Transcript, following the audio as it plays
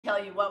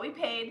tell you what we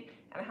paid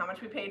and how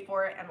much we paid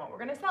for it and what we're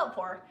gonna sell it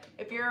for.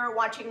 If you're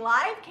watching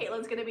live,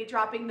 Caitlin's gonna be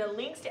dropping the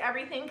links to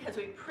everything because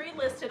we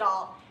pre-listed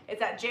all.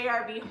 It's at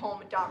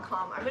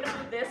jrvhome.com. I'm gonna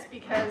move this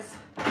because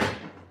I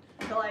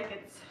feel like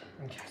it's...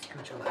 Okay,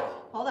 scooch a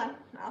little. Hold on,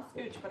 I'll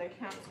scooch, but I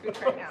can't scooch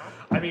right now.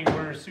 I mean,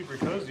 we're super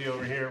cozy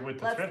over here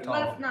with the Thrift Haul.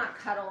 Let's not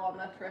cuddle on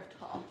the Thrift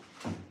Haul.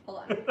 Hold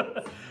on.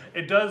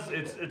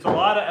 It's a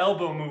lot of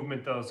elbow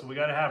movement though, so we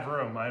gotta have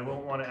room. I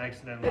won't want to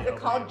accidentally. Is it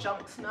called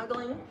junk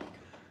snuggling?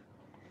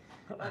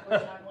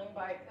 Snuggling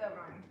by, never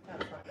mind,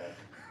 that's not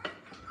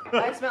good.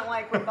 I just meant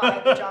like we're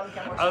buying the junk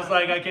and we're I was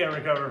like, I can't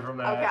recover from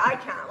that. Okay, I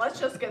can't. Let's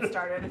just get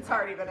started. It's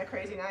already been a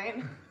crazy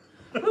night.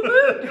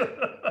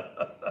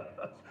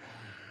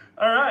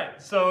 All right,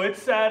 so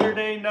it's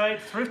Saturday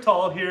night Thrift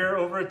Haul here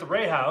over at the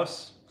Ray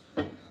House.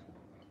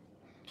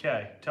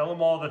 Okay, tell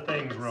them all the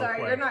things real quick.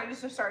 Sorry, you're not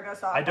used to starting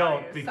us off. I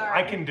don't. Sorry.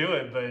 I can do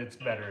it, but it's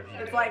better if you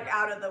do. It's like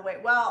out of the way.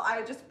 Well,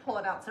 I just pull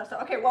it out stuff. So,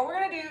 okay, what we're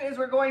gonna do is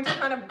we're going to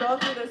kind of go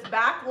through this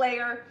back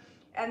layer,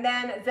 and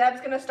then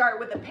Zeb's gonna start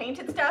with the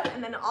painted stuff,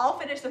 and then I'll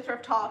finish the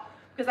Thrift Haul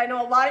because I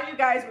know a lot of you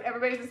guys,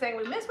 everybody's been saying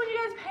we miss when you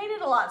guys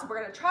painted a lot, so we're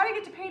gonna try to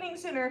get to painting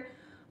sooner.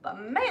 But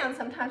man,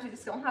 sometimes we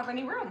just don't have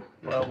any room.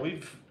 Well,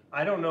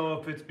 I don't know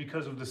if it's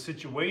because of the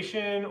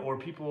situation or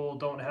people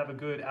don't have a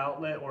good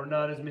outlet or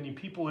not as many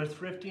people are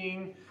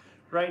thrifting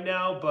right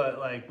now, but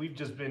like we've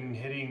just been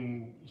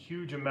hitting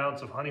huge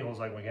amounts of honey holes.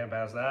 Like we can't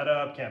pass that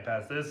up, can't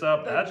pass this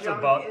up. That's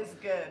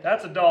good.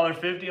 That's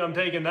 $1.50. I'm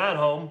taking that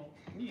home.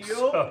 Yup.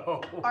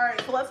 So. All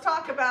right, so let's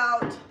talk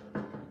about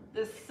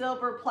this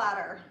silver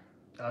platter.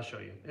 I'll show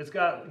you. It's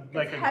got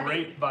like a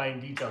grapevine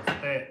detail. It's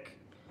thick.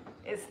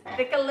 It's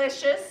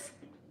thickalicious.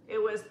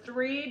 It was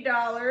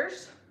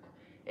 $3.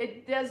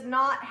 It does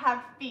not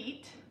have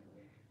feet.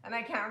 And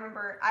I can't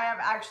remember, I have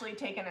actually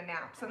taken a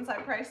nap since I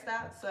priced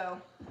that, so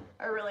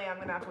I really am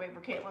gonna have to wait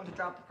for Caitlin to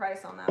drop the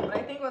price on that. But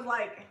I think it was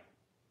like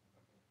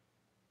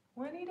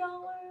 $20.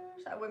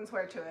 I wouldn't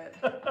swear to it.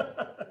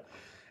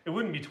 It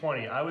wouldn't be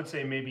 20. I would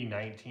say maybe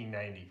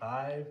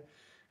 $19.95.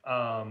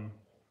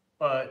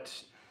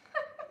 But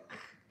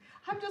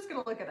I'm just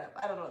gonna look it up.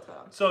 I don't know what's going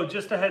on. So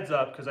just a heads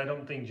up, because I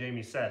don't think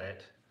Jamie said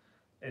it.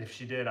 And if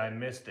she did, I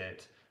missed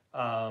it.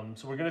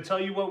 So we're gonna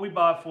tell you what we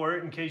bought for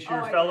it in case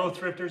your fellow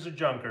thrifters or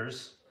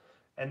junkers.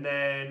 And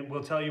then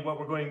we'll tell you what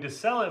we're going to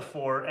sell it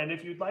for. And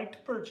if you'd like to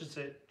purchase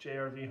it,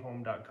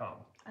 jrvhome.com.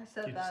 I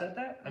said you that. Said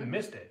that? I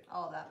missed it.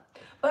 All of that.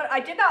 But I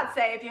did not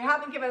say, if you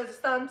haven't given us a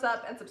thumbs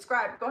up and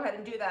subscribe, go ahead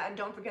and do that. And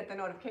don't forget the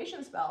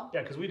notifications bell.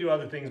 Yeah, because we do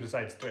other things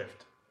besides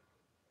thrift.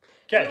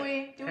 Okay,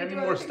 do we do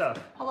more stuff.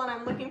 Hold on,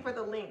 I'm looking for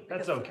the link.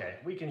 That's okay.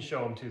 We can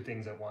show them two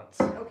things at once.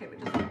 Okay, but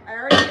just, I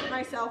already hit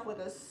myself with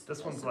this.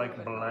 This one's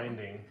like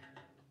blinding.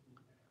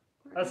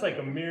 That's like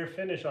a mirror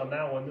finish on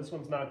that one. This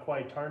one's not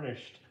quite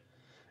tarnished.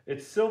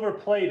 It's silver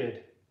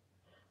plated.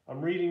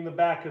 I'm reading the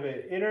back of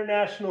it.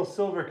 International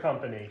Silver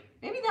Company.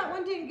 Maybe that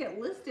one didn't get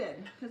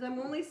listed because I'm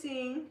only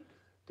seeing.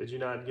 Did you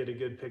not get a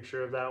good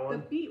picture of that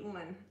one? The feet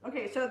one.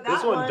 Okay, so that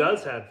this one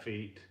does have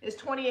feet. Is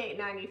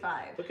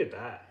 $28.95. Look at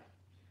that.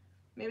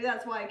 Maybe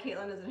that's why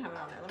Caitlin doesn't have it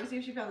on there. Let me see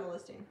if she found the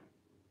listing.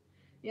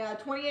 Yeah,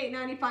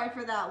 $28.95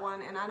 for that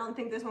one, and I don't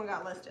think this one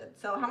got listed.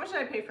 So how much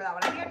did I pay for that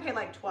one? I think I paid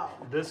like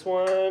 $12. This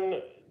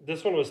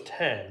one was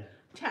 10.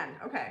 10,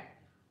 okay.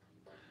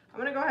 I'm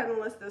gonna go ahead and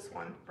list this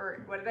one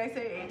for, what did I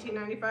say,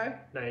 $18.95?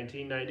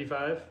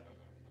 $19.95.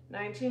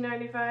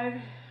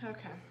 $19.95,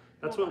 okay.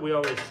 That's what we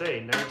always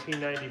say,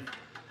 $19.95.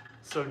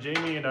 So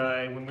Jamie and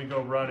I, when we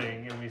go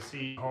running and we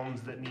see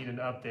homes that need an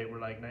update, we're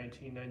like,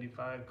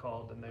 $19.95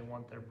 called and they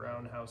want their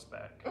brown house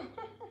back.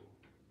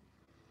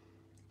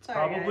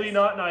 Sorry, probably guys.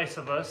 Not nice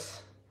of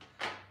us,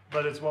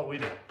 but it's what we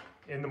do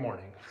in the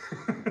morning.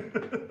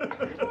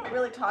 We don't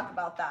really talk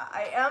about that.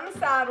 I am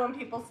sad when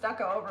people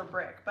stucco over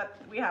brick, but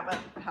we have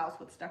a house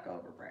with stucco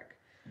over brick.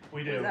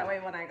 We do. It was that way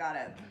when I got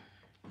it.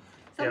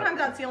 Sometimes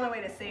that's the only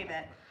way to save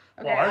it.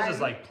 Okay, well, ours is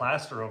like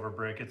plaster over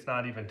brick. It's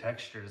not even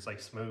textured. It's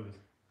like smooth.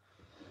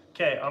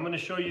 Okay, I'm going to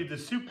show you the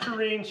soup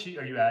tureen.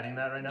 Are you adding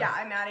that right now? Yeah,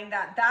 I'm adding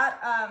that. That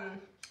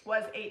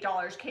was $8.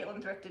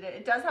 Caitlin thrifted it.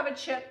 It does have a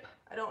chip.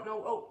 I don't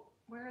know. Oh,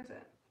 where is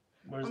it?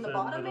 Where's on the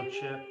bottom, bottom, little maybe?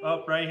 chip?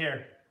 Oh, right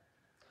here.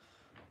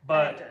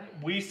 But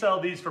we sell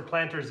these for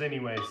planters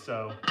anyway,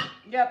 so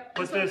yep.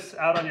 Put this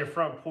out on your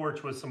front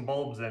porch with some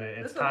bulbs in it.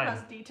 It's time.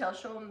 This one has detail.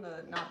 Show them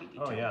the knobby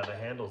detail. Oh yeah, the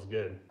handle's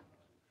good.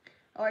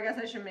 Oh, I guess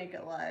I should make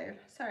it live.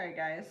 Sorry,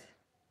 guys.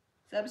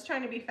 Zeb's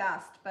trying to be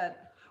fast,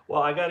 but...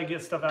 Well, I got to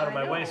get stuff out of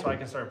my way so I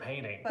can start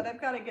painting. But I've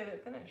got to get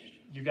it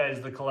finished. You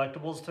guys, the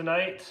collectibles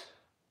tonight,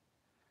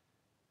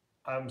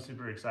 I'm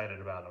super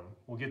excited about them.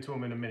 We'll get to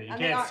them in a minute. You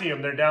can't see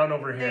them. They're down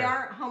over here. They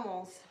aren't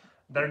Hummels.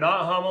 They're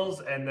not Hummels,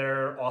 and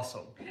they're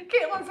awesome.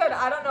 Caitlin said,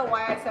 I don't know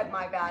why I said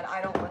my bad.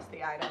 I don't list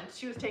the items.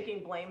 She was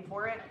taking blame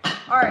for it.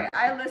 All right,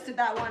 I listed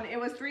that one. It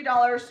was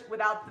 $3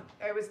 without the...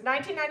 It was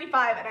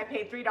 $19.95, and I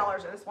paid $3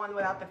 on this one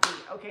without the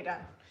fee. Okay,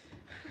 done.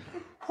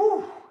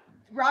 Whew.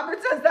 Robert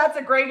says that's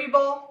a gravy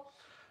bowl.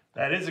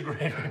 That is a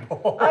gravy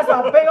bowl. That's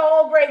a big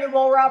old gravy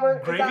bowl,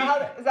 Robert. Gravy? Is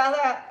that how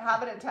they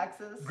have it in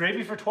Texas?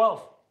 Gravy for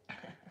 12.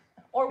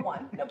 Or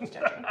one. Nobody's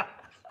judging.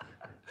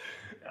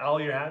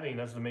 all you're having,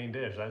 that's the main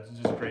dish. That's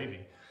just gravy.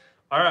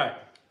 All right.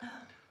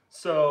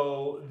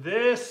 So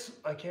this,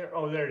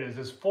 there it is.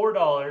 It's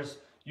 $4.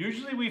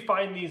 Usually we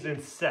find these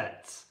in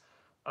sets.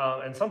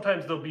 And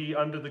sometimes they'll be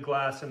under the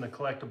glass in the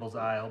collectibles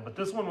aisle. But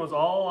this one was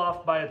all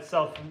off by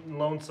itself,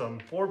 lonesome.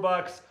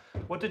 $4.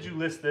 What did you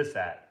list this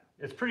at?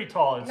 It's pretty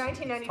tall. It's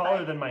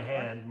taller than my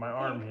hand, my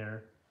arm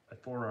here. A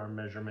forearm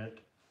measurement.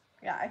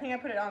 Yeah, I think I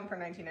put it on for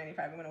 $19.95.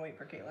 I'm going to wait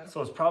for Caitlin. So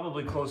it's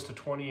probably close to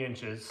 20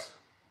 inches.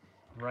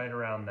 Right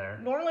around there.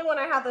 Normally when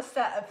I have the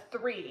set of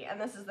 3, and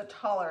this is the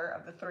taller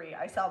of the 3,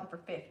 I sell them for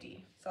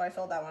 $50. So I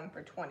sold that one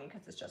for $20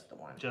 because it's just the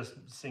one. Just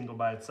single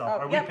by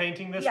itself. Are yep. we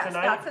painting this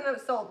tonight? Yes,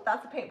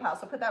 that's a paint pile.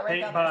 So put that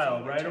right down there. Paint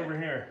pile, right over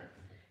here.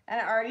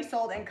 And it already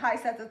sold, and Kai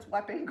says it's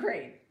weapon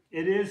grade.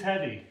 It is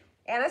heavy.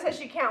 Anna says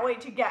she can't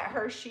wait to get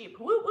her sheep.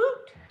 Woot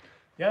woot.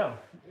 Yeah.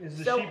 Is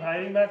the sheep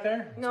hiding back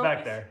there? It's no,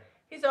 back there.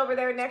 He's over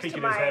there next to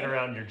my... Peeking his head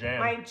around your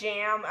jam. My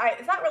jam.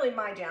 It's not really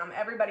my jam.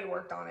 Everybody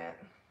worked on it.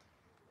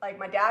 Like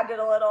my dad did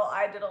a little,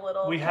 I did a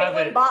little.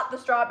 Caitlin bought the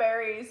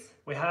strawberries.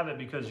 We have it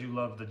because you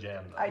love the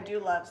jam, though. I do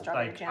love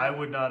strawberry jam. I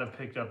would not have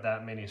picked up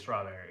that many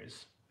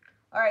strawberries.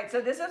 All right, so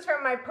this is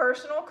from my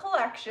personal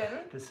collection.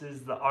 This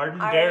is the Arden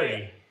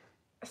Dairy.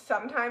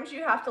 Sometimes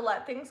you have to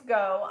let things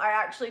go. I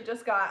actually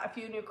just got a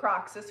few new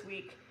Crocs this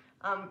week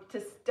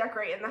to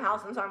decorate in the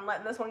house, and so I'm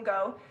letting this one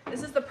go.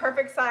 This is the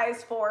perfect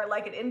size for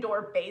like an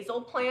indoor basil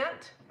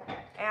plant.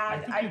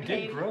 And I think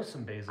you did grow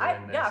some basil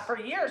in this. Yeah, for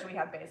years we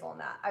had basil in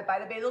that. I'd buy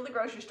the basil at the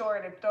grocery store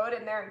and I'd throw it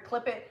in there and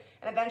clip it,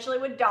 and eventually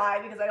it would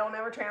die because I don't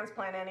ever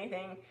transplant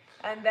anything.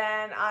 And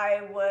then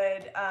I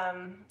would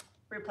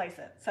replace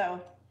it.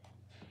 So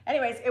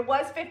anyways, it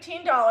was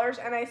 $15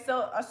 and I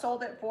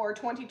sold it for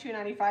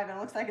 $22.95, and it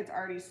looks like it's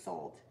already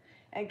sold.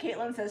 And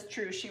Caitlin says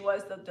true, she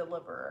was the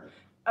deliverer.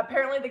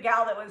 Apparently the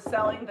gal that was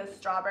selling the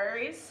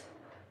strawberries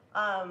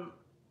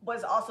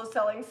was also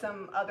selling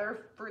some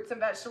other fruits and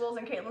vegetables,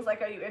 and Caitlin's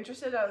like, are you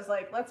interested? I was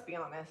like, let's be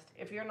honest,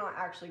 if you're not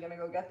actually gonna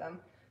go get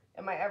them,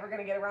 am I ever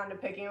gonna get around to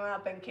picking them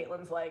up? And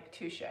Caitlin's like,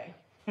 touche.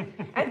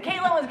 And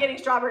Caitlin was getting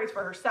strawberries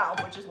for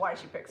herself, which is why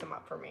she picks them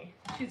up for me.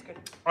 She's good.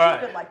 She's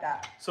good like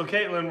that. So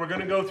Caitlin, we're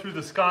gonna go through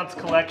the Scott's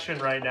collection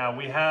right now.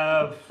 We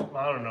have,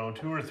 I don't know,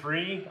 2 or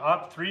 3,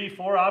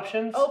 4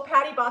 options. Oh,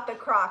 Patty bought the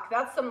Croc.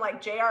 That's some like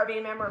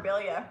JRB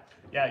memorabilia.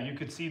 Yeah, you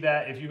could see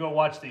that if you go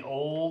watch the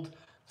old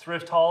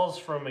thrift hauls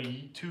from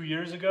 2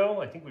 years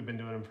ago. I think we've been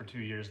doing them for 2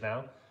 years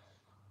now.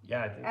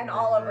 Yeah, I think. And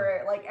all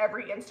over like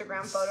every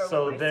Instagram photo.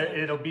 So there,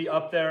 it'll be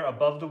up there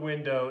above the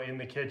window in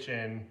the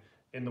kitchen,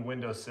 in the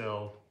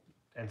windowsill,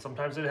 and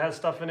sometimes it has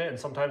stuff in it, and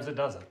sometimes it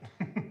doesn't.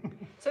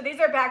 So these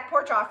are back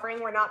porch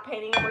offering. We're not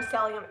painting them. We're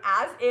selling them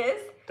as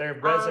is. They're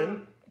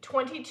resin.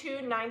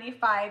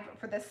 $22.95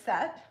 for this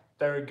set.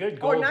 They're a good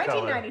gold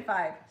color. Or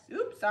 $19.95.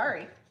 Oops,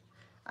 sorry.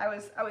 I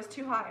was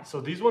too high.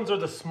 So these ones are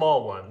the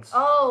small ones.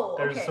 Oh,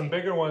 okay. There's some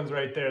bigger ones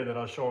right there that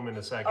I'll show them in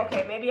a second.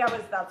 Okay, maybe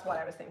that's what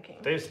I was thinking.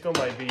 They still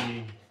might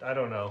be, I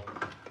don't know.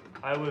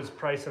 I was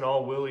pricing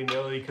all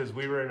willy-nilly because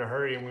we were in a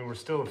hurry and we were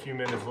still a few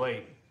minutes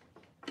late.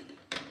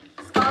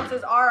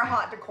 Sconces are a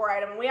hot decor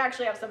item. We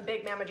actually have some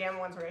big Mama Jam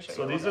ones we're going to show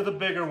you. So these are the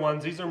bigger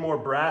ones. These are more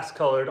brass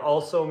colored,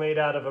 also made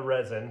out of a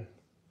resin.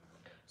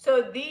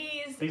 So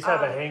these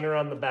have a hanger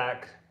on the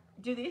back.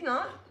 Do these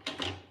not?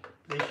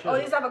 They should. Oh,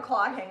 these have a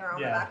claw hanger on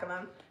the back of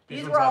them.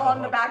 These were all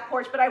on the back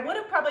porch, but I would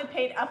have probably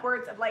paid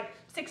upwards of like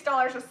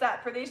 $6 a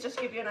set for these, just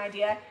to give you an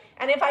idea.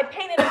 And if I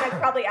painted them, I'd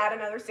probably add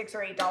another $6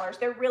 or $8.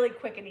 They're really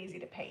quick and easy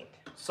to paint.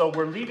 So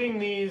we're leaving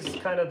these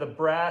kind of the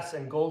brass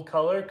and gold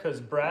color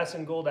because brass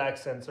and gold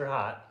accents are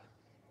hot.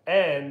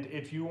 And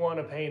if you want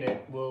to paint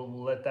it, we'll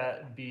let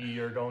that be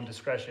your own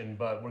discretion,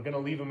 but we're going to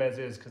leave them as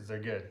is because they're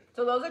good.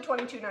 So those are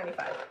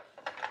 $22.95.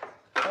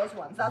 Those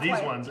ones. That's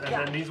these ones, and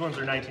then these ones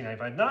are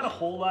 $19.95. Not a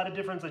whole lot of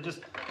difference.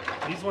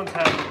 These ones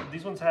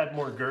had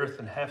more girth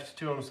and heft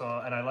to them. So,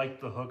 and I like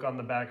the hook on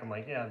the back. I'm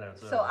like, yeah, that's.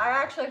 So I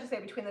actually have to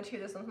say, between the two,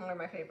 this one's one of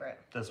my favorite.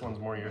 This one's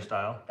more your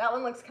style. That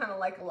one looks kind of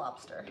like a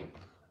lobster.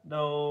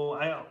 No,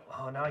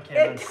 now I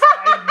can't.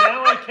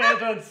 Now I can't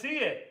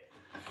unsee it.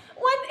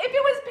 If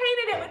it was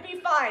painted, it would be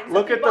fine. So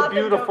look at the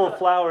beautiful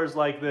flowers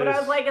like this. But I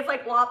was like, it's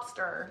like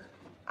lobster.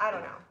 I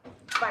don't know.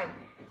 It's fine.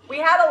 We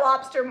had a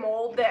lobster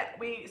mold that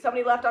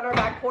somebody left on our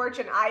back porch,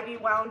 and Ivy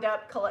wound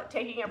up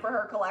taking it for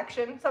her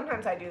collection.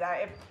 Sometimes I do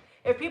that.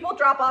 If people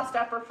drop off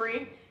stuff for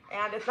free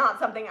and it's not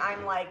something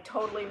I'm like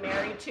totally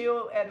married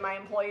to and my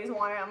employees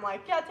want it, I'm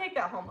like, yeah, take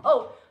that home.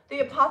 Oh,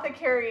 the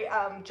apothecary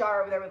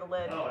jar over there with the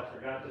lid. Oh, I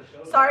forgot to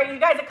show Sorry, you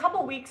guys, a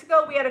couple weeks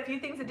ago we had a few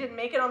things that didn't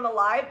make it on the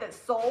live that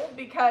sold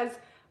because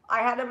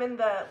I had them in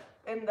the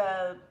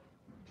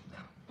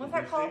what's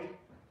that called?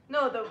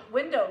 No, the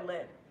window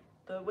lid.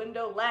 The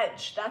window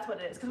ledge, that's what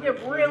it is. Because we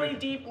have really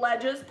deep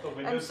ledges,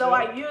 and so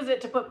I use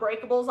it to put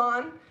breakables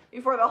on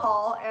before the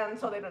haul, and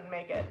so they didn't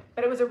make it.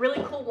 But it was a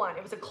really cool one.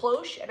 It was a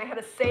cloche, and it had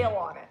a sail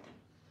on it.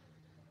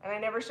 And I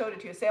never showed it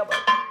to you, a sailboat.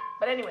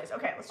 But anyways,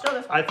 okay, let's show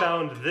this one. I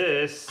found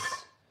this.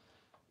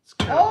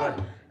 Oh,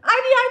 Ivy,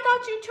 I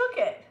thought you took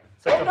it.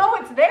 Like no,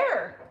 it's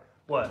there.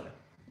 What?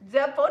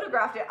 Zeb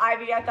photographed it.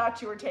 Ivy, I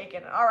thought you were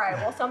taking it. All right,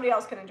 well, somebody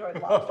else can enjoy the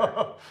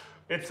lobster.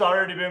 It's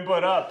already been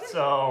put up,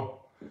 so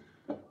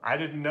I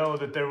didn't know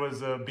that there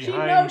was a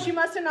behind. She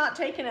must have not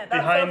taken it.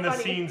 That's behind so the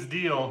funny. scenes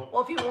deal.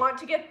 Well, if you want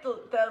to get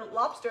the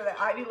lobster that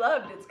Ivy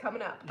loved, it's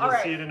coming up. You'll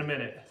see it in a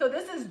minute. So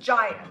this is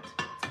giant.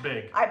 It's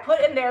big. I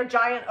put in there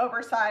giant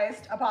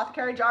oversized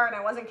apothecary jar, and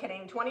I wasn't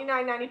kidding.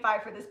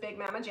 $29.95 for this big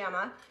Mama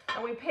Jamma.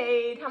 And we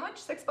paid, how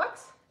much,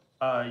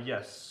 $6?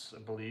 Yes, I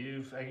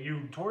believe.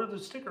 You tore the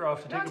sticker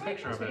off to take a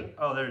picture of it. Me.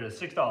 Oh, there it is,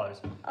 $6.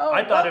 Oh,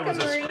 I thought it was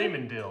Marie. a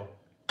screaming deal.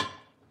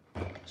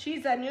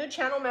 She's a new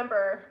channel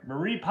member.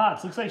 Marie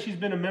Potts, looks like she's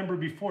been a member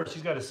before.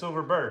 She's got a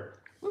silver bird.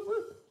 Woo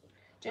woo.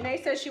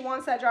 Janae says she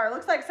wants that jar.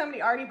 Looks like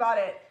somebody already bought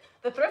it.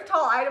 The Thrift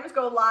Haul items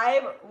go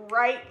live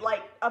right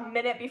like a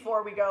minute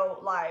before we go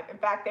live. In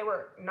fact, they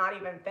were not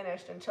even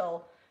finished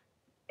until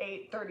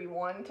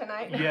 8:31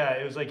 tonight. Yeah,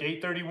 it was like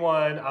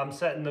 8:31. I'm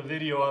setting the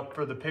video up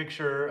for the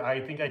picture. I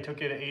think I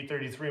took it at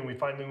 8:33 and we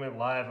finally went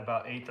live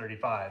about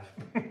 8:35.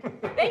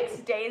 Thanks,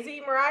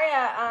 Daisy.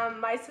 Mariah,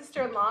 my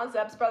sister-in-law,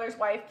 Zeb's brother's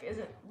wife,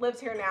 lives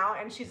here now,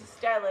 and she's a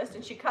stylist,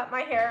 and she cut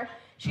my hair.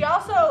 She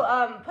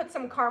also put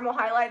some caramel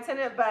highlights in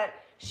it, but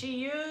she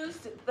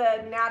used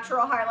the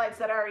natural highlights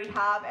that I already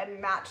have and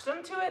matched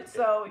them to it,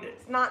 so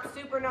it's not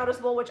super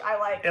noticeable, which I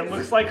like. It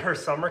looks like her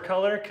summer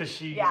color because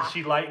she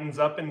lightens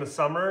up in the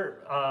summer.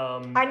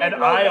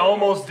 I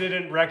almost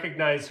didn't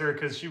recognize her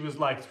because she was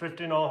like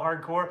thrifting all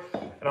hardcore,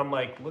 and I'm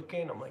like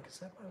looking. I'm like, is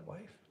that my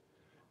wife?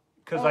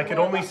 Because I could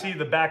only see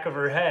the back of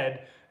her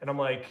head, and I'm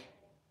like,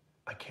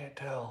 I can't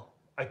tell.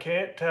 I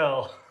can't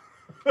tell.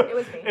 It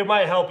was me. It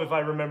might help if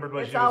I remembered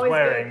what she was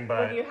wearing, good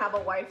but when you have a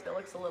wife that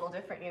looks a little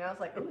different, you know, it's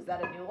like, oh, is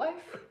that a new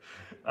wife?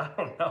 I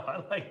don't know.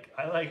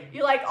 I like.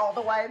 You like all the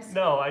wives?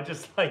 No, I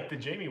just like the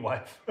Jami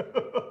wife.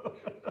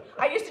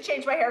 I used to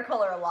change my hair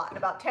color a lot.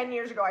 About 10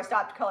 years ago, I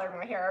stopped coloring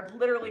my hair. I've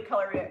literally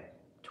colored it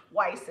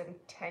twice in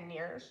 10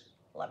 years,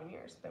 11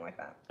 years, something like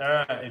that. All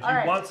right. If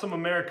you want some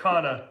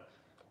Americana,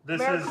 this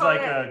is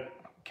like a.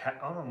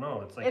 I don't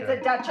know. It's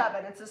a Dutch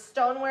oven. It's a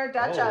stoneware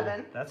Dutch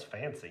oven. That's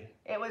fancy.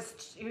 It was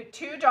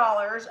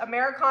 $2.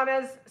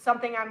 Americana's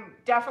something I'm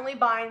definitely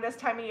buying this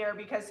time of year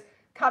because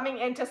coming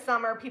into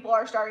summer, people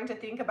are starting to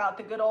think about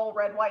the good old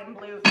red, white, and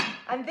blue.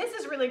 And this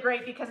is really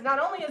great because not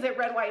only is it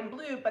red, white, and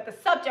blue, but the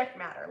subject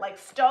matter, like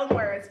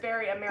stoneware, is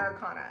very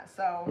Americana.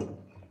 So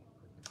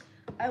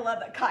I love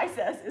that. Kai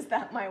says, "Is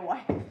that my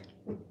wife?"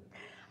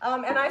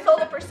 And I sold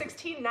it for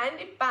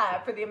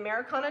 $16.95 for the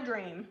Americana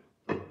Dream.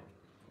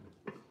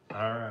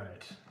 All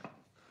right.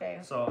 Okay.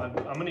 So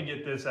I'm going to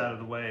get this out of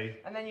the way.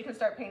 And then you can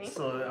start painting?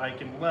 So that I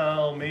can,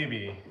 well,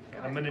 maybe. Okay.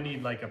 I'm going to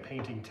need like a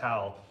painting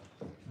towel.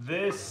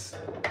 This,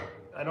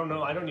 I don't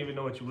know. I don't even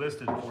know what you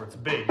listed it for. It's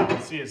big. You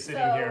can see it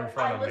sitting here in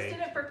front of me. I listed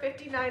it for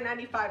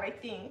 $59.95, I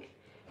think.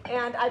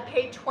 And I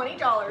paid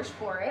 $20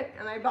 for it.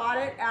 And I bought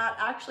it at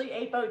actually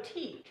a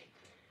boutique.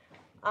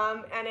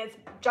 And it's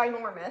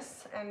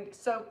ginormous and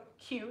so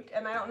cute.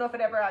 And I don't know if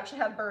it ever actually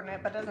had bird in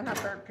it, but it doesn't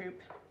have bird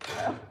poop.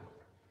 So.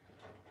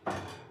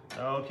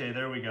 Okay,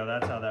 there we go.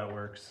 That's how that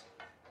works.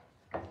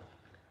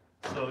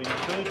 So you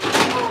could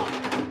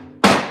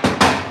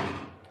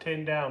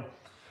 10 down.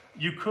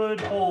 You could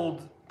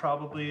hold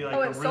probably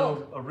like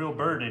a real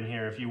bird in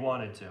here if you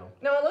wanted to.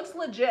 No, it looks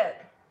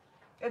legit.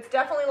 It's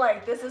definitely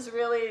like this is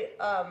really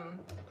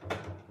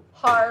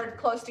hard,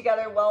 close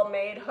together, well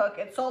made hook.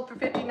 It sold for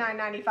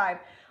 $59.95.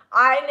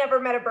 I never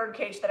met a bird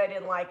cage that I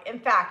didn't like. In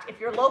fact, if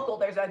you're local,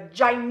 there's a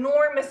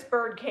ginormous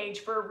bird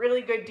cage for a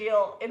really good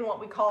deal in what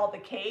we call the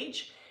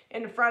cage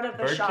in front of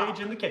the shop. Bird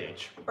cage in the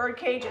cage. Bird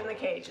cage in the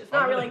cage. It's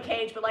not really a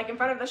cage, but like in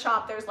front of the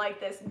shop, there's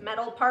like this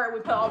metal part. We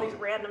put all these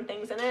random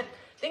things in it.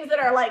 Things that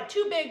are like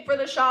too big for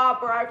the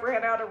shop or I've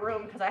ran out of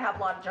room because I have a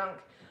lot of junk.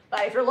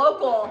 But if you're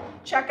local,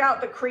 check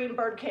out the cream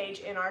bird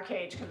cage in our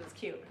cage because it's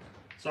cute.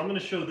 So I'm going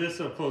to show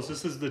this up close.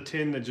 This is the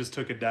tin that just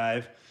took a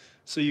dive.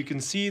 So you can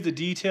see the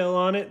detail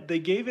on it. They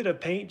gave it a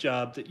paint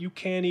job that you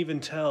can't even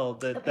tell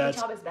that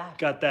that's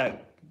got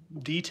that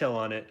detail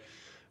on it.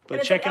 But and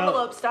it's check an out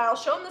envelope style.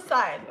 Show them the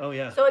side. Oh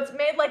yeah. So it's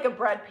made like a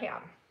bread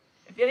pan.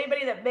 If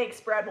anybody that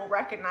makes bread will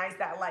recognize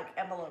that like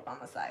envelope on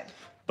the side.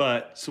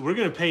 But so we're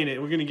gonna paint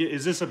it. We're gonna get.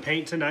 Is this a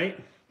paint tonight?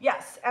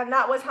 Yes, and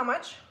that was how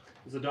much?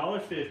 It was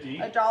 $1.50.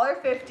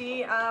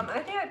 $1.50. I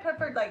think I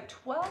peppered like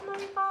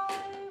 $12.95,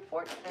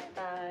 $14.95.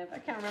 I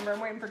can't remember. I'm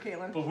waiting for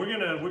Caitlin. But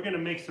we're gonna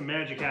make some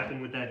magic happen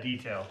with that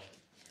detail.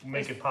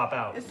 Make it pop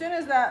out. As soon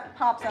as that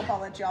pops up, I'll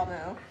let y'all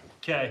know.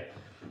 Okay.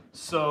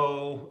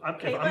 So I'm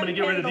gonna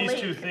get rid of these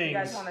two things. You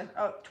guys want to?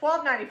 Oh,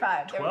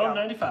 $12.95.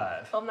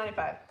 $12.95.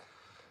 $12.95.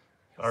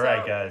 All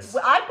right, guys.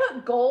 I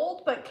put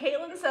gold, but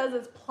Caitlin says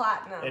it's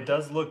platinum. It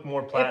does look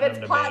more platinum. If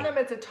it's platinum,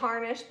 it's a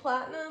tarnished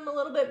platinum a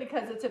little bit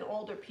because it's an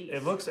older piece.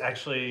 It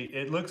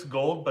looks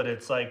gold, but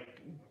it's like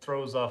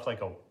throws off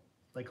like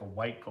a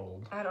white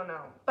gold. I don't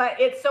know, but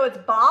it's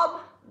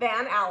Bob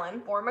Van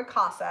Allen for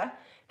Mikasa.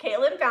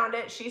 Caitlin found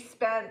it. She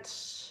spent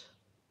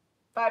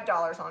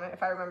 $5 on it,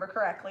 if I remember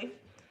correctly.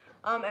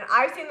 And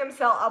I've seen them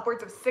sell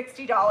upwards of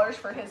 $60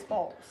 for his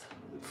bowls.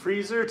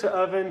 Freezer to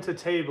oven to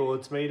table.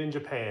 It's made in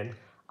Japan.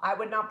 I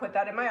would not put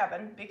that in my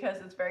oven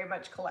because it's very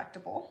much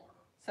collectible.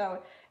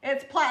 So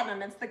it's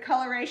platinum. It's the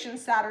Coloration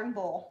Saturn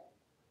bowl.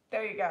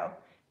 There you go.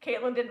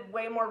 Caitlin did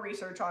way more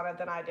research on it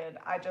than I did.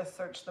 I just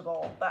searched the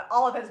bowl, but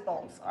all of his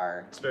bowls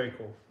are. It's very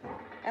cool.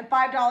 And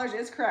 $5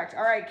 is correct.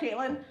 All right,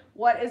 Caitlin,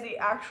 what is the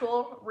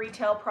actual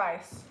retail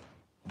price?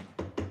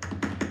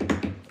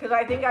 Because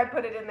I think I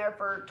put it in there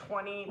for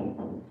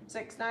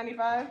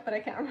 $26.95, but I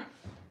can't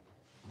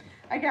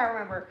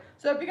remember.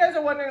 So if you guys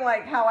are wondering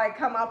like how I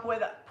come up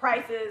with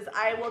prices,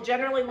 I will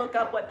generally look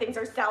up what things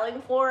are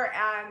selling for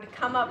and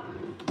come up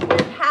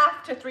with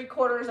half to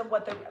 3/4 of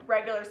what the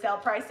regular sale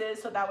price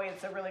is, so that way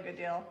it's a really good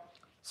deal.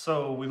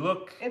 So we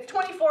look. It's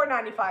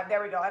 $24.95.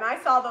 There we go. And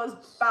I saw those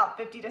about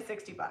 $50 to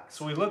 $60.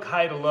 So we look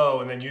high to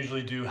low and then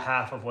usually do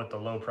half of what the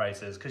low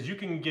price is, because you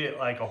can get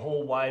like a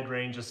whole wide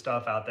range of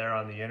stuff out there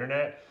on the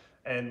internet.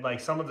 And like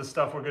some of the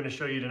stuff we're going to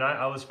show you tonight,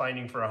 I was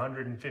finding for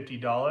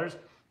 $150.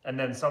 And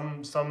then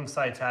some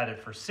sites had it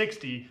for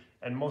 $60,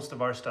 and most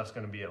of our stuff's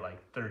going to be at like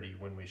 $30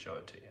 when we show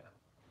it to you.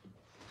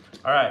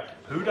 All right,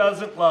 who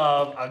doesn't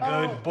love a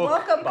good book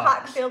welcome box?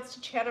 Cotton Fields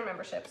to channel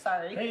membership.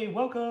 Sorry. Hey,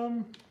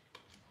 welcome.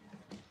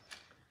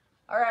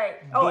 All right.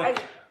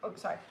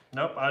 Sorry.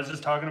 Nope, I was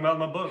just talking about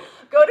my book.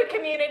 Go to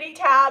community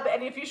tab,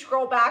 and if you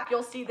scroll back,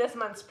 you'll see this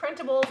month's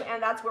printables,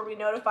 and that's where we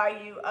notify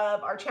you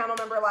of our channel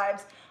member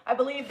lives. I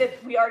believe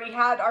that we already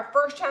had our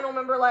first channel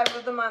member live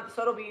of the month,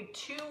 so it'll be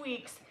 2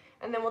 weeks.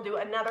 And then we'll do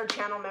another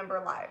channel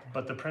member live.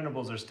 But the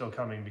printables are still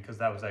coming because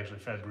that was actually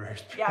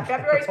February's printables. Yeah,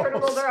 February's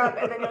printables are up,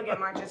 and then you'll get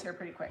March's here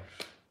pretty quick.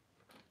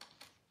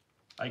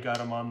 I got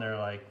them on there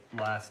like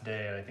last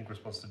day, and I think we're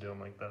supposed to do them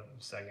like the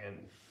second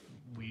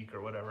week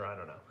or whatever. I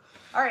don't know.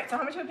 All right, so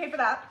how much did we pay for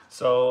that?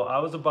 So I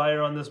was a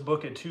buyer on this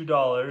book at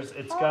 $2.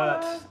 It's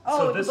got.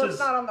 So this the book's is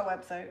not on the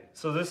website.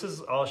 So this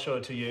is. I'll show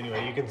it to you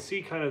anyway. You can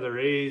see kind of the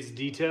raised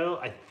detail.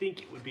 I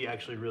think it would be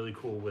actually really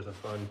cool with a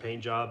fun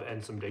paint job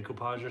and some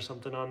decoupage or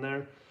something on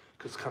there.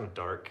 It's kind of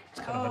dark. It's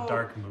kind of a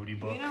dark, moody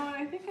book. You know what?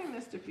 I think I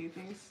missed a few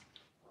things.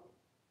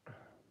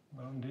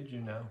 Well, did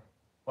you know?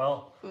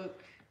 Well,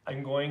 Book.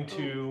 I'm going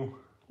to.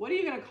 What are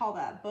you gonna call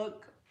that?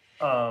 Book.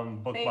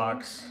 Book thing?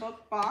 box.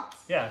 Book box.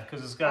 Yeah,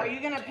 because it's got Are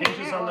you gonna paint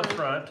pages it on the or-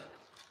 front.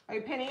 Are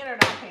you painting it or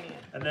not painting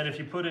it? And then if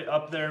you put it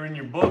up there in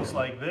your books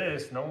like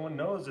this, no one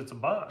knows it's a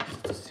box.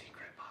 It's a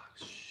secret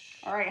box.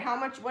 Shh. All right. How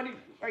much?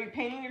 Are you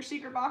painting your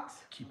secret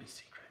box? Keep it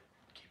secret.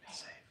 Keep it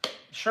safe.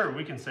 Sure,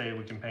 we can say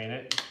we can paint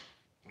it.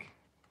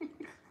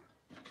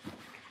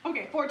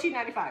 Okay,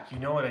 $14.95. You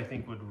know what I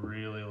think would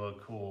really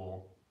look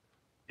cool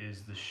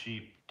is the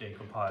sheep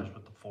decoupage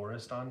with the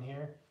forest on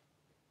here.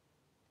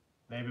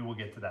 Maybe we'll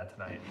get to that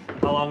tonight.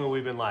 How long have we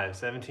been live?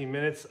 17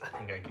 minutes? I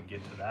think I could get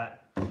to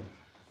that.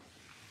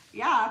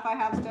 Yeah, if I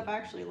have stuff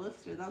actually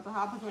listed. That's what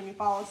happens when you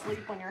fall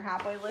asleep when you're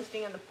halfway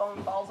listing and the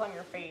phone falls on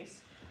your face.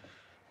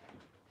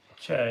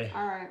 Okay.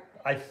 All right.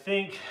 I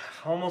think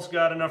almost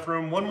got enough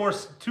room.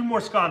 Two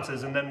more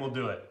sconces and then we'll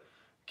do it.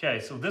 Okay,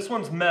 so this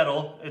one's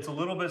metal. It's a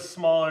little bit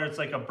smaller. It's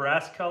like a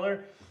brass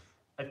color.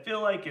 I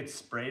feel like it's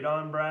sprayed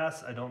on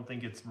brass. I don't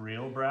think it's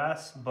real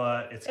brass,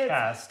 but it's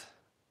cast.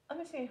 Let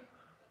me see.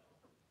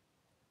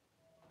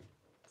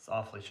 It's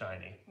awfully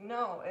shiny.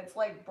 No, it's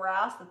like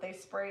brass that they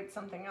sprayed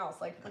something else.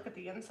 Like, look at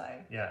the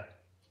inside. Yeah.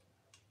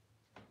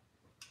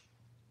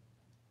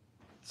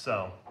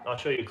 So, I'll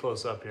show you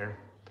close up here.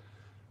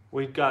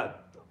 We've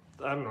got,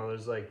 I don't know,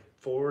 there's like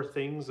 4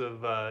 things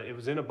of, it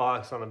was in a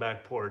box on the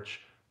back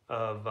porch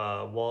of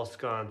wall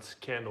sconce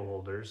candle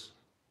holders.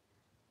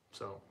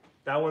 So,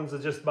 that one's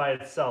just by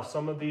itself.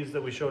 Some of these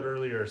that we showed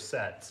earlier are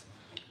sets.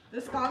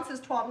 The sconce is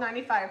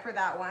 $12.95 for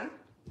that one.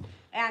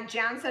 And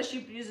Jan says she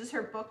uses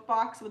her book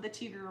box with the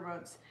TV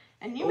remotes.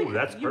 And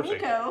that's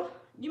perfect.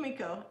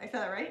 Yumiko, I said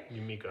that right?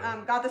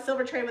 Yumiko. Got the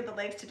silver tray with the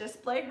legs to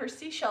display her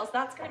seashells.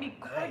 That's going to be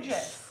gorgeous.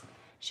 Nice.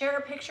 Share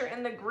a picture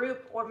in the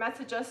group or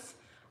message us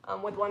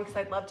with one because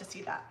I'd love to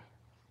see that.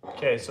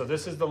 Okay, so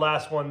this is the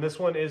last one. This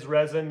one is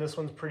resin. This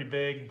one's pretty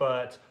big,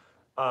 but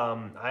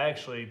I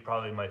actually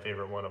probably my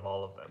favorite one of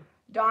all of them.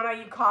 Donna,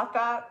 you caught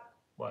that?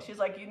 What? She's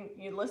like,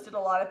 you listed a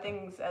lot of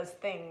things as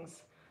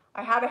things.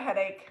 I had a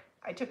headache.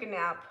 I took a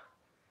nap.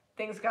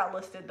 Things got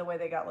listed the way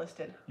they got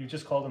listed. You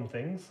just called them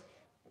things?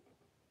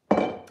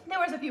 There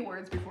was a few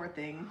words before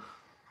thing.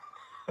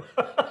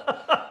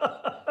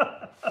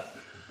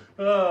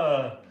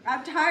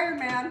 I'm tired,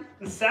 man.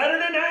 It's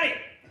Saturday night.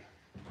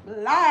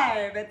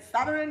 Live. It's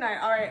Saturday night.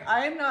 All right,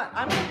 I'm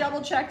gonna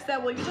double check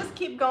that. Will you just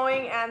keep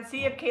going and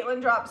see if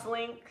Caitlin drops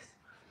links?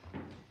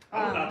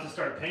 I'm about to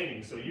start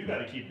painting, so you got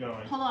to keep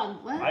going. Hold on.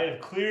 What? I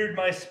have cleared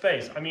my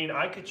space. I mean,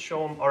 I could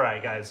show them. All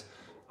right, guys.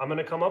 I'm going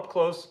to come up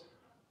close,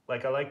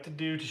 like I like to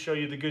do to show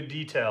you the good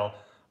detail.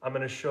 I'm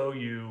going to show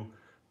you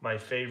my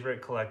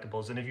favorite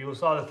collectibles. And if you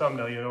saw the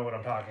thumbnail, you know what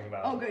I'm talking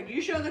about. Oh, good.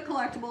 You show the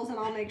collectibles, and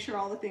I'll make sure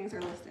all the things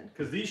are listed.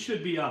 Because these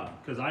should be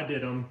up, because I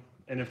did them.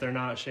 And if they're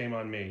not, shame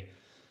on me.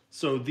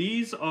 So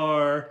these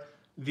are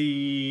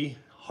the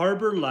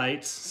Harbor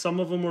Lights. Some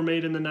of them were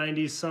made in the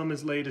 90s, some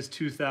as late as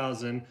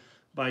 2000.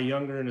 By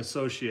Younger and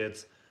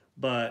Associates,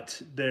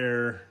 but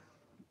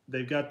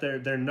they've got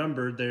their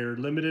numbered, they're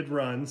limited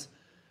runs.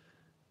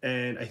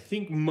 And I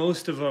think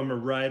most of them are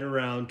right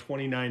around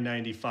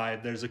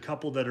 $29.95. There's a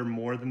couple that are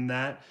more than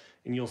that,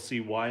 and you'll see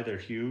why they're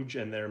huge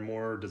and they're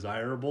more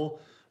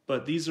desirable.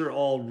 But these are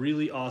all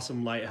really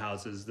awesome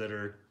lighthouses that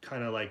are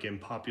kind of like in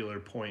popular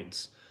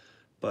points.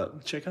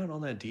 But check out all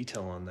that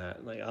detail on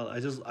that. Like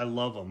I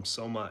love them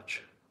so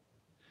much.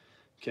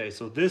 Okay,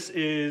 so this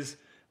is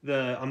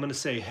I'm gonna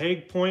say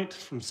Hague Point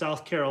from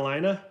South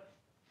Carolina.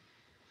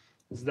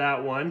 It's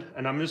that one,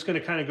 and I'm just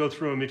gonna kind of go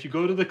through them. If you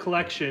go to the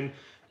collection,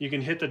 you can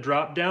hit the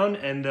drop down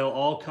and they'll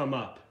all come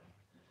up.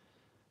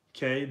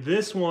 Okay,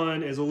 this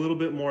one is a little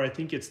bit more, I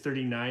think it's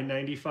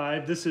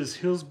 $39.95. This is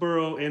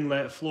Hillsborough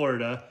Inlet,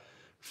 Florida,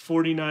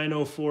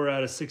 $49.04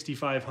 out of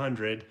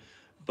 $6,500,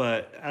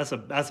 but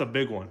that's a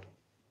big one.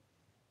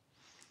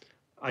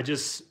 I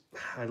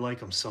like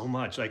them so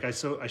much. Like I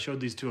showed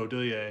these to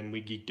Odelia and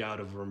we geeked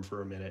out over them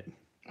for a minute.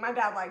 My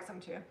dad likes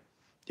them too.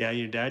 Yeah,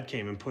 your dad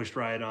came and pushed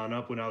right on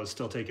up when I was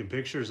still taking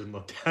pictures and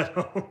looked at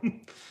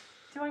them.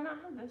 Do I not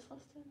have this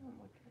listed? I'm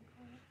looking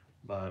for it.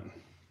 But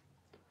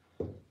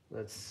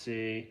let's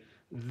see.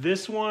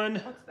 This one,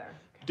 what's there?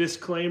 Okay.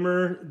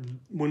 Disclaimer,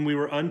 when we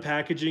were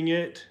unpackaging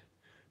it,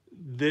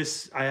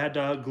 I had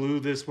to glue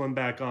this one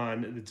back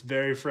on. It's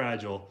very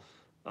fragile.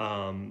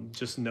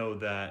 Just know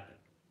that.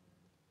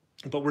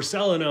 But we're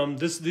selling them.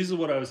 These are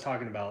what I was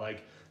talking about.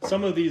 Like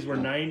some of these were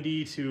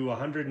 $90 to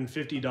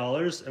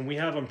 $150, and we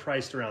have them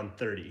priced around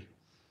 $30.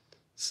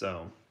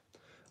 So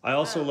I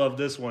also love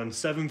this one,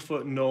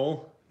 7-foot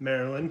Knoll,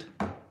 Maryland.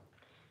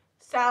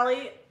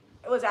 Sally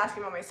was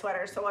asking about my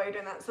sweater, so while you're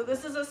doing that, so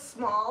this is a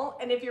small,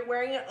 and if you're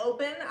wearing it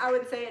open, I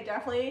would say it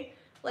definitely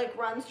like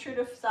runs true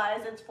to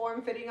size. It's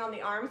form-fitting on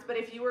the arms, but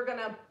if you were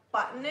gonna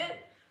button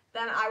it,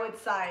 then I would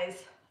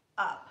size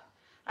up.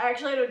 I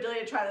actually had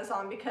Odelia try this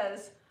on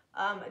because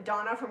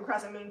Donna from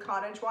Crescent Moon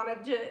Cottage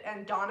wanted to,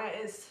 and Donna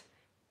is,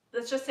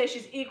 let's just say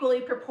she's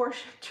equally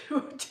proportioned to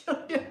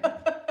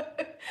Odelia.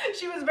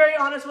 She was very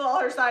honest with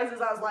all her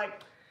sizes. I was like,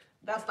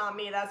 that's not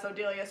me, that's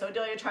Odelia. So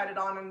Odelia tried it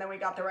on and then we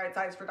got the right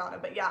size for Donna.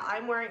 But yeah,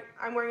 I'm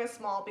wearing a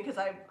small because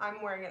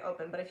I'm wearing it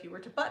open. But if you were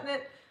to button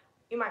it,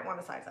 you might want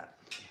to size up.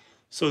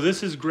 So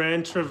this is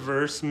Grand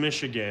Traverse,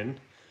 Michigan,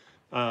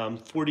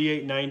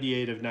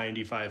 $48.98 of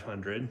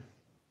 $9,500.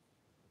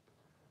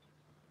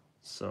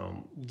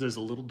 So there's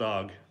a little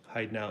dog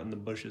hiding out in the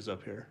bushes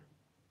up here.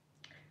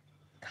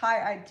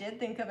 Kai, I did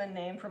think of a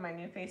name for my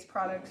new face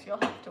products.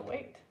 You'll have to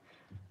wait.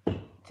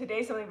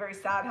 Today something very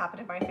sad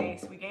happened to my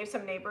face. We gave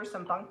some neighbors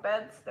some bunk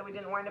beds that we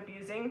didn't wind up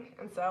using,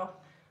 and so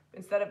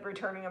instead of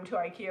returning them to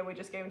IKEA, we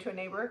just gave them to a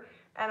neighbor,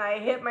 and I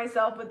hit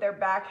myself with their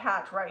back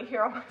hatch right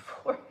here on my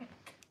forehead.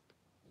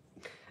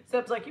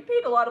 Seb's like, you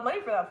paid a lot of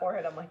money for that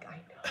forehead. I'm like,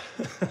 I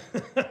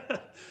know.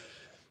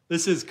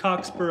 This is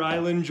Cockspur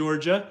Island,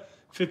 Georgia,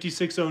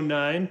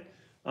 5609.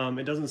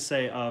 It doesn't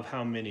say of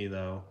how many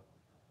though.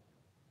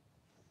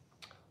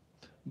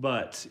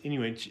 But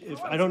anyway,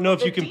 I don't know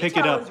if you can pick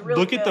it up. Really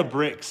look at the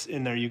bricks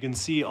in there. You can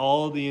see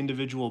all the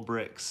individual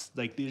bricks.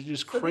 Like these are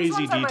just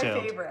crazy detailed. These ones are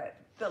my favorite.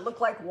 That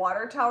look like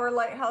water tower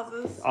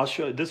lighthouses. I'll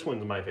show you. This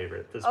one's my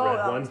favorite. This red one. Oh,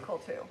 that one's cool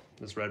too.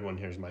 This red one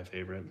here is my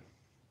favorite.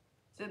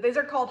 So these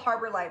are called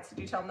Harbor Lights. Did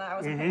you tell them that? I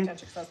wasn't paying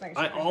attention because I was making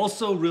sure. I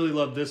also really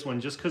love this one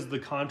just because the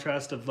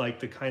contrast of like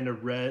the kind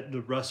of red,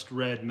 the rust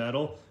red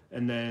metal,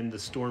 and then the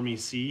stormy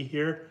sea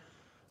here.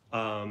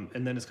 And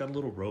then it's got a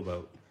little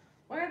rowboat.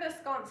 Where are the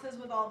sconces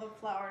with all the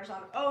flowers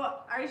on?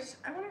 Oh, I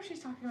wonder if she's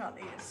talking about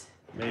these.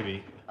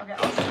 Maybe. Okay,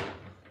 I'll see.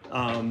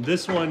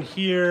 This one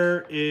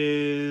here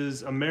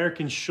is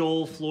American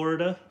Shoal,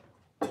 Florida.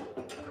 All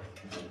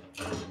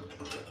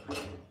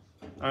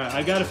right,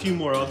 I got a few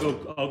more.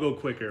 I'll go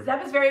quicker.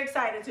 Zeb is very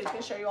excited, so he's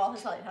gonna show you all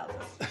his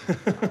lighthouses.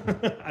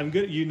 I'm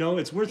good. You know,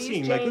 it's worth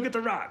seeing. Like, look at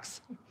the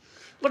rocks.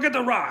 Look at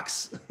the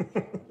rocks.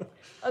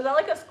 Oh, is that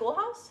like a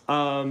schoolhouse?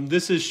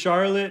 This is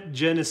Charlotte,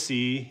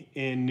 Genesee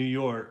in New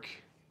York.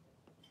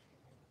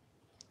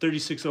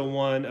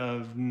 3601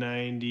 of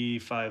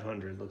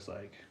 9,500 looks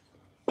like.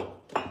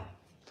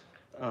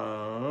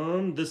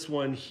 This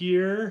one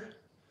here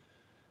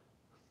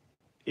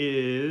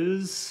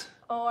is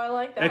I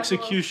like that.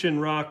 Execution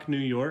Rock, New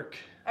York.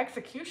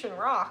 Execution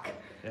Rock.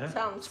 Yeah.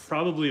 Sounds it's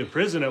probably a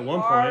prison at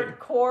one point.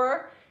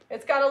 Hardcore.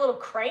 It's got a little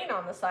crane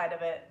on the side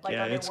of it. Like,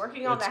 yeah, are they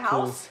working on the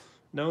house? Cool.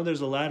 No,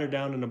 there's a ladder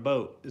down in a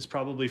boat. It's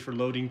probably for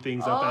loading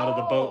things up out of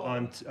the boat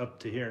up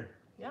to here.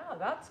 Yeah,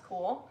 that's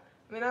cool.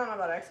 I mean, I don't know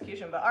about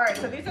execution, but all right.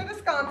 So these are the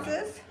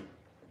sconces.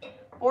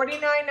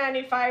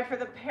 $49.95 for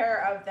the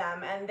pair of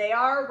them, and they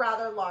are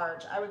rather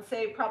large. I would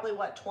say probably,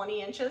 what,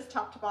 20 inches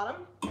top to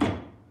bottom?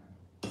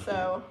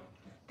 So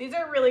these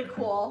are really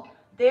cool.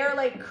 They are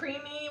like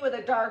creamy with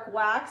a dark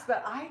wax,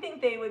 but I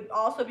think they would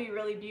also be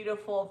really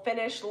beautiful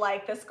finished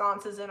like the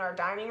sconces in our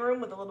dining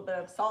room with a little bit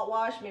of salt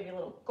wash, maybe a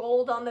little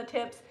gold on the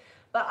tips.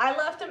 But I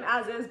left them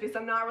as is because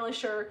I'm not really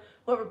sure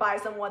whoever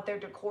buys them what their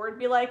decor would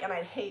be like, and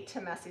I'd hate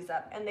to mess these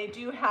up. And they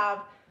do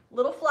have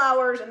little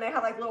flowers, and they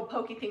have like little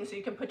pokey things so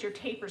you can put your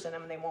tapers in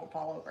them and they won't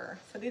fall over.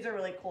 So these are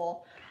really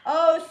cool.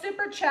 Oh,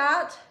 super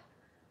chat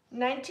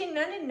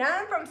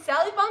 $19.99 from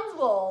Sally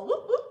Bumswell.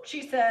 Whoop, whoop.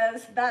 She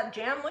says, that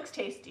jam looks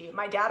tasty.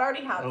 My dad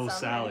already had some.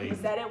 Sally. And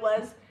he said it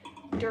was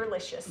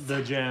delicious.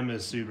 The jam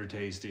is super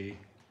tasty.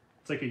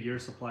 It's like a year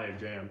supply of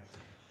jam.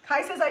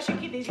 Kai says I should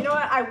keep these. You know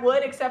what? I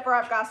would, except for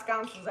I've got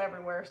sconces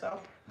everywhere, so.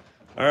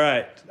 All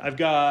right, I've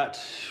got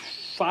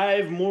 6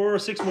 more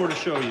to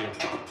show you.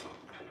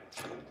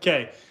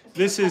 Okay,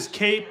 this is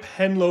Cape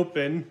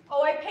Henlopen.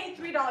 Oh, I paid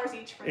 $3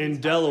 each for these. In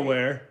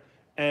Delaware,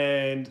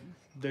 and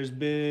there's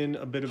been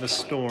a bit of a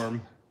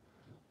storm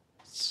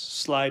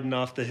sliding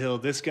off the hill.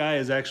 This guy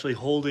is actually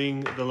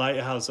holding the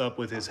lighthouse up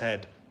with his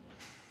head.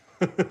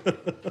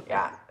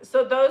 Yeah,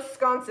 so those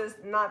sconces,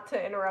 not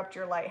to interrupt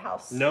your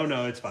lighthouse. No,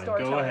 it's fine.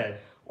 Go ahead.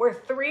 Were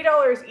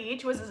 $3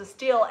 each, was a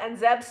steal, and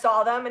Zeb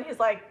saw them and he's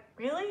like,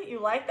 really? You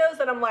like those?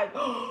 And I'm like,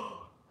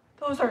 oh,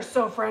 those are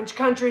so French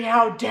country,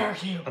 how dare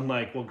you? I'm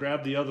like, well,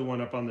 grab the other one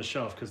up on the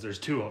shelf because there's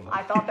 2 of them.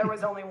 I thought there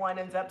was only one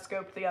and Zeb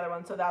scoped the other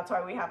one, so that's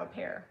why we have a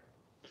pair.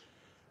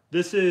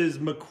 This is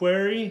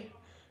Macquarie,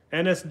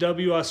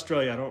 NSW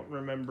Australia. I don't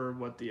remember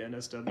what the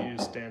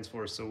NSW stands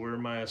for, so where are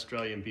my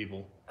Australian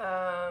people?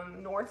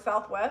 North,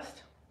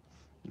 southwest.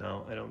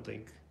 No, I don't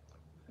think.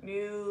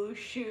 New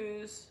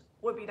shoes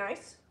would be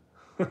nice.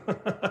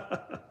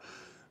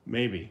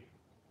 Maybe.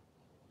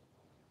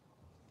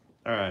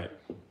 All right,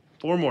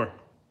 4 more.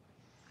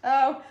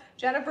 Oh,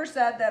 Jennifer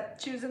said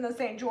that she was in the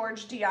St.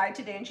 George DI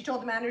today and she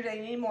told the manager they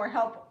need more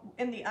help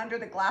in the under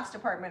the glass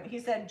department. He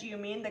said, do you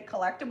mean the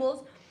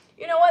collectibles?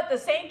 You know what? The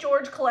St.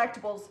 George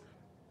collectibles,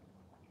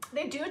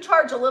 they do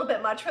charge a little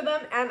bit much for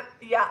them. And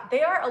yeah,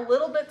 they are a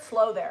little bit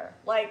slow there.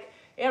 Like,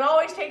 it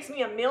always takes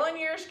me a million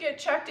years to get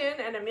checked in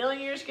and a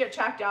million years to get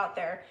checked out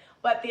there.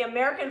 But the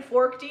American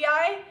Fork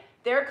DI,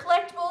 their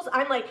collectibles,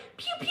 I'm like,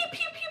 pew, pew,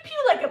 pew, pew, pew,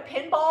 like a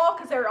pinball,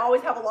 because they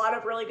always have a lot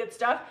of really good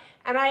stuff.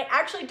 And I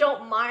actually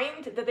don't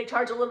mind that they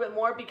charge a little bit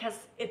more because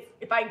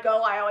if I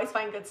go, I always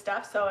find good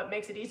stuff, so it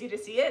makes it easy to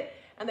see it.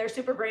 And they're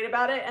super great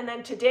about it. And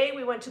then today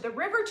we went to the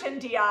Riverton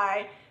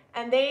DI,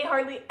 and they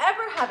hardly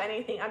ever have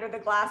anything under the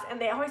glass, and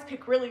they always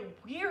pick really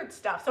weird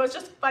stuff. So it's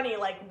just funny,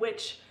 like,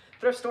 which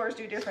thrift stores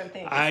do different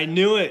things. I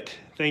knew it.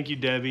 Thank you,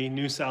 Debbie.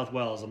 New South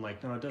Wales. I'm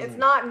like, no, it doesn't. It's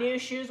not new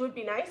shoes would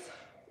be nice.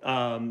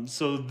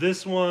 So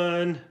this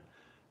one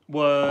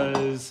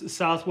was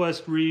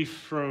Southwest Reef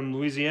from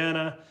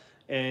Louisiana,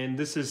 and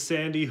this is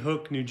Sandy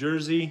Hook, New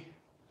Jersey.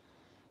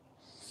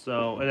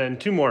 So, and then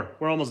 2 more.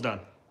 We're almost done.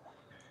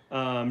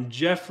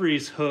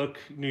 Jeffrey's Hook,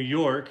 New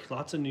York.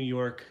 Lots of New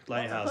York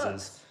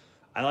lighthouses.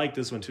 I like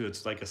this one too.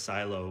 It's like a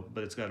silo,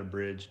 but it's got a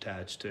bridge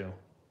attached too.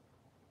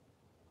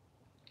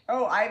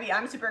 Oh, Ivy,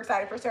 I'm super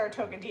excited for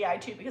Saratoga DI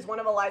too because one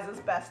of Eliza's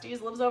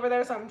besties lives over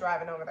there, so I'm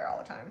driving over there all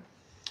the time.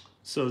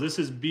 So this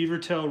is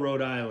Beavertail,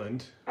 Rhode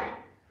Island,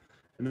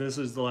 and this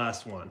is the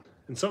last one.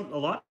 And a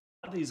lot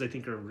of these I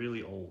think are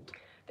really old.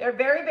 They're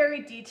very,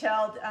 very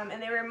detailed,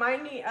 and they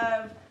remind me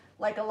of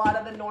like a lot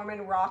of the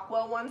Norman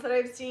Rockwell ones that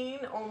I've seen,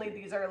 only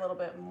these are a little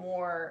bit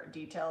more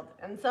detailed.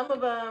 And some of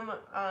them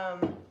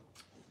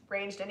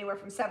ranged anywhere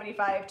from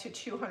 $75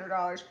 to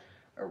 $200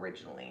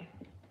 originally.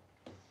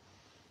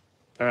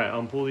 All right,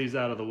 I'll pull these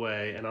out of the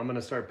way, and I'm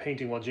gonna start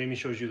painting while Jamie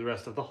shows you the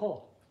rest of the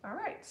haul. All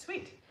right,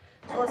 sweet.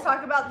 So let's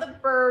talk about the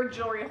bird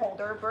jewelry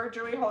holder. Bird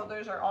jewelry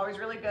holders are always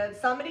really good.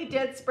 Somebody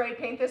did spray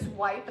paint this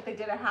white, but they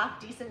did a half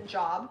decent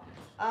job.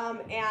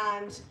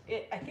 And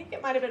I think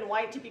it might have been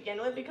white to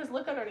begin with because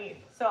look underneath.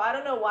 So I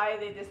don't know why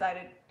they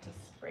decided to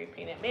spray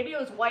paint it. Maybe it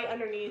was white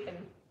underneath and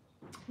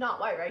not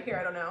white right here,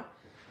 I don't know.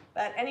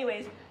 But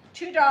anyways,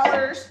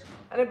 $2,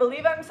 and I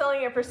believe I'm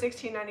selling it for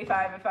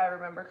 $16.95 if I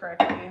remember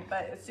correctly,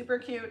 but it's super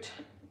cute.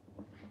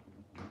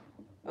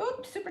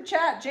 Oops, super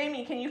chat.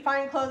 Jamie, can you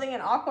find clothing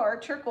in aqua or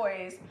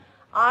turquoise?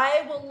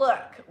 I will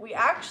look.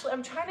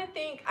 I'm trying to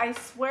think, I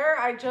swear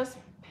I just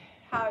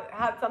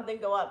had something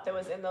go up that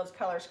was in those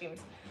color schemes.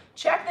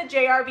 Check the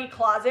JRV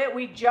closet.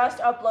 We just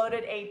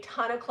uploaded a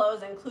ton of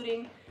clothes,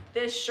 including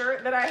this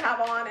shirt that I have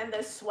on and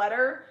this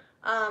sweater.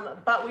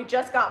 But we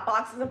just got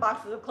boxes and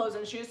boxes of clothes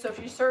and shoes. So if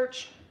you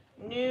search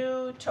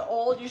new to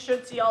old, you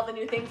should see all the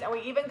new things. And we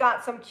even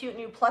got some cute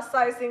new plus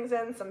size things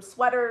in, some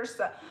sweaters,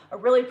 a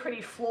really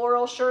pretty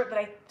floral shirt that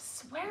I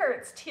swear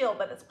it's teal,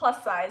 but it's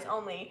plus size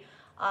only.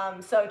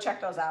 So check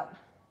those out.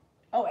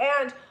 Oh,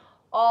 and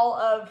all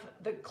of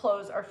the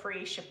clothes are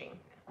free shipping.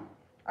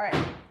 All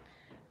right.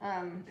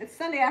 It's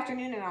Sunday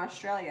afternoon in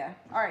Australia.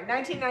 All right,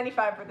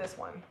 $19.95 for this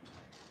one.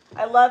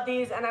 I love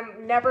these, and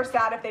I'm never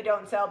sad if they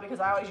don't sell because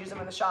I always use them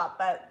in the shop,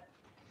 but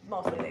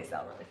mostly they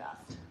sell really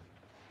fast.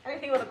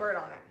 Anything with a bird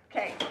on it.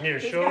 Okay. Here,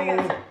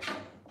 show.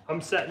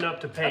 I'm setting up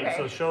to paint, okay.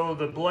 So show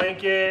the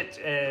blanket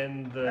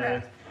and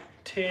the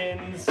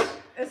tins.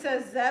 It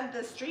says Zeb the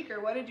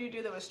Streaker. What did you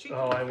do that was streaking?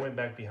 Oh, I went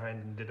back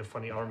behind and did a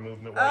funny arm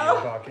movement while you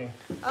were talking.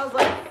 I was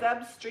like,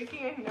 Zeb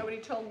streaking? Nobody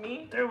told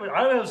me.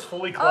 I was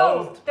fully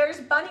clothed. Oh,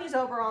 there's bunnies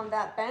over on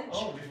that bench.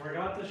 Oh, we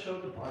forgot to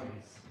show the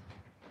bunnies.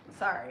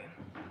 Sorry.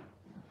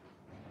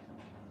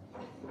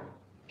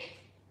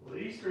 Well,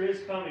 Easter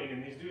is coming,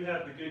 and these do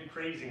have the good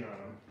crazing on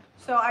them.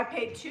 So I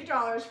paid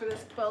 $2 for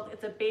this quilt.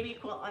 It's a baby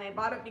quilt, and I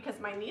bought it because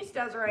my niece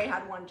Desiree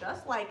had one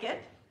just like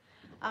it.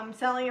 I'm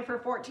selling it for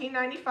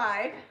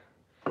 $14.95.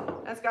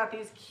 It's got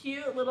these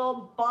cute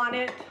little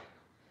bonnet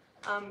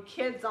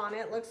kids on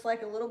it. Looks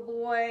like a little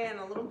boy and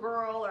a little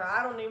girl, or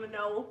I don't even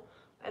know.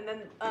 And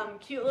then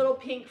cute little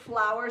pink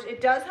flowers.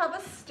 It does have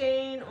a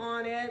stain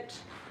on it,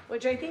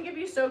 which I think if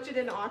you soaked it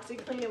in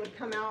OxyClean, it would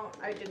come out.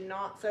 I did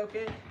not soak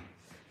it.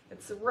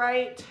 It's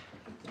right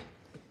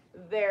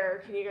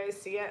there. Can you guys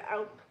see it?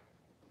 Oh,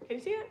 can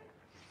you see it?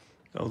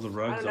 Oh, the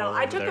rug's all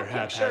over there,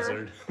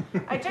 haphazard.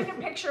 I took a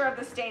picture of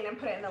the stain and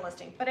put it in the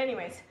listing. But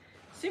anyways,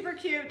 super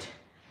cute.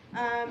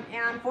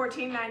 And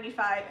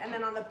 $14.95. And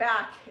then on the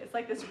back, it's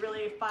like this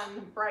really fun,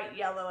 bright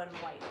yellow and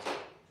white.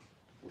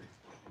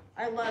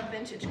 I love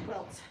vintage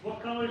quilts.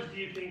 What colors do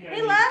you think I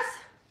Hey need? Les,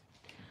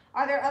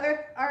 are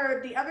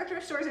the other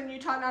thrift stores in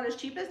Utah not as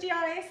cheap as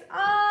DI's?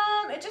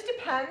 It just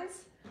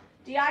depends.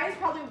 DI is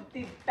probably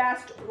the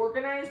best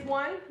organized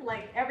one.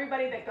 Like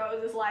everybody that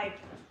goes is like,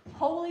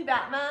 holy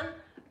Batman,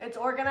 it's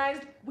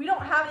organized. We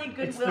don't have any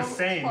Goodwill It's the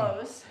same.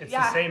 close. It's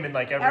the same in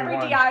like every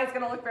one. DI is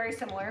gonna look very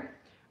similar.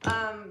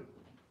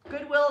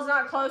 Goodwill is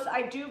not close.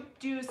 I do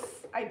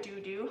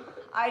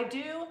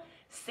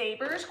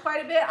Sabers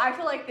quite a bit. I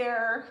feel like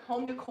their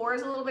home decor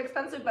is a little bit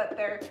expensive, but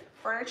their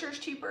furniture is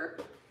cheaper.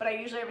 But I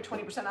usually have a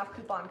 20% off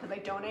coupon because I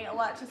donate a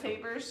lot to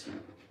Sabers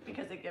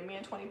because they give me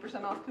a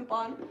 20% off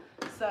coupon.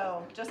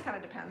 So just kind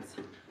of depends.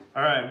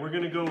 All right, we're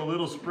gonna go a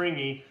little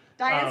springy.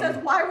 Diane says,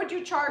 why would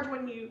you charge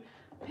when you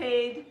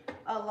paid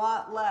a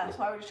lot less?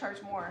 Why would you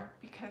charge more?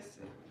 Because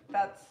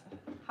that's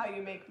how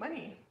you make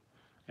money.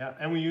 Yeah,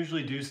 and we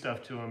usually do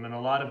stuff to them, and a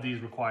lot of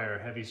these require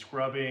heavy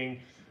scrubbing.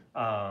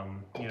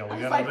 You know,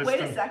 we gotta list wait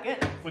them. a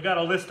second. We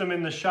gotta list them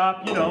in the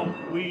shop. You know,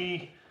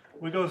 we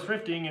go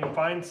thrifting and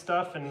find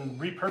stuff and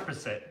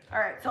repurpose it. All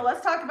right, so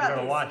let's talk about We're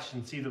gonna these. watch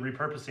and see the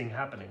repurposing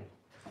happening.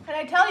 And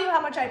I tell you how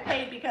much I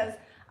paid because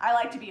I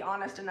like to be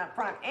honest and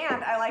upfront,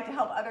 and I like to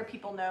help other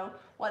people know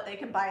what they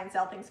can buy and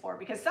sell things for.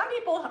 Because some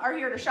people are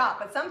here to shop,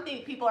 but some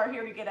people are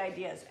here to get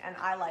ideas, and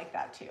I like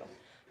that too.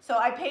 So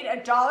I paid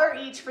 $1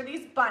 each for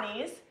these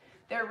bunnies.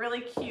 They're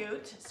really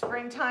cute.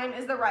 Springtime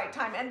is the right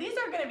time. And these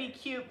are gonna be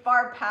cute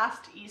far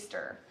past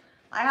Easter.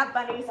 I have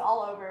bunnies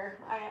all over.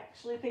 I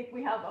actually think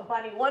we have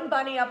one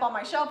bunny up on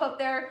my shelf up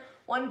there,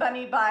 one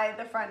bunny by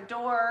the front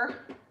door.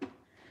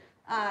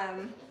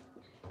 And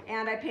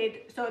I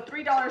paid, so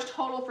 $3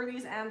 total for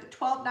these, and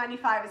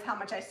 $12.95 is how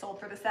much I sold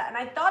for the set. And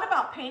I thought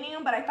about painting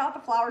them, but I thought the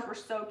flowers were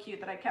so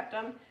cute that I kept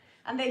them.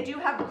 And they do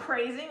have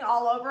crazing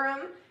all over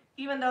them.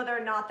 Even though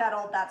they're not that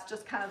old, that's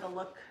just kind of the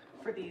look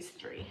for these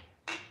three.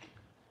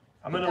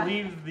 I'm gonna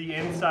leave the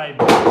inside.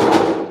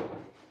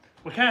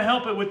 We can't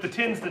help it with the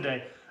tins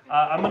today.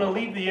 I'm gonna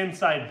leave the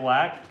inside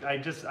black.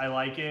 I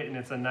like it, and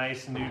it's a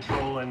nice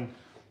neutral. And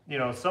you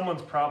know,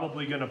 someone's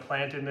probably gonna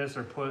plant in this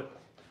or put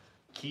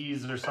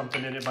keys or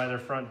something in it by their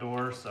front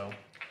door. So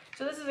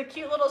this is a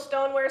cute little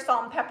stoneware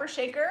salt and pepper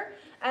shaker,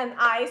 and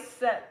I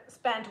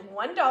spent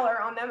 $1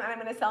 on them, and I'm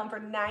gonna sell them for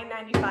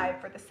 $9.95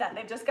 for the set.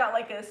 They've just got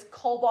like this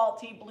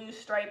cobalty blue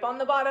stripe on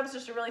the bottom. It's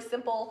just a really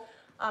simple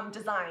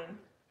design.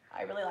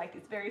 I really like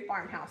these, very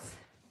farmhouse.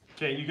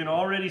 okay, you can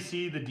already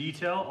see the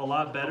detail a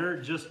lot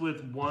better just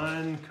with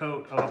one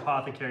coat of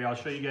apothecary. I'll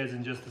show you guys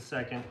in just a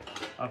second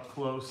up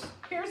close.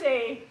 Here's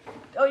a,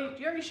 oh,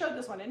 you already showed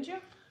this one, didn't you?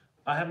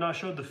 I have not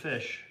showed the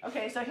fish.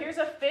 Okay, so here's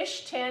a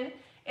fish tin.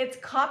 It's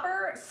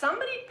copper.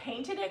 Somebody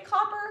painted it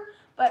copper,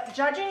 but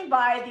judging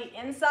by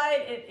the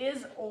inside, it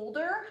is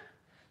older.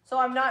 So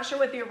I'm not sure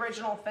what the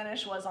original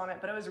finish was on it,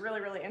 but it was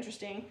really, really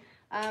interesting.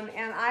 And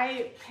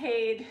I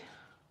paid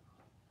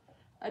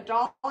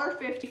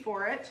 $1.50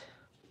 for it.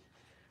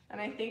 And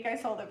I think I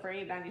sold it for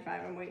 $8.95.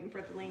 I'm waiting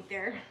for the link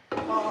there.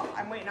 Well,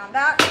 I'm waiting on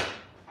that.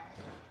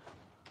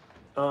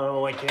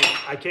 Oh, I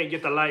can't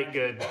get the light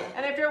good.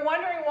 And if you're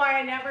wondering why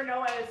I never know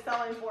what it's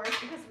selling for, it's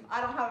because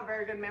I don't have a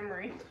very good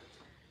memory.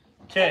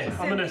 Okay,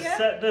 I'm gonna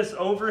set this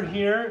over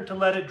here to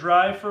let it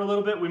dry for a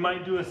little bit. We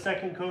might do a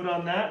second coat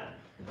on that.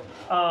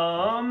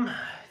 I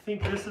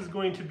think this is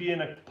going to be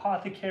an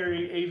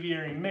apothecary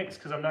aviary mix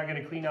because I'm not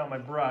gonna clean out my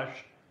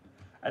brush.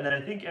 And then I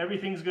think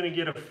everything's gonna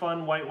get a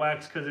fun white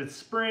wax because it's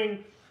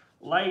spring,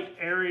 light,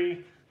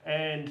 airy,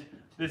 and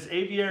this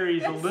aviary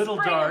is a little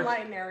dark.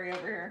 Light and airy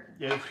over here.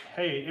 Yeah,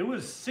 hey, it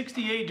was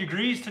 68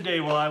 degrees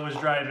today while I was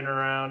driving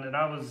around, and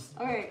I was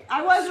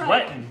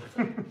sweating.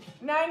 Right.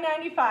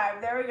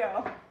 $9.95. There we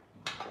go.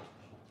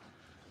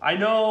 I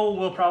know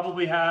we'll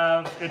probably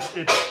have, it's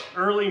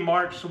early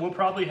March, so we'll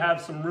probably have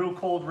some real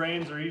cold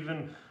rains or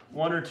even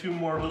one or two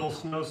more little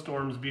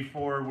snowstorms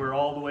before we're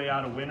all the way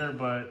out of winter,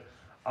 but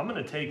I'm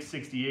gonna take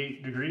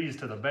 68 degrees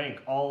to the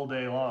bank all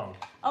day long.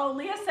 Oh,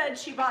 Leah said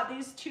she bought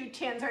these 2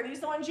 tins. Are these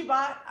the ones you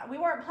bought? We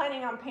weren't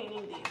planning on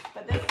painting these,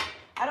 but this,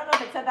 I don't know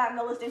if it said that in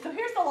the listing. So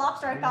here's the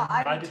lobster I thought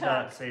I did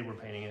not say we're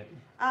painting it.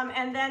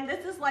 And then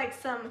this is like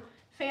some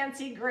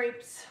fancy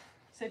grapes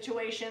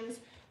situations,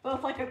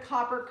 both like a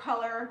copper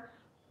color,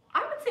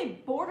 I would say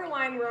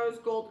borderline rose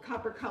gold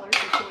copper color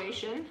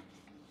situation.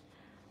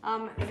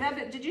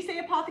 Did you say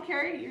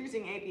apothecary? You're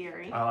using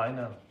aviary. Oh, I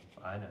know.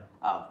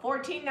 Oh,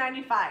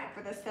 $14.95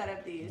 for the set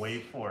of these.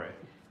 Wait for it.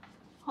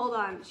 Hold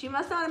on. She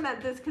must not have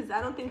meant this because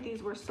I don't think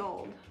these were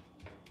sold.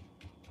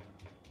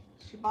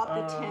 She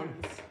bought the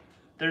tins.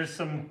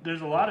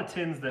 There's a lot of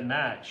tins that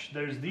match.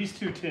 There's these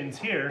two tins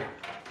here.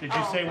 Did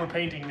you say we're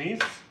painting these?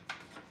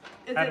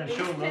 Is Haven't it these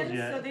shown those tins?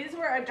 yet. So these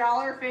were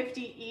 $1.50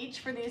 each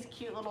for these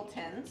cute little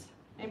tins.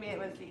 Maybe it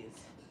was these.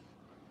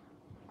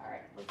 All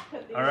right, let's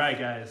put these. All right,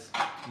 guys.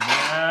 If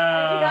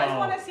Now. you guys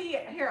want to see,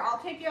 here, I'll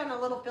take you on a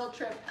little field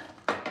trip.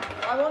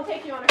 I won't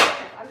take you on a field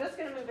trip. I'm just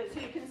going to move it so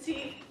you can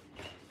see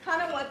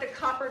kind of what the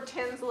copper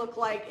tins look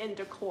like in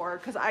Decor,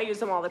 because I use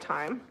them all the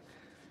time.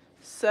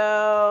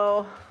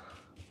 So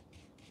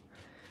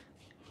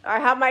I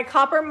have my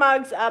copper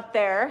mugs up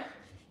there,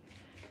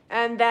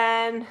 and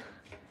then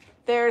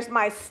there's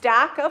my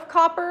stack of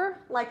copper,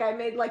 like I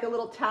made like a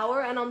little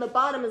tower, and on the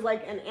bottom is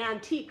like an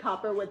antique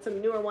copper with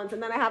some newer ones,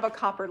 and then I have a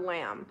copper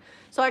lamb.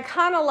 So I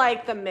kind of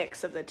like the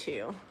mix of the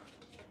two.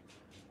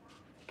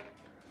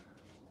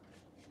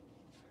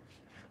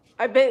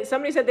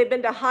 Somebody said they've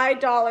been to high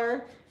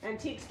dollar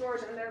antique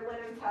stores and their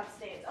linens have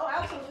stains. Oh,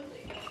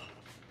 absolutely.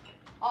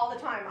 All the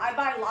time. I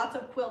buy lots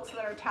of quilts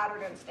that are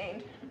tattered and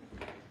stained.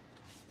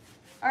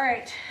 All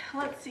right,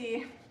 let's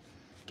see.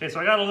 Okay,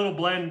 so I got a little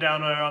blend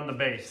down there on the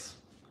base.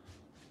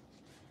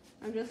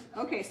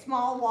 Okay,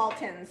 small wall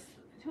tins.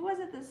 Who was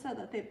it that said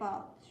that they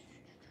bought?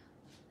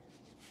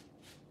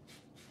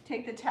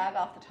 Take the tag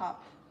off the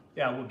top.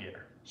 Yeah, we'll get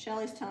her.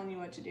 Shelly's telling you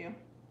what to do.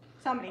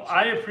 Somebody.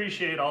 I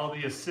appreciate all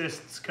the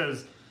assists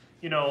because,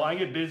 you know, I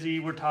get busy,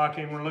 we're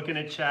talking, we're looking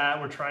at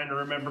chat, we're trying to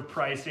remember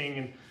pricing,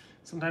 and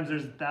sometimes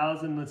there's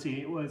 1,000, let's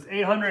see, it was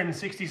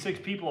 866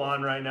 people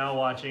on right now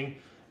watching,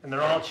 and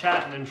they're all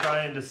chatting and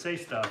trying to say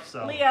stuff,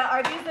 so. Leah,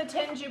 are these the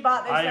tins you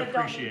bought that I said don't be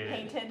appreciate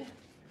it. painted?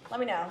 Let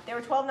me know. They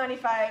were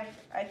 $12.95,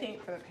 I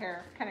think, for the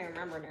pair. Can't even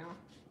remember now.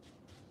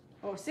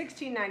 Oh,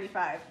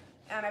 $16.95,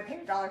 and I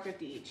paid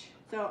 $1.50 each.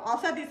 So I'll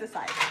set these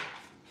aside.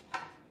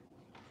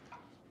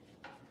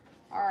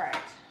 All right.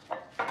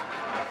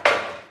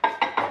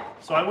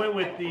 So I went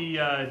with the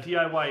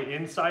DIY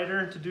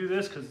Insider to do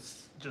this because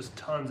it's just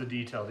tons of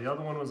detail. The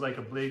other one was like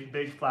a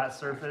big flat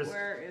surface.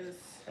 Where is...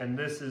 And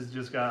this has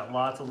just got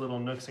lots of little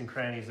nooks and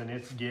crannies, and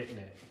it's getting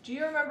it. Do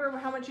you remember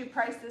how much you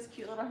priced this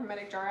cute little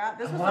hermetic jar at?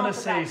 This I was want off to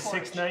the say back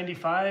porch.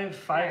 $6.95,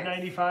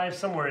 $5.95,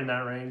 somewhere in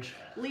that range.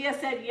 Leah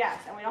said yes,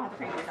 and we don't have to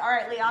paint these. All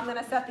right, Leah, I'm going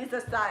to set these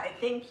aside.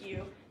 Thank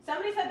you.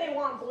 Somebody said they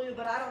want blue,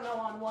 but I don't know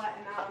on what,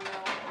 and I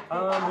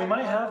don't know. We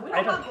might have. We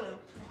don't have blue.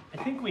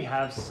 I think we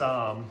have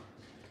some.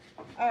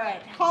 All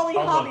right, Holly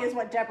Hobby is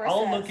what Deborah says.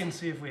 I'll look and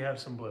see if we have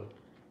some blue.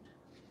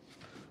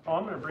 Oh,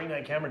 I'm going to bring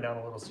that camera down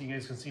a little so you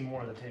guys can see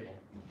more of the table.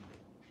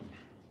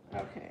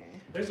 Okay.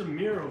 There's a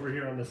mirror over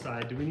here on the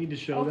side. Do we need to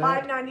show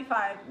that?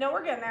 $5.95. No,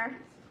 we're getting there.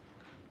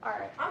 All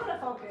right, I'm going to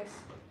focus.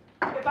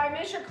 If I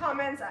miss your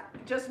comments,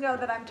 just know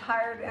that I'm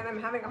tired and I'm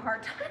having a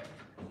hard time.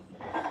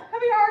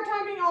 Having a hard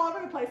time being all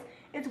over the place.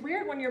 It's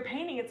weird when you're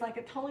painting. It's like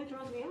it totally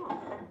throws me off.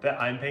 That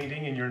I'm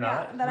painting and you're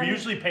not? We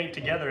usually paint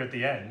together at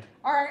the end.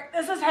 All right,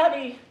 this is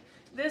heavy.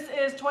 This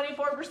is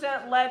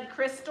 24% lead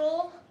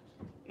crystal.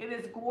 It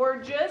is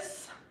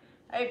gorgeous.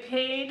 I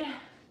paid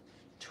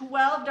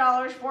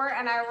 $12 for it,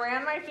 and I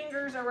ran my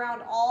fingers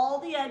around all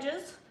the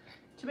edges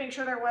to make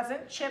sure there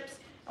wasn't chips.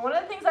 And one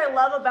of the things I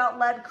love about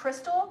lead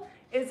crystal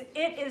is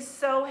it is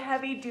so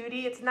heavy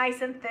duty. It's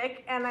nice and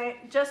thick, and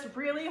it just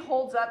really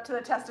holds up to the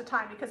test of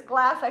time, because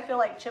glass, I feel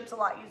like, chips a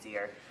lot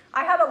easier.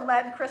 I had a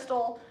lead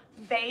crystal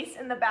vase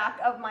in the back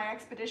of my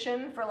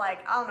expedition for like,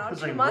 I don't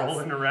know, 2 months.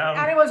 Rolling around.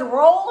 And it was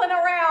rolling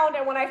around,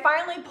 and when I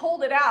finally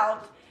pulled it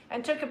out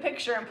and took a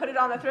picture and put it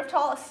on the thrift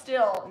haul,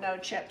 still no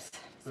chips.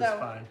 That's So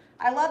fine.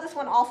 I love this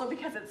one also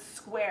because it's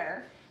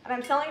square, and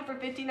I'm selling it for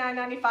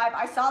 $59.95.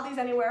 I saw these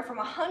anywhere from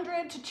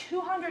 $100 to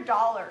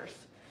 $200.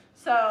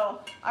 So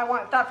I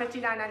thought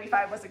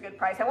 $59.95 was a good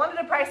price. I wanted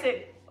to price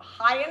it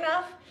high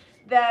enough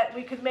that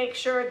we could make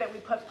sure that we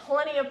put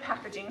plenty of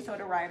packaging so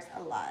it arrives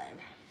alive.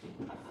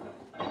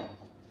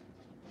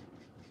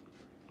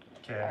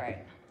 Okay. All right.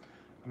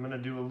 I'm gonna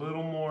do a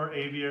little more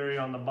aviary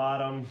on the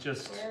bottom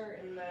just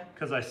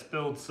because I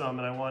spilled some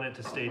and I want it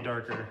to stay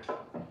darker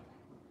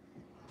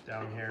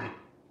down here.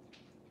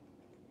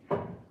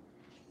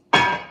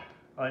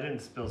 Oh, I didn't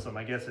spill some.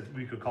 I guess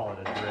we could call it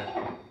a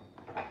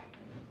drip.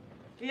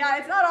 Yeah,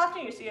 it's not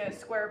often you see a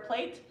square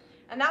plate,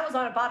 and that was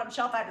on a bottom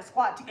shelf. I had to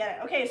squat to get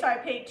it. Okay, so I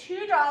paid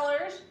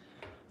 $2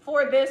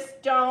 for this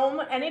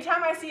dome.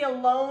 Anytime I see a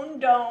lone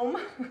dome,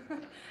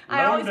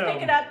 I always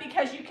pick it up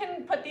because you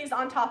can put these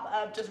on top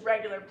of just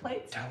regular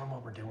plates. Tell them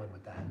what we're doing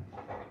with that.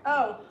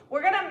 Oh,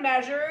 we're gonna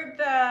measure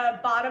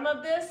the bottom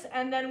of this,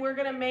 and then we're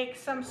gonna make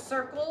some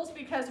circles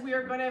because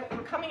we're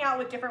coming out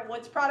with different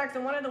woods products,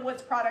 and one of the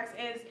woods products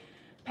is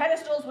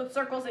pedestals with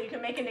circles that you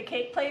can make into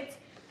cake plates.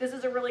 This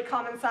is a really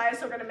common size,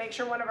 so we're gonna make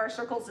sure one of our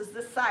circles is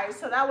this size.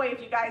 So that way,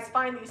 if you guys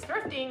find these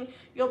thrifting,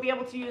 you'll be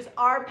able to use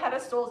our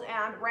pedestals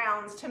and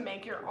rounds to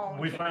make your own.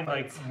 We find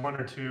like 1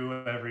 or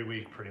 2 every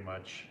week pretty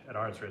much at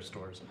our thrift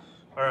stores.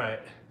 All right,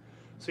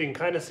 so you can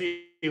kind of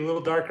see a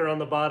little darker on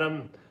the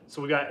bottom.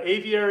 So we got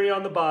aviary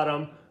on the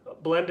bottom,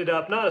 blended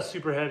up, not a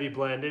super heavy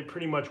blend. It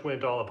pretty much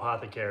went all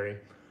apothecary.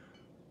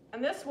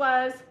 And this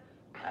was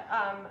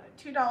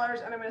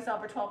 $2, and I'm gonna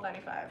sell it for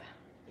 $12.95.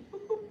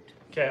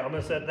 Okay, I'm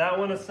gonna set that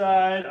one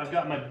aside. I've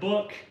got my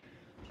book.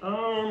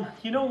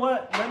 You know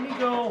what? Let me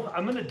go.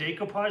 I'm gonna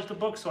decoupage the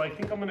book, so I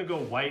think I'm gonna go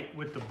white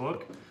with the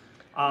book,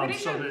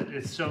 so that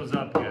it shows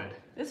up good.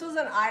 This was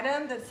an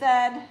item that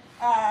said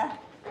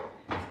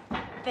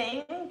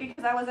thing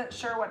because I wasn't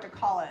sure what to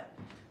call it.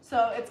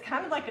 So it's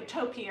kind of like a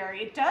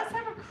topiary. It does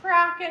have a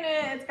crack in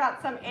it. It's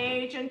got some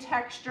age and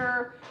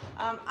texture.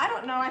 I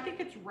don't know. I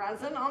think it's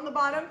resin on the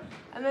bottom,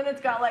 and then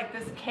it's got like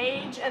this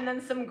cage and then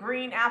some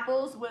green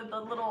apples with a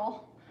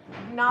little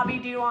knobby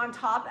do on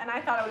top, and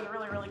I thought it was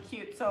really, really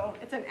cute. So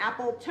it's an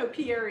apple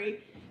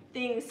topiary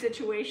thing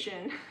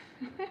situation.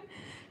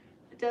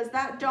 Does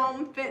that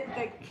dome fit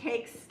the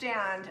cake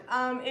stand?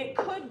 It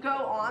could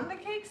go on the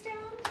cake stand.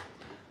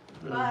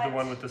 The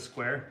one with the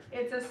square?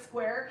 It's a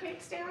square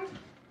cake stand,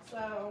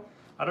 so.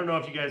 I don't know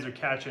if you guys are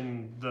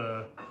catching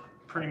the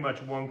pretty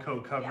much one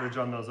coat coverage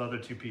on those other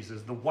two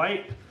pieces. The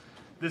white,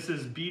 this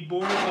is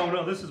beadboard. Oh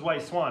no, this is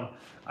white swan.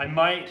 I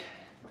might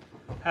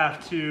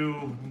have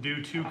to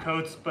do 2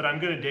 coats, but I'm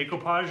gonna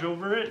decoupage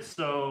over it,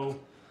 so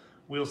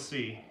we'll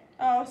see.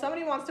 Oh,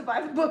 somebody wants to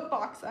buy the book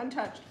box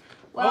untouched.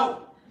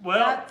 Well,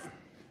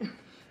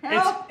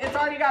 it's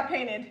already got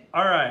painted.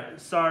 All right,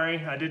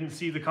 sorry, I didn't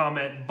see the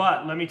comment,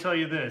 but let me tell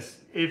you this: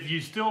 if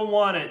you still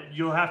want it,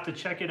 you'll have to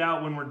check it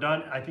out when we're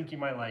done. I think you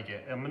might like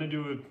it. I'm gonna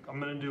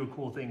do a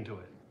cool thing to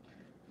it.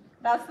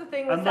 That's the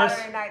thing with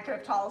Saturday night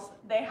thrift hauls;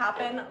 they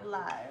happen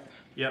live.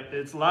 Yep,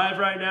 it's live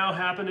right now,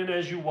 happening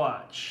as you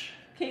watch.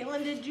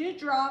 Caitlin, did you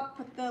drop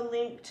the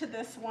link to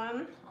this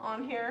one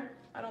on here?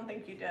 I don't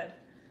think you did.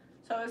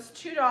 So it's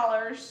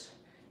 $2,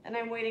 and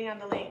I'm waiting on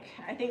the link.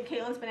 I think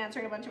Caitlin's been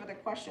answering a bunch of other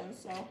questions,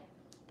 so.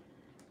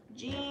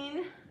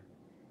 Jean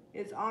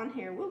is on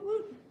here. Whoop,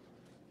 whoop.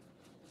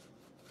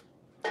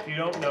 If you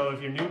don't know,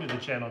 if you're new to the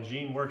channel,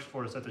 Jean works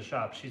for us at the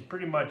shop. She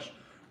pretty much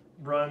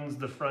runs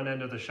the front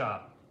end of the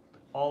shop,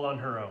 all on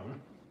her own.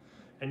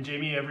 And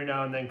Jamie every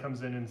now and then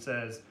comes in and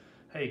says,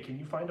 hey, can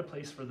you find a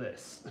place for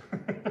this?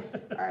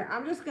 All right,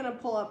 I'm just gonna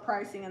pull up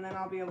pricing and then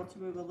I'll be able to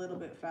move a little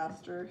bit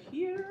faster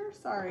here.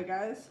 Sorry,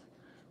 guys.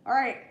 All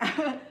right,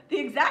 the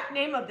exact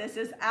name of this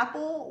is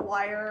Apple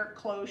Wire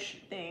Cloche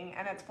thing,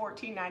 and it's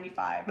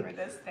 $14.95 for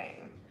this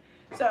thing.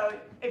 So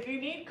if you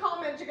need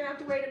comments, you're gonna have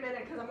to wait a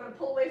minute because I'm gonna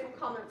pull away from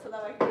comments so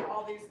that I can get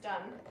all these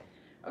done.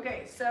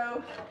 Okay,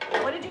 so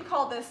what did you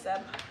call this,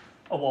 Seb?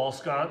 A wall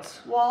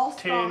sconce. Wall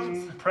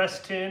sconce. Tin,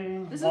 pressed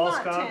tin, this wall is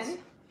not sconce. Tin.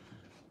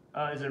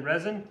 Is it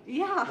resin?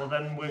 Yeah. Well,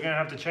 then we're gonna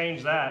have to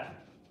change that.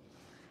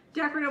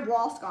 Decorative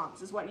wall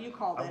sconce is what you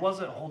called it. I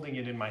wasn't holding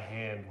it in my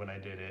hand when I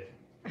did it.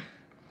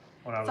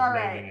 When I was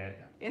naming it.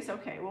 It's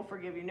okay, we'll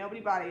forgive you. Nobody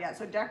bought it yet.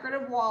 So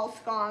decorative wall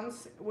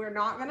sconce, we're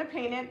not gonna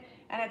paint it,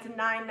 and it's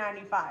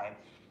 $9.95.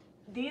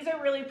 These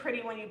are really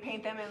pretty when you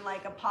paint them in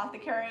like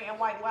apothecary and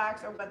white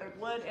wax or weathered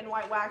wood and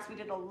white wax. We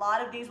did a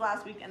lot of these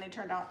last week and they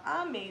turned out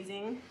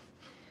amazing.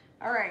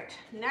 All right,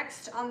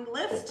 next on the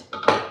list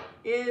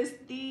is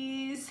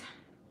these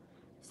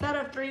set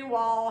of 3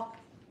 wall,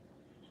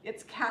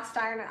 it's cast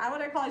iron,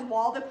 what I call these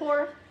wall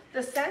decor.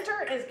 The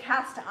center is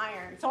cast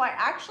iron, so I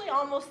actually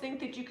almost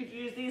think that you could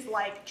use these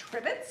like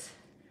trivets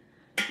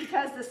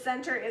because the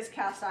center is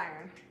cast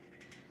iron.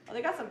 Well,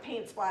 they got some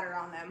paint splatter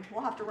on them.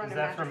 We'll have to run. Is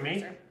that from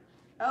me?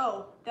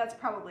 Oh, that's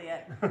probably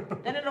it.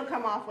 Then it'll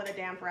come off with a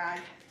damp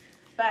rag.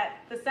 But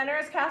the center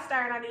is cast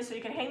iron on these, so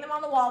you can hang them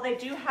on the wall. They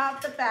do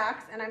have the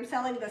backs, and I'm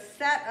selling the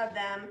set of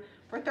them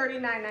for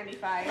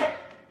 $39.95.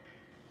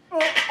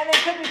 And they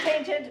could be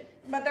painted,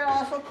 but they're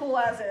also cool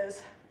as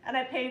is. And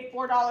I paid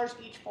 $4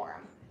 each for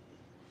them.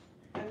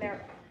 And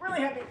they're really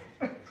heavy.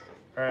 All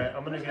right,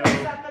 I'm gonna go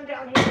set them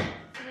down here.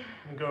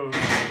 go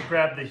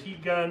grab the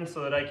heat gun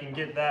so that I can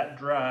get that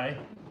dry.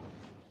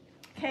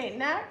 Okay,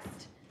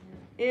 next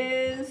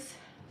is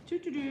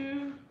let's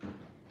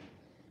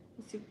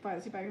see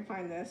if I can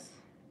find this.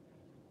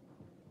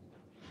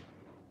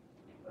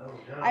 Oh,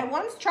 no. I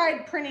once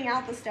tried printing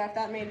out the stuff.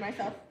 That made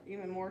myself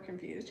even more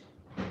confused.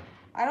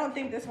 I don't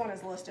think this one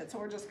is listed, so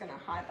we're just gonna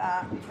hide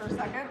that for a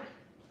second.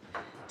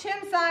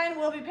 Tin sign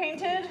will be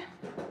painted.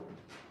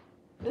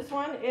 This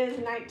one is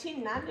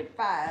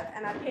 $19.95,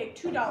 and I paid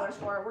 $2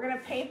 for it. We're gonna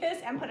paint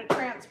this and put a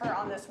transfer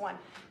on this one.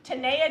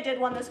 Tanea did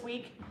one this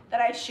week that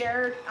I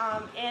shared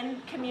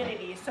in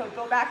community, so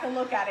go back and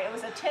look at it. It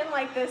was a tin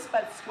like this,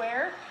 but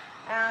square,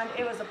 and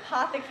it was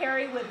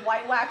apothecary with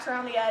white wax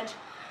around the edge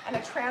and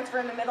a transfer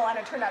in the middle, and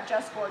it turned out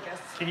just gorgeous.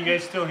 Can you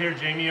guys still hear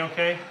Jamie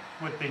okay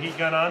with the heat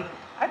gun on?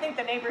 I think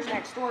the neighbors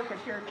next door could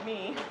hear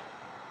me.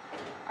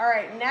 All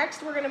right,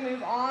 next we're gonna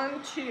move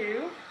on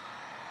to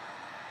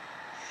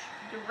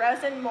the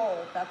resin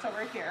mold. That's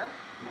over here.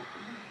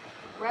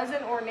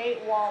 Resin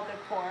ornate wall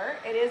decor.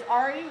 It is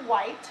already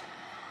white,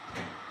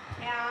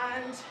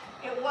 and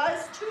it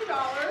was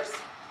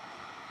 $2,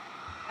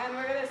 and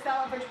we're gonna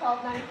sell it for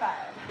 $12.95.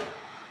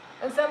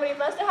 And somebody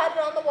must have had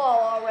it on the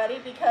wall already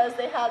because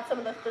they had some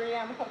of the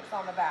 3M hooks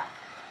on the back.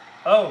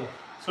 Oh,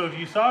 so if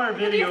you saw our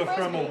video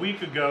from a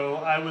week ago,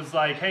 I was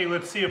like, hey,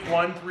 let's see if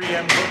one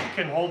 3M hook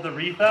can hold the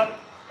wreath up.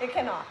 It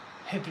cannot.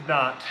 It did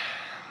not.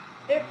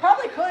 It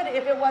probably could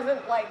if it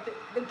wasn't like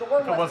the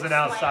door If it wasn't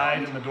slammed.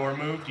 outside and the door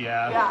moved,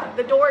 yeah. Yeah,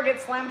 the door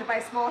gets slammed by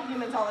small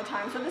humans all the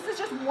time. So this is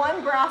just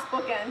one brass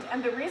bookend.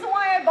 And the reason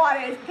why I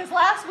bought it is because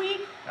last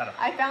week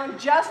I found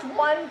just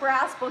one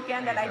brass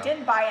bookend and I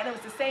didn't buy it, and it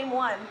was the same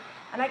one.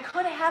 And I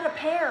could have had a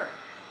pair.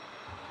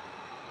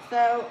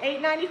 So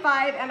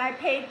 $8.95, and I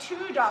paid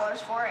 $2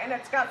 for it, and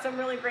it's got some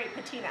really great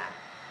patina.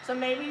 So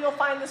maybe you'll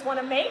find this one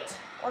a mate,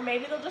 or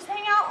maybe they'll just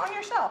hang out on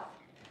your shelf.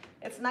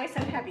 It's nice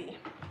and heavy.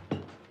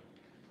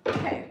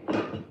 Okay.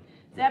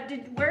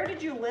 Zeb, where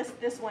did you list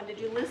this one? Did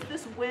you list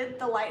this with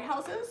the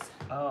lighthouses?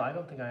 Oh, I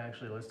don't think I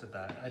actually listed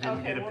that. I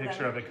didn't get a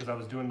picture of it because I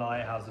was doing the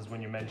lighthouses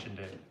when you mentioned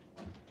it.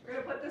 We're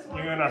gonna put this one.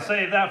 You're gonna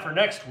save that for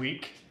next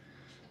week.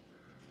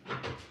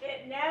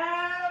 It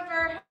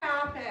never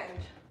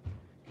happened.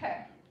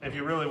 Okay. If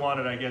you really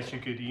wanted, I guess you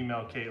could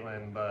email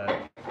Caitlin,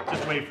 but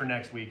just wait for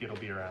next week. It'll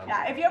be around.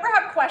 Yeah, if you ever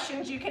have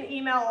questions, you can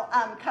email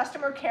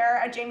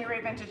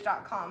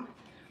customercare@jamirayvintage.com.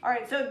 All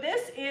right, so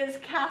this is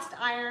cast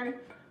iron.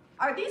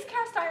 Are these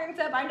cast irons,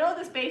 Zeb? I know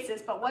this base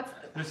is, but what's...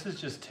 This is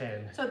just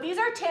tin. So these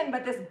are tin,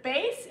 but this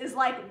base is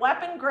like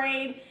weapon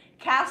grade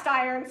cast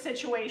iron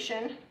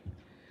situation.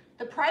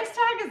 The price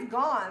tag is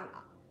gone.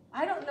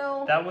 I don't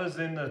know. That was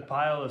in the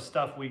pile of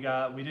stuff we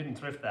got. We didn't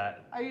thrift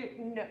that. Are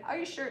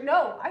you sure?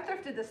 No, I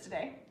thrifted this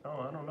today.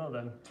 Oh, I don't know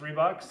then. $3?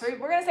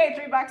 We're gonna say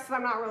 $3 because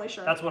I'm not really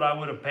sure. That's what I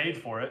would have paid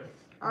for it.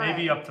 All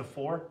Maybe right. up to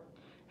 $4.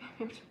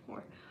 Maybe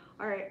more.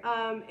 All right,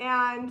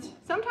 and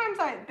sometimes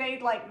they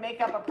like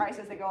make up a price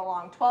as they go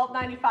along.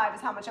 $12.95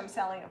 is how much I'm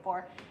selling it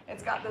for.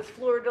 It's got this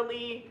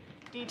fleur-de-lis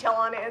detail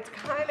on it. It's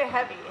kind of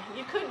heavy.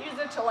 You could use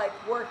it to like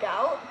work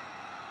out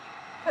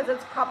because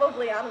it's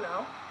probably, I don't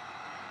know,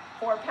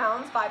 4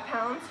 pounds, 5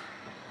 pounds.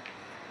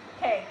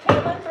 Okay,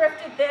 Caitlin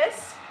thrifted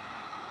this.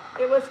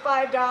 It was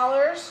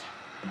 $5.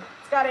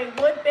 It's got a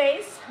wood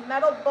base,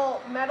 metal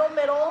bolt, metal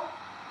middle,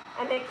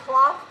 and a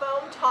cloth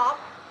foam top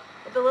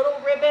with a little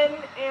ribbon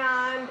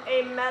and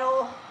a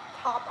metal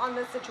top on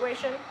this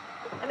situation.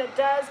 And it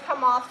does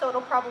come off, so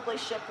it'll probably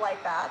ship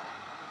like that.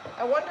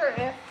 I wonder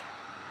if,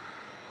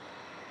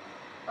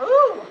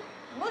 ooh,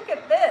 look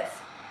at this.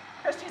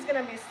 Christy's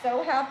gonna be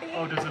so happy.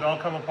 Oh, does it all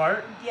come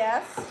apart?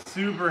 Yes.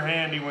 Super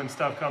handy when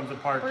stuff comes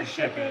apart to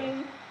ship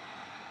it.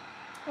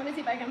 Let me see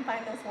if I can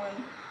find this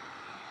one.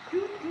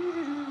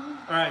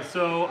 All right,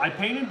 so I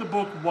painted the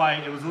book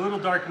white. It was a little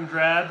dark and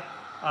drab.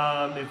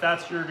 If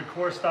that's your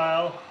decor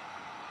style,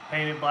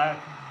 paint it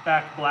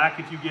back black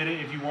if you get it,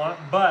 if you want.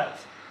 But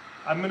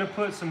I'm gonna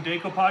put some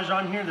decoupage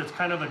on here that's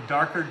kind of a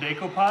darker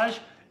decoupage,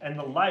 and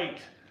the light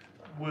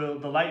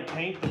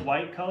paint, the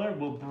white color,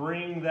 will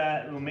bring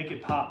that, will make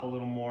it pop a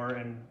little more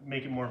and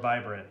make it more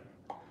vibrant.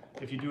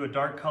 If you do a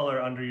dark color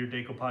under your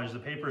decoupage, the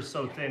paper is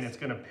so thin, it's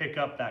gonna pick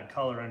up that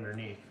color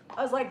underneath.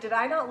 I was like, did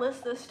I not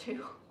list this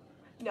too?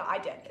 No, I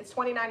did. It's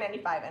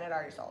 $29.95 and it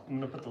already sold. I'm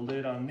gonna put the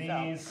lid on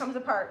these. So, comes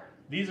apart.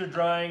 These are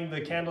drying. The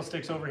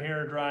candlesticks over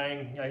here are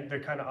drying. They're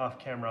kind of off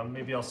camera.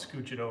 Maybe I'll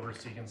scooch it over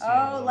so you can see.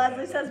 Oh,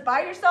 Leslie says,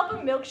 buy yourself a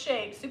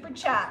milkshake. Super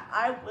chat.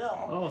 I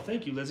will. Oh,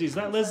 thank you, Leslie. Is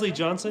that Leslie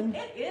Johnson?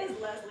 It is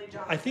Leslie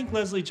Johnson. I think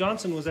Leslie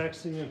Johnson was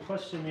asking a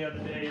question the other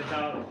day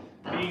about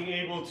being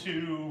able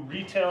to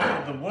retail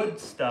the wood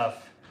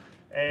stuff.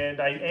 And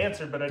I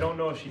answered, but I don't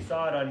know if she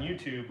saw it on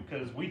YouTube,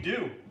 because we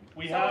do.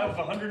 We have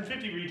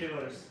 150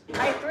 retailers.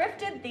 I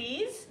thrifted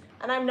these,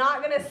 and I'm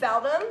not gonna sell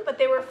them, but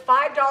they were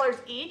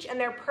 $5 each, and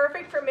they're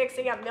perfect for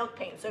mixing up milk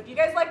paint. So if you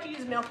guys like to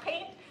use milk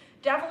paint,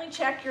 definitely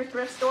check your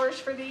thrift stores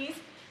for these,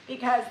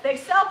 because they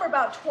sell for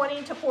about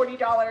 $20 to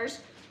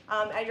 $40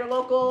 at your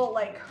local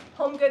like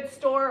home goods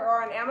store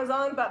or on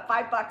Amazon, but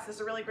 $5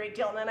 is a really great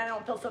deal, and then I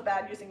don't feel so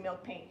bad using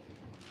milk paint.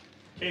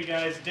 Okay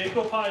guys,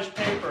 decoupage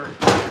paper.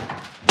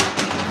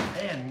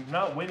 Man,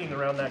 not winning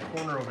around that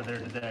corner over there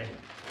today.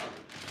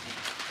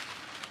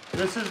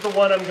 This is the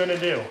one I'm gonna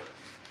do.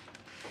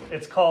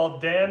 It's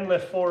called Dan Le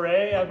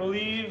Forêt, I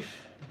believe.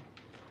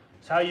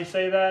 It's how you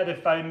say that.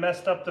 If I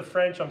messed up the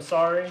French, I'm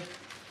sorry.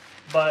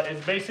 But it's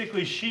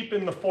basically sheep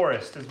in the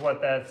forest is what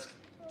that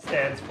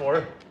stands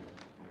for.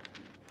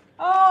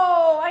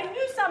 Oh, I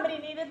knew somebody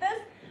needed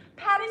this.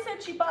 Patty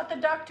said she bought the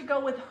duck to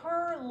go with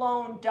her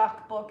lone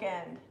duck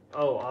bookend.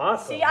 Oh,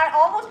 awesome. See, I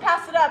almost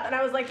passed it up, and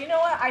I was like, you know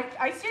what?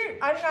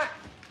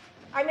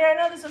 I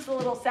know this is a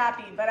little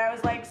sappy, but I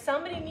was like,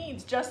 somebody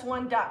needs just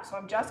one duck, so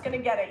I'm just gonna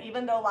get it,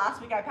 even though last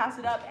week I passed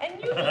it up,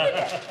 and you needed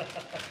it.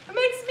 It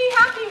makes me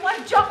happy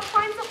when junk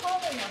finds a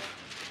home.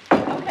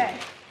 Okay.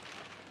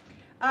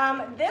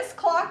 This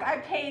clock I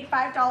paid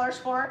 $5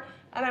 for,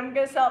 and I'm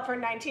gonna sell it for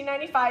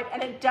 $19.95,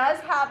 and it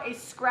does have a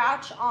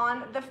scratch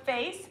on the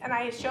face, and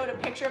I showed a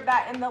picture of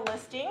that in the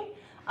listing.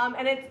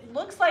 And it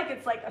looks like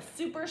it's like a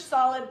super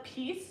solid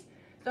piece,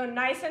 so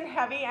nice and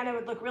heavy, and it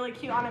would look really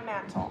cute on a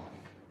mantle.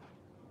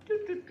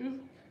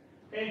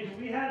 Hey, do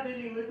we have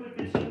any liquid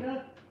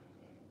patina?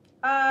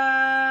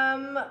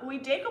 We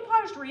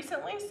decoupaged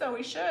recently, so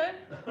we should.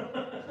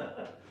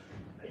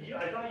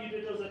 I thought you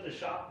did those at the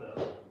shop,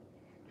 though.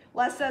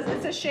 Les says,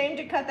 it's a shame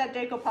to cut that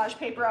decoupage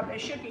paper up. It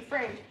should be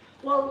framed.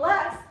 Well,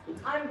 Les,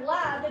 I'm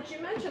glad that you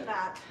mentioned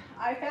that.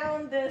 I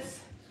found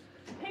this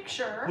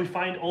picture. We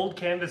find old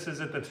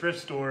canvases at the thrift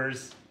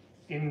stores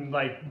in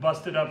like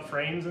busted up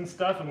frames and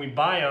stuff, and we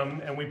buy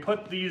them and we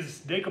put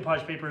these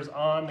decoupage papers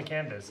on the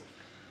canvas.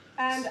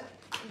 And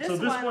this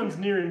one's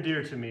near and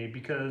dear to me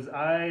because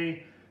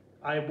I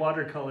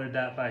watercolored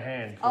that by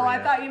hand. I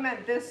thought you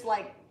meant this,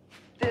 like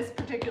this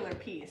particular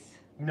piece.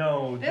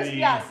 No,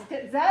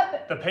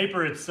 the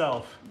paper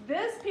itself.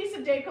 This piece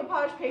of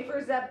decoupage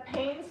paper, Zeb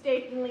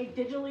painstakingly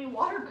digitally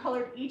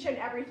watercolored each and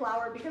every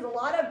flower, because a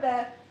lot of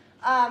the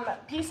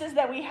pieces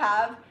that we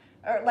have,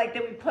 or like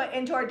that we put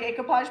into our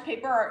decoupage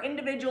paper, are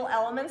individual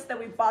elements that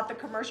we bought the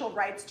commercial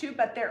rights to,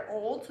 but they're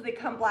old, so they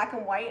come black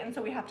and white, and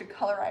so we have to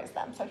colorize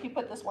them. So if you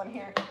put this one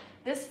here,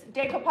 this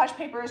decoupage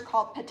paper is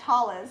called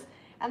Petalas,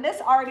 and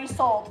this already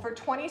sold for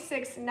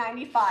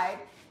 $26.95.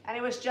 And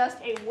it was just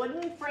a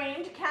wooden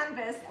framed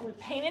canvas, and we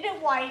painted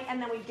it white,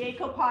 and then we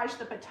decoupaged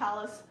the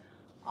petalas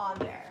on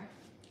there.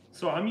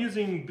 So I'm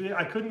using,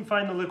 I couldn't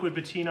find the liquid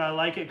patina. I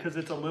like it because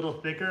it's a little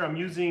thicker. I'm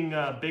using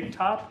Big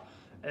Top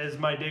as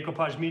my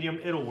decoupage medium.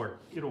 It'll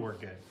work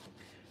good.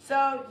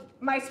 So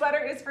my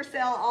sweater is for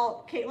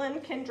sale.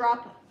 Caitlin can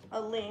drop a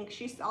link.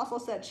 She also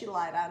said she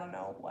lied. I don't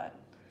know what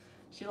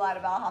she lied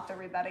about. I'll have to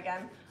read that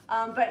again.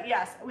 But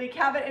yes, we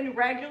have it in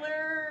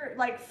regular,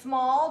 like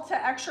small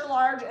to extra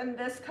large in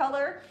this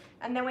color.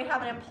 And then we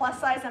have it in plus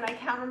size, and I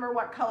can't remember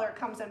what color it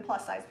comes in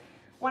plus size.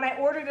 When I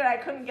ordered it, I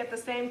couldn't get the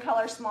same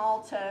color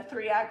small to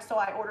 3X, so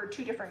I ordered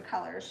 2 different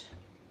colors.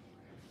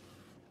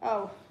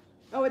 Oh,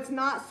 it's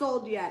not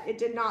sold yet. It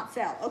did not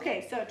sell.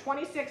 Okay, so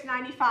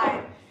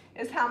 $26.95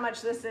 is how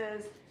much this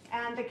is.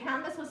 And the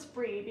canvas was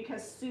free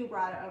because Sue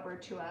brought it over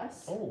to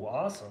us. Oh,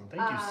 awesome.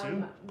 Thank you,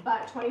 Sue.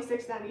 But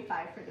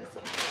 $26.95 for this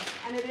canvas.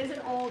 And it is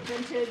an old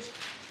vintage,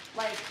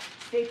 like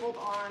stapled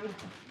on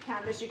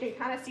canvas. You can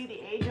kind of see the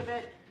age of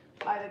it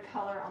by the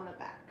color on the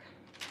back.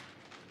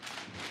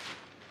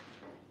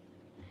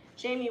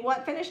 Jamie,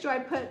 what finish do I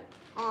put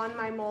on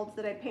my molds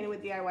that I painted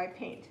with DIY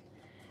paint?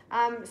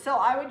 So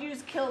I would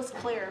use Kills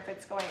Clear if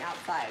it's going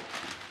outside.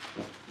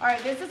 All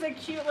right, this is a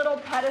cute little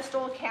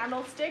pedestal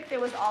candlestick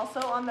that was also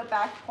on the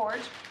back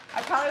porch.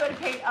 I probably would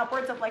have paid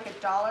upwards of like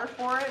 $1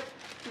 for it.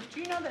 Did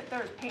you know that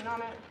there's paint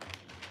on it?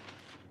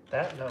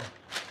 That? No.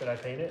 Did I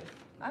paint it?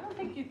 I don't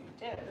think you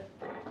did.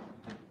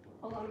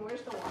 Hold on,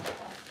 where's the water?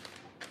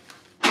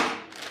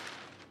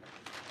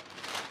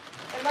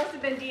 It must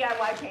have been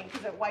DIY paint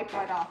because it wiped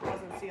right off. It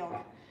wasn't sealed.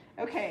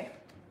 Okay.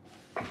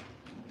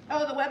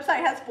 Oh, the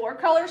website has 4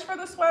 colors for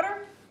the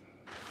sweater?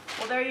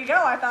 Well, there you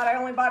go. I thought I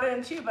only bought it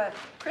in 2, but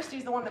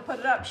Christy's the one that put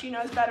it up. She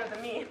knows better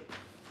than me.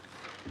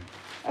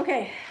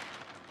 Okay.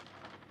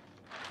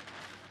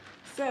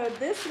 So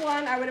this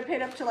one I would have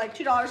paid up to like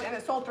 $2, and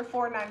it sold for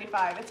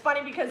 $4.95. It's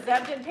funny because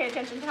Zeb didn't pay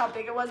attention to how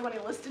big it was when he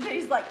listed it.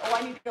 He's like, oh,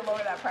 I need to lower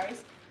that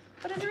price.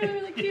 But it's really,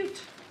 really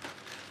cute.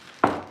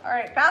 All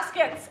right,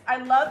 baskets. I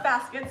love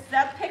baskets.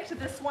 Zeb picked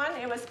this one.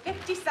 It was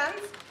 50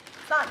 cents.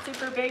 It's not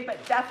super big,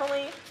 but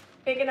definitely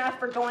big enough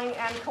for going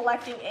and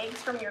collecting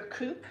eggs from your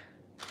coop.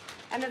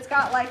 And it's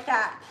got like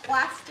that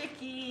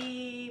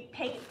plasticky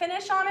paint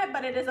finish on it,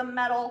 but it is a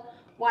metal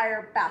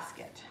wire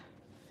basket.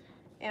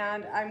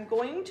 And I'm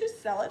going to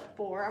sell it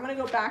for, I'm gonna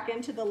go back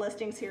into the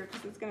listings here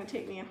because it's gonna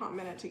take me a hot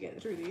minute to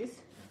get through these.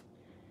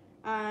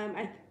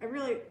 I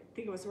really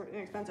think it was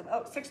inexpensive.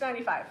 Oh,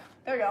 $6.95.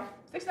 There you go,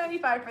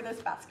 $6.95 for this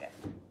basket.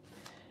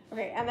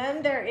 Okay, and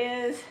then there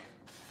is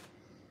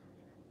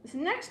this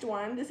next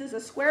one. This is a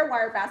square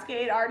wire basket.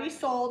 It already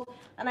sold,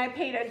 and I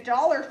paid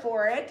 $1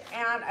 for it,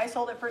 and I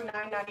sold it for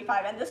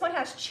 $9.95. And this one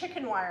has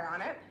chicken wire on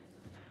it.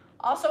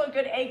 Also a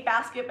good egg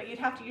basket, but you'd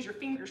have to use your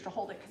fingers to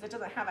hold it because it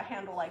doesn't have a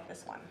handle like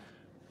this one.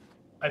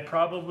 I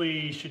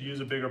probably should use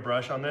a bigger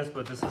brush on this,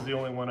 but this is the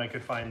only one I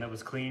could find that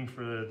was clean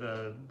for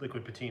the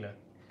liquid patina.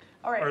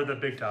 All right. Or the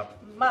Big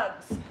Top.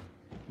 Mugs.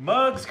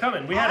 Mugs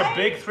coming. We had a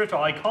big thrift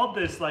haul. I called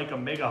this like a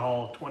mega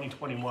haul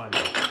 2021.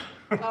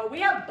 Oh, we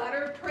have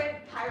butter print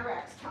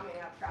Pyrex coming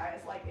up, guys.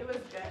 Like, it was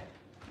good.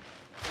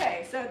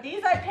 Okay, so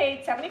these I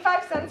paid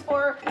 75 cents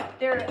for.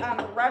 They're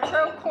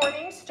retro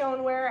Corning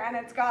stoneware, and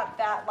it's got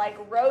that like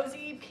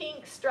rosy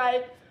pink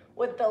stripe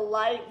with the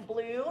light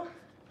blue.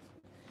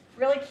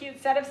 Really cute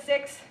set of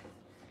 6,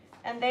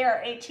 and they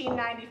are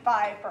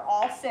 $18.95 for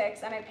all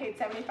 6, and I paid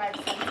 75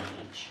 cents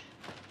each.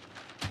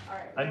 All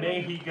right. I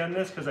may heat gun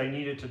this because I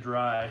need it to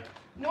dry.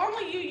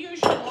 Normally you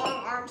use your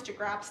long arms to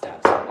grab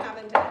stuff, so I'm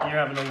having to... You're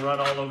having to run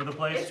all over the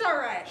place? It's all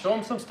right. Show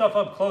them some stuff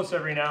up close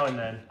every now and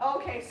then.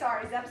 Okay,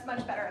 sorry. Zeb's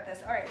much better at this.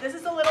 All right, this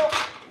is a little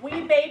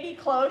wee baby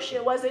cloche.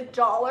 It was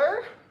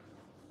 $1.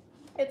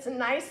 It's a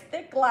nice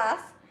thick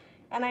glass,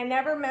 and I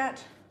never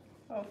met...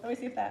 Oh, let me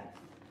see if that...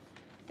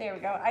 There we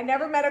go. I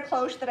never met a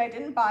cloche that I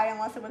didn't buy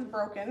unless it was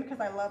broken, because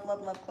I love,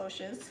 love, love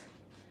cloches.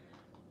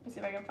 Let's see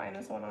if I can find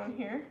this one on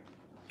here.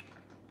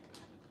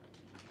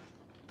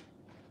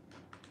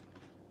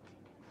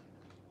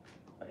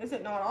 Is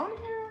it not on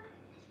here?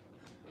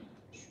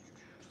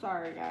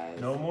 Sorry, guys.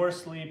 No more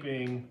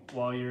sleeping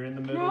while you're in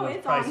the middle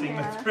of pricing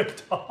the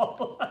thrift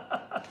haul.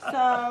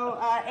 So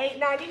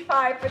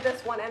 $8.95 for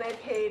this one, and I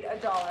paid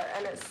 $1,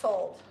 and it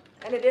sold.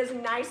 And it is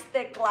nice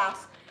thick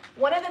glass.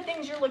 One of the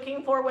things you're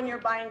looking for when you're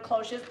buying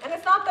cloches, and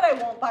it's not that I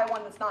won't buy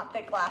one that's not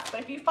thick glass, but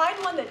if you find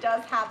one that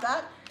does have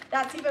that,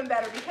 that's even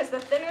better, because the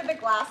thinner the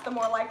glass, the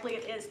more likely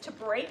it is to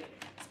break,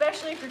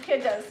 especially if your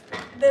kid does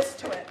this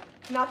to it.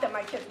 Not that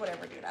my kids would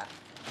ever do that.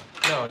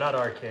 No, not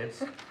our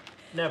kids.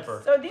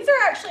 Never. So these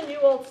are actually new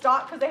old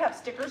stock because they have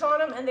stickers on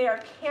them, and they are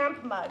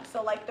camp mugs.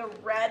 So like the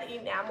red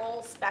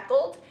enamel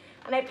speckled.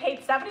 And I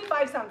paid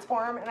 75 cents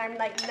for them, and I'm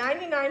like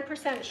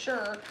 99%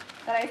 sure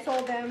that I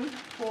sold them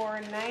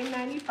for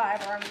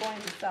 $9.95, or I'm going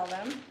to sell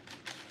them.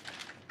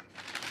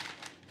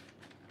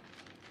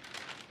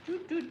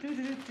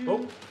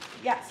 Oh.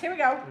 Yes, here we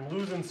go. I'm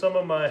losing some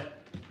of my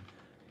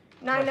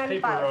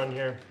paper on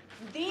here.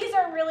 These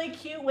are really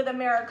cute with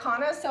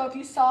Americana. So if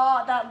you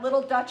saw that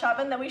little Dutch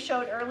oven that we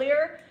showed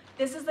earlier,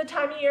 this is the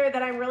time of year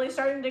that I'm really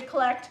starting to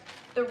collect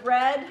the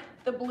red,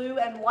 the blue,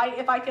 and white,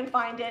 if I can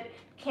find it,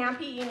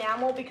 campy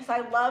enamel, because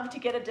I love to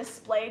get a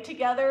display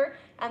together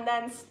and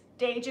then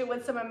stage it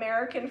with some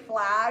American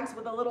flags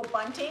with a little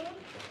bunting.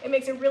 It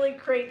makes a really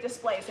great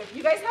display. So if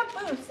you guys have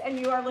booths and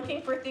you are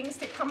looking for things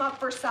to come up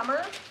for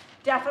summer,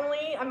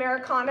 definitely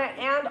Americana,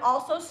 and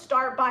also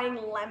start buying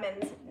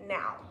lemons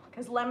now,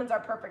 because lemons are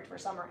perfect for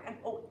summer, and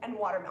and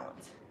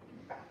watermelons.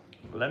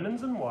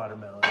 Lemons and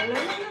watermelons.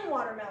 Lemons and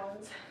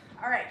watermelons.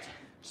 All right.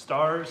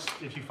 Stars,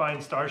 if you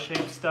find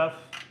star-shaped stuff.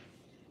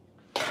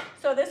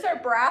 So these are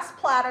brass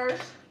platters.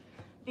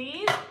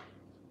 These,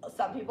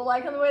 some people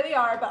like them the way they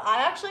are, but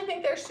I actually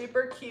think they're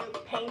super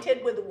cute,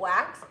 painted with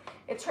wax.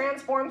 It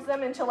transforms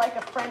them into like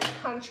a French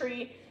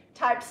country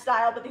type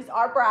style, but these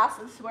are brass.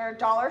 This is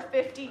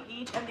 $1.50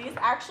 each, and these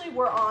actually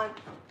were on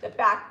the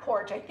back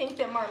porch. I think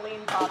that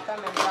Marlene bought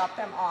them and dropped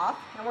them off,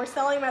 and we're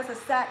selling them as a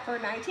set for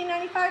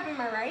 $19.95.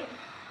 Am I right?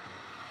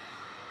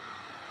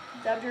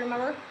 Deb, do you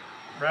remember?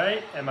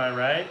 Right? Am I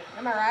right?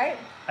 Am I right?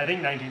 I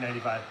think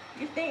 $19.95.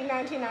 You think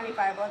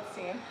 $19.95? Let's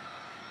see.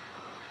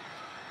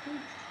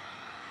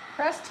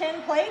 Pressed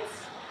tin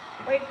plates.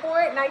 Wait for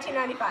it.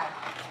 $19.95.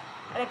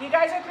 And if you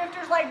guys are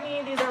thrifters like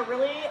me, these are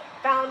really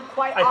found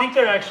quite often. I think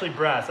they're actually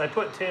brass. I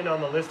put tin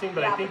on the listing,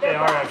 but Yeah, I think but they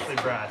they're are brass. actually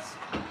brass.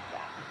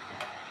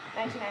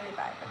 Yeah.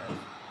 $19.95 for those.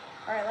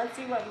 All right, let's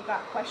see what we've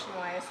got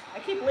question-wise. I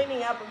keep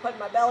leaning up and putting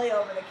my belly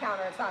over the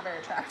counter. It's not very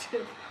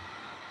attractive.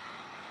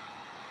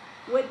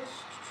 Which...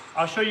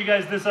 I'll show you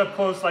guys this up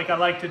close like I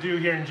like to do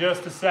here in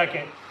just a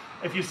second.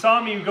 If you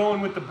saw me going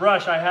with the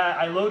brush,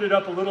 I loaded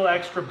up a little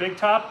extra big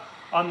top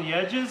on the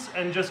edges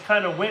and just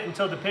kind of went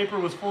until the paper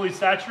was fully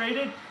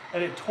saturated,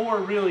 and it tore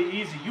really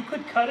easy. You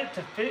could cut it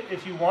to fit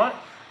if you want,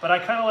 but I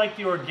kind of like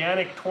the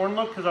organic torn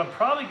look because I'm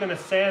probably going to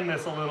sand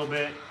this a little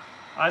bit.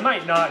 I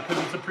might not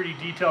because it's a pretty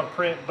detailed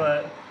print,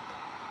 but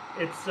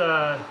it's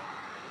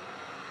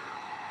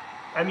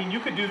I mean, you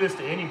could do this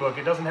to any book.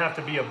 It doesn't have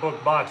to be a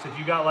book box. If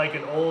you got like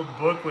an old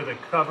book with a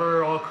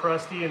cover all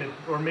crusty, and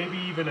or maybe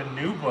even a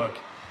new book,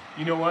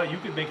 you know what? You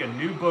could make a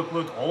new book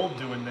look old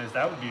doing this.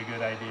 That would be a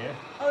good idea.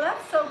 Oh,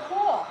 that's so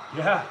cool.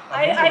 Yeah.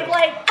 I'd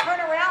like turn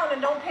around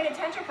and don't pay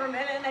attention for a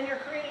minute, and then you're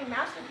creating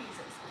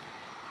masterpieces.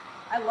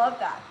 I love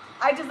that.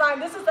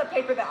 This is the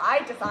paper that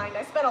I designed.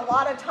 I spent a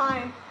lot of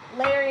time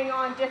layering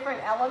on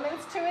different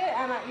elements to it,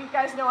 and you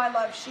guys know I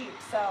love sheep,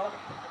 so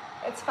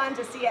it's fun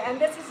to see it. And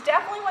this is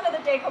definitely one of the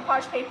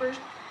decoupage papers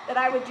that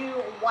I would do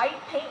white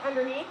paint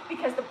underneath,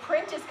 because the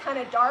print is kind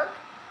of dark,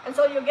 and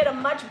so you'll get a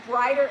much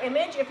brighter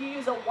image if you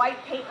use a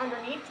white paint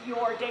underneath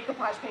your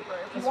decoupage paper.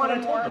 If you want a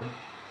more...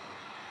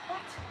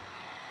 What?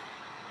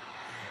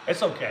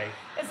 It's okay.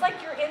 It's like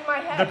you're in my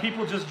head. The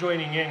people just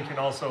joining in can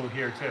also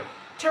hear too.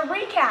 To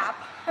recap.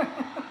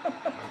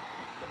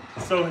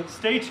 So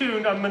stay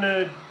tuned. I'm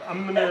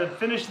gonna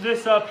finish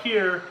this up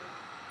here.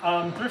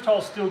 Thrift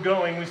Haul's still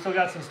going. We still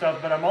got some stuff,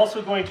 but I'm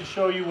also going to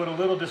show you what a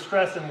little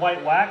distress in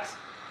white wax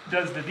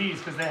does to these,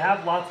 because they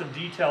have lots of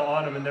detail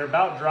on them, and they're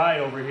about dry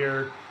over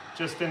here.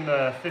 Just in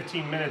the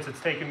 15 minutes it's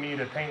taken me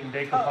to paint and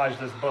decoupage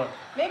this book.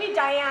 Maybe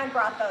Diane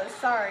brought those.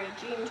 Sorry,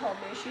 Jean told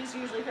me. She's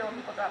usually here when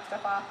people drop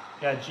stuff off.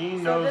 Yeah,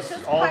 Jean knows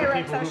all the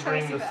people who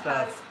bring the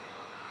stuff.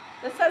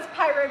 This says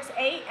Pyrex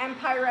 8 and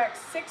Pyrex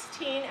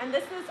 16, and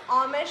this is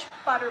Amish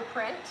butter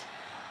print.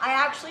 I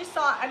actually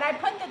saw, and I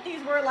put that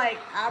these were like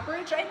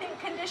average, I think,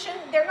 condition.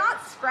 They're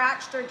not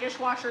scratched or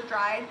dishwasher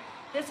dried.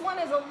 This one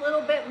is a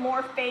little bit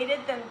more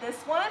faded than this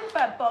one,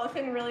 but both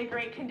in really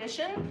great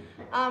condition.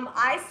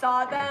 I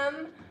saw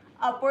them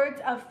upwards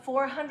of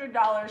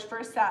 $400 for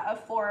a set of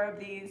 4 of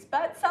these,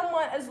 but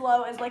somewhat as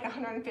low as like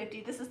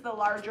 $150. This is the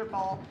larger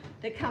ball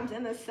that comes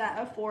in the set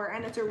of 4,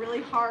 and it's a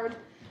really hard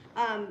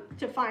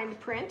to find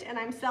print, and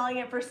I'm selling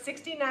it for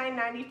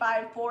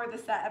 $69.95 for the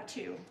set of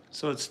 2.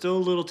 So it's still a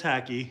little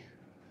tacky,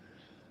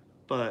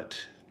 but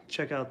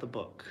check out the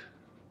book.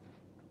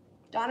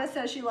 Donna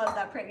says she loves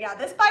that print. Yeah,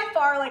 this by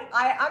far, like,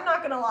 I'm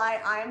not gonna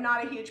lie, I am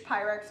not a huge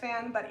Pyrex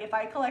fan, but if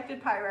I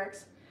collected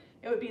Pyrex,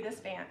 it would be this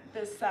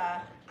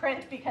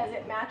print, because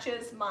it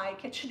matches my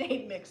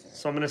KitchenAid mixer.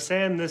 So I'm gonna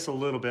sand this a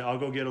little bit. I'll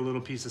go get a little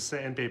piece of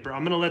sandpaper.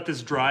 I'm gonna let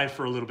this dry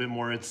for a little bit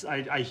more.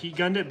 I heat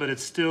gunned it, but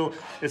it's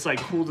like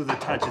cool to the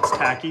touch. It's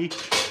tacky.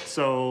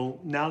 So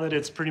now that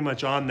it's pretty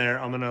much on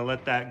there, I'm gonna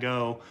let that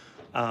go.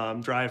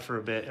 dry for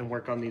a bit and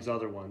work on these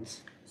other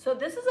ones. So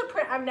this is a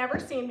print I've never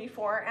seen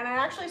before, and I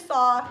actually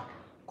saw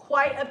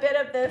quite a bit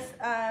of this.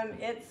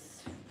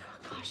 It's,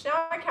 gosh,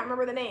 now I can't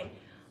remember the name.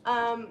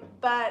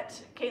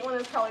 But Caitlin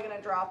is probably going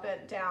to drop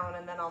it down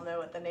and then I'll know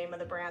what the name of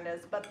the brand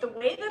is. But the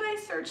way that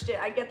I searched it,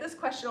 I get this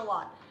question a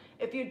lot.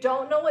 If you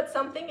don't know what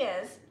something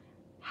is,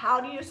 how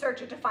do you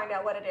search it to find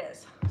out what it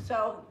is?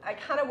 So I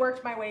kind of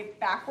worked my way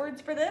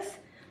backwards for this.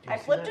 I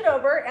flipped it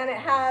over and it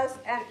has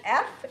an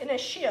F in a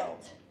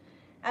shield.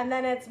 And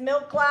then it's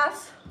milk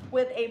glass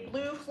with a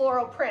blue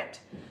floral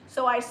print.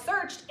 So I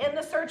searched in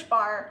the search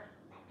bar,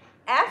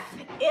 F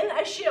in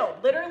a shield,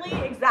 literally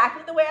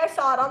exactly the way I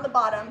saw it on the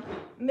bottom,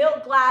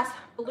 milk glass,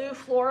 blue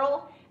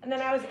floral, and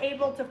then I was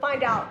able to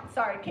find out,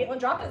 sorry, Caitlin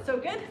dropped it so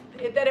good,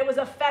 that it was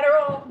a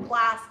federal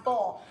glass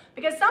bowl.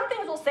 Because some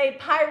things will say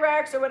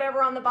Pyrex or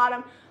whatever on the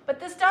bottom, but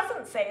this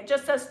doesn't say, it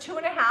just says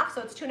 2.5,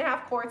 so it's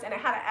 2.5 quarts, and it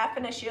had an F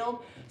in a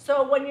shield.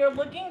 So when you're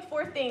looking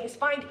for things,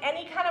 find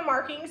any kind of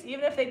markings,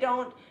 even if they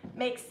don't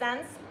make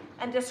sense,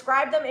 and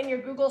describe them in your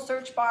Google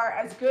search bar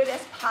as good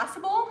as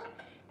possible.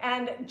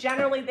 And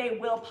generally they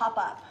will pop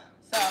up.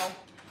 So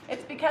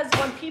it's because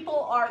when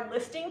people are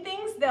listing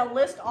things, they'll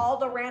list all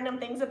the random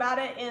things about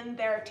it in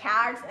their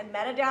tags and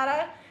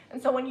metadata.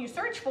 And so when you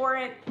search for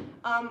it,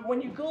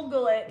 when you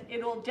Google it,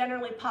 it'll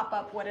generally pop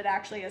up what it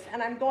actually is.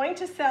 And I'm going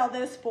to sell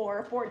this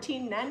for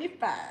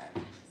 $14.95.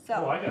 So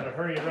oh, I gotta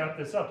hurry and wrap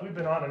this up. We've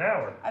been on an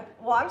hour.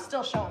 Well, I'm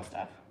still showing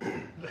stuff.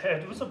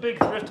 It was a big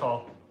thrift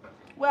haul.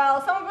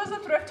 Well, some of it was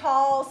a thrift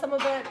haul, some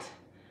of it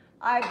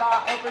I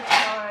bought over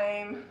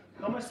time.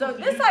 So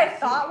this I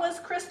thought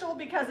was crystal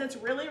because it's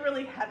really,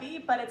 really heavy,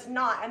 but it's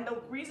not. And the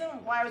reason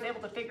why I was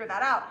able to figure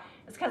that out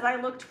is because I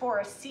looked for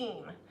a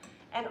seam.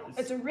 And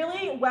it's a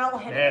really well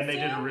hidden seam. And they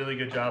did a really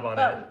good job on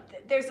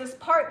it. There's this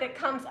part that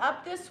comes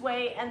up this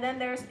way, and then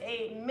there's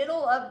a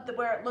middle of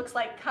where it looks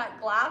like cut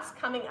glass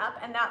coming up,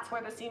 and that's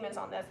where the seam is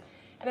on this.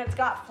 And it's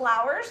got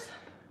flowers.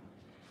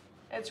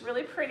 It's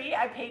really pretty.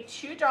 I paid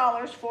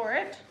 $2 for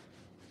it.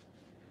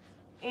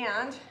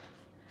 And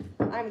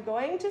I'm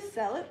going to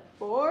sell it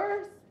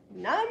for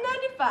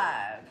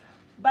 $9.95,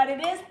 but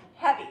it is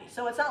heavy,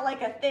 so it's not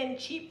like a thin,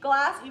 cheap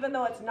glass, even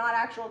though it's not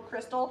actual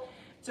crystal.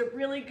 It's a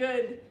really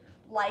good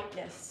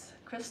likeness,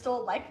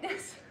 crystal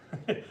likeness.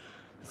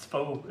 It's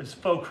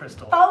faux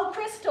crystal. Faux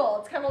crystal.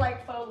 It's kind of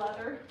like faux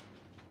leather.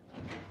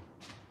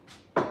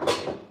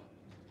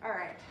 All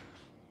right.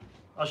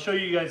 I'll show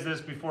you guys this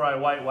before I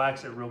white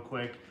wax it real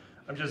quick.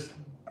 I'm just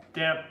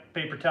damp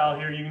paper towel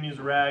here. You can use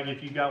a rag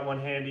if you got one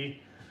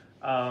handy.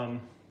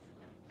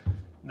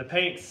 The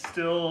paint's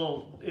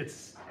still,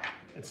 it's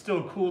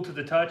still cool to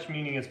the touch,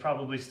 meaning it's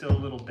probably still a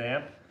little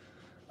damp.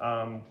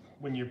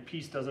 When your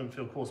piece doesn't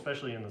feel cool,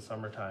 especially in the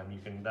summertime,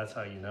 that's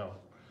how you know.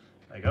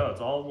 Like, oh, it's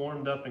all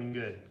warmed up and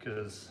good,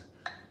 because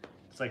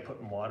it's like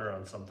putting water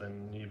on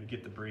something. You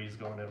get the breeze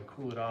going, it'll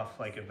cool it off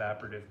like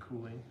evaporative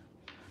cooling.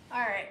 All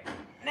right,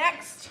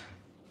 next.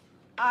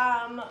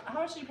 How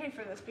much did you pay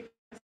for this? Because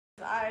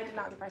I did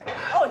not get price.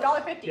 Oh,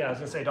 $1.50. Yeah, I was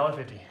gonna say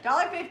 $1.50.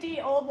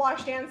 $1.50, old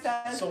washstand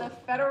says so, the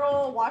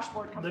Federal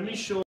Washboard Company. Let me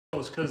show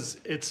those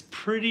because it's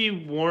pretty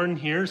worn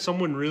here.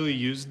 Someone really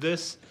used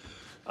this,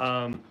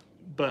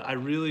 but I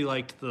really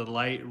liked the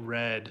light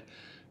red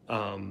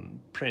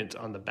print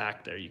on the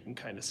back there. You can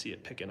kind of see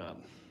it picking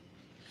up.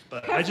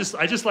 But I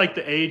just like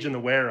the age and the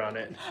wear on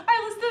it.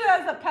 I listed it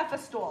as a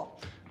pedestal.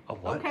 A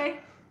what? Okay,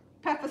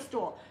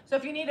 pedestal. So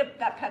if you need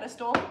that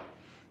pedestal.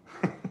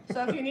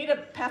 So if you need a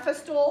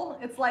pedestal,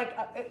 it's like,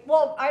 it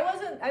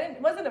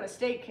wasn't a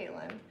mistake,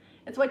 Caitlin.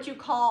 It's what you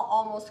call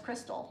almost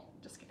crystal.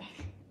 Just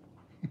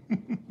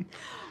kidding.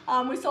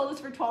 We sold this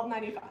for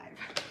 $12.95.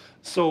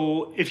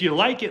 So if you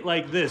like it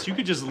like this, you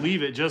could just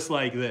leave it just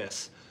like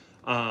this.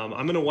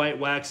 I'm gonna white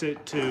wax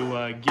it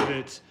to give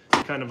it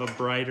kind of a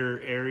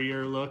brighter,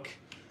 airier look.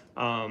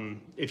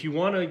 If you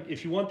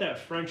want that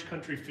French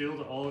country feel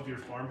to all of your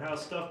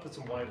farmhouse stuff, put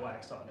some white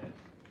wax on it.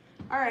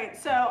 All right,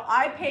 so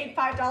I paid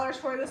 $5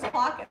 for this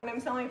clock and I'm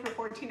selling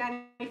for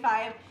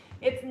 $14.95.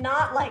 It's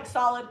not like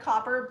solid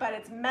copper, but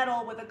it's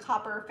metal with a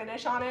copper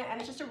finish on it, and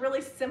it's just a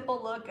really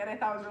simple look, and I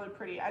thought it was really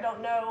pretty. I don't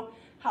know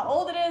how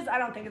old it is. I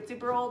don't think it's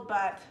super old,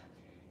 but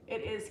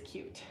it is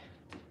cute.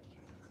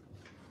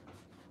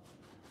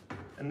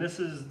 And this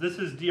is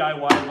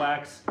DIY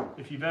wax.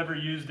 If you've ever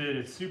used it,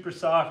 it's super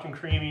soft and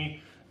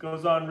creamy,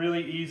 goes on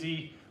really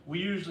easy. We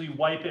usually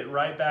wipe it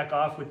right back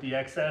off with the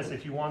excess.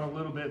 If you want a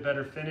little bit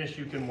better finish,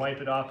 you can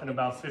wipe it off in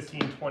about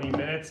 15-20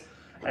 minutes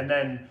and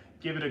then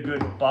give it a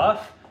good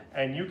buff.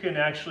 And you can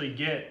actually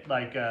get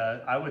like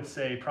I would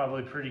say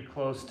probably pretty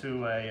close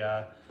to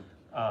a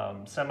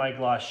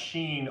semi-gloss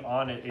sheen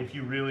on it if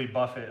you really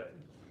buff it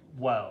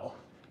well.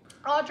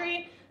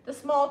 Audrey, the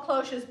small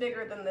cloche is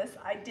bigger than this.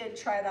 I did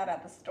try that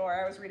at the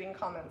store. I was reading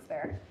comments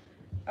there.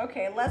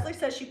 Okay, Leslie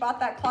says she bought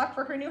that clock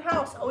for her new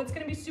house. Oh, it's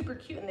gonna be super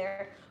cute in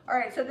there. All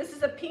right, so this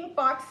is a pink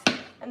box,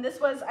 and this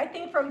was, I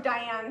think, from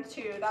Diane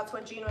too. That's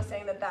what Jean was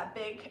saying, that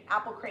big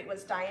apple crate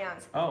was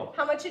Diane's. Oh.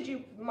 How much did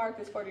you mark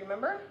this for, do you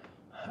remember?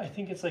 I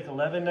think it's like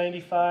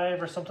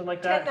 $11.95 or something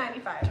like that.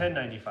 $10.95.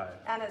 $10.95.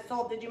 And it's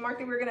sold. Did you mark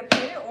that we were gonna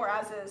paint it or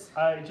as is?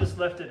 I just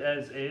left it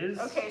as is.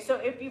 Okay, so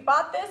if you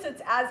bought this,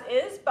 it's as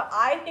is, but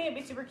I think it'd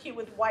be super cute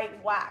with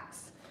white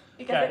wax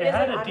because Yeah, it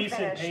had a unfinished.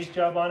 decent paint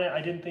job on it.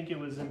 I didn't think it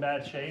was in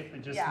bad shape.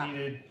 It just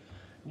needed,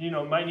 you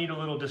know, might need a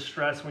little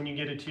distress when you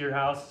get it to your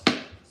house.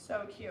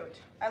 So cute.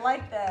 I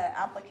like the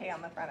applique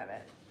on the front of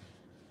it.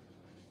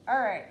 All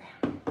right.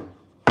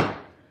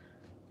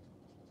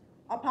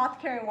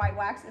 Apothecary and white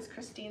wax is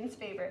Christine's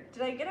favorite.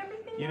 Did I get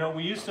everything? You know,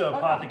 we used to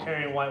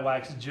apothecary and white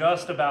wax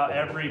just about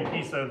every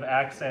piece of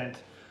accent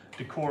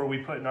decor we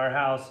put in our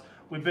house.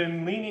 We've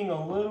been leaning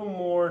a little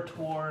more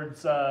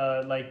towards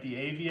like the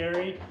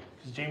aviary,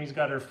 because Jamie's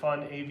got her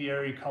fun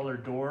aviary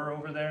colored door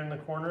over there in the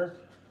corner.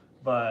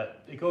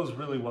 But it goes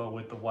really well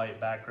with the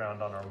white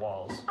background on our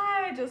walls.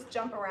 I just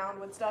jump around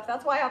with stuff.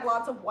 That's why I have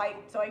lots of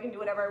white, so I can do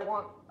whatever I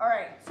want. All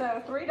right,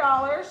 so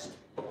 $3,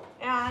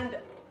 and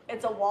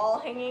it's a wall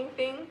hanging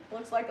thing.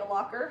 Looks like a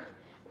locker,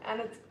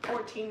 and it's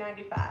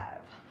 $14.95.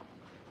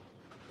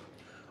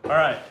 All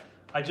right,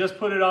 I just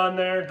put it on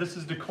there. This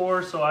is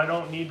decor, so I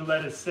don't need to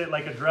let it sit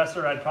like a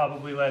dresser. I'd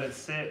probably let it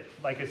sit,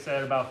 like I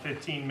said, about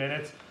 15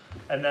 minutes,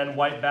 and then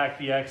wipe back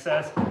the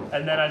excess,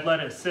 and then I'd let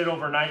it sit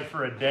overnight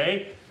for a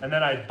day, and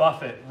then I'd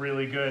buff it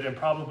really good and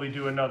probably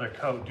do another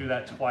coat. Do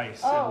that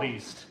twice at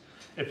least.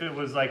 If it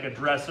was like a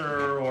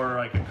dresser or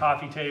like a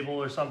coffee table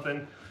or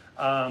something.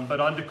 But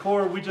on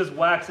decor, we just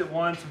wax it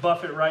once,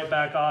 buff it right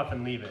back off,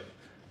 and leave it,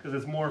 because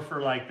it's more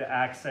for like the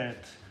accent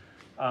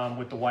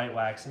with the white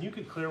wax. And you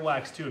could clear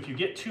wax too. If you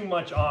get too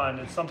much on,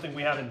 it's something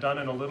we haven't done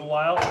in a little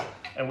while,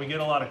 and we get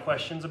a lot of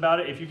questions about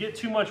it. If you get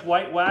too much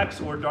white wax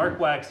or dark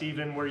wax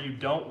even where you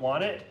don't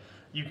want it,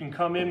 you can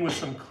come in with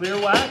some clear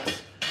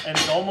wax, and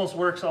it almost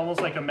works almost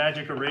like a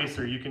magic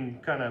eraser. You can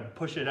kind of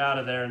push it out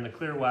of there, and the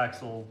clear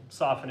wax will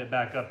soften it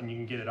back up, and you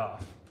can get it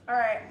off. All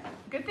right,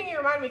 good thing you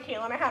reminded me,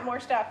 Caitlin. I have more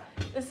stuff.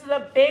 This is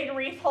a big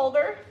wreath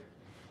holder.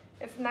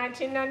 It's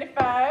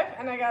 $19.95,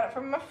 and I got it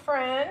from a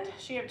friend.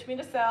 She gave it to me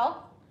to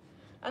sell.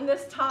 And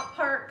this top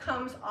part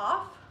comes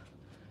off,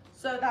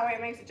 so that way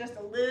it makes it just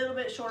a little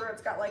bit shorter.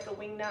 It's got like a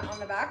wing nut on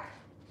the back.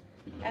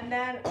 And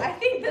then I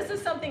think this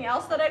is something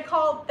else that I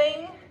call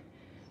thing.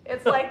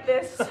 It's like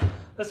this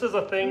This is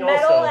a thing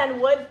metal also.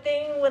 and wood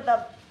thing with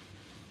a,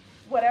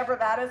 whatever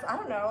that is, I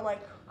don't know, like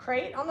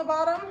crate on the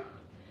bottom.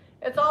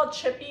 It's all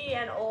chippy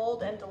and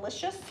old and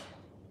delicious.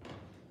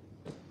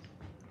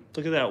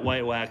 Look at that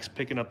white wax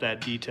picking up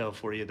that detail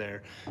for you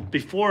there.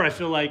 Before, I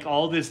feel like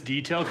all this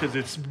detail, because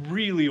it's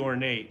really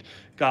ornate,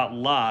 got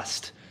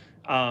lost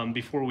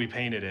before we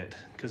painted it,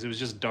 because it was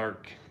just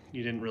dark.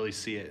 You didn't really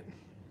see it.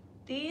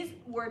 These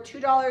were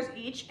 $2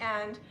 each,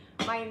 and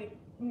my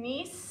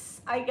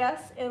niece, I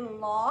guess,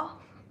 in-law,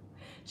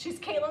 she's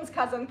Caitlin's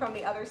cousin from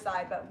the other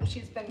side, but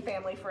she's been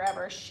family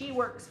forever. She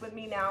works with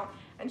me now,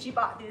 and she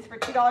bought these for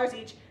 $2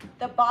 each.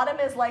 The bottom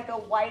is like a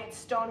white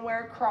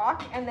stoneware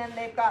crock, and then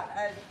they've got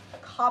a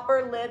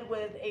copper lid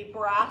with a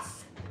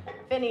brass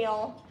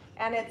finial,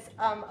 and it's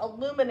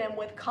aluminum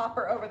with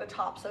copper over the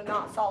top, so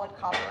not solid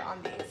copper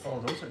on these. Oh,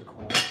 those are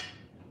cool.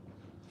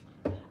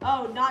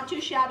 Oh, not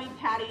too shabby,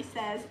 Patty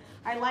says,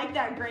 I like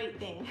that great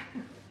thing.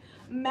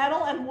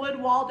 Metal and wood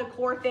wall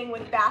decor thing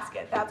with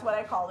basket. That's what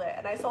I called it.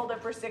 And I sold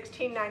it for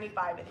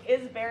 $16.95. It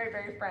is very,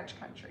 very French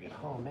country.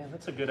 Oh man,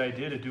 that's a good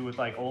idea to do with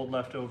like old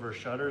leftover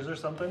shutters or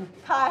something.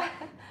 Kai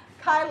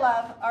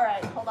love. All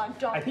right, hold on.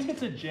 Don't. I think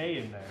it's a J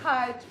in there.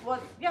 Kai,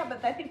 well, yeah,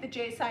 but I think the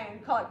J sign,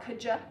 you call it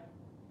Kaja.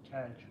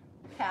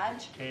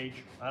 Kaj.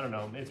 Cage. I don't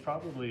know. It's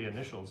probably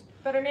initials.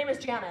 But her name is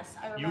Janice.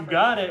 I remember. You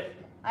got it.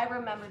 I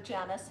remember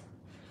Janice.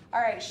 All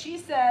right, she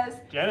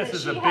says Janice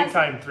is a big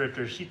time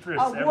thrifter. She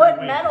thrifts every a wood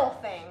week. metal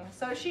thing,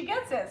 so she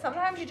gets it.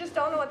 Sometimes you just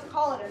don't know what to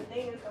call it, and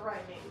thing is the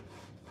right name.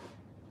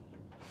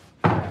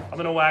 I'm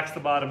gonna wax the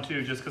bottom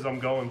too, just because I'm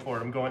going for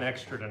it. I'm going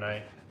extra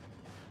tonight.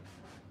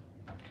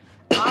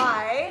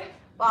 I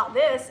bought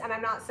this, and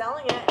I'm not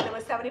selling it, and it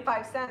was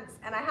 75 cents.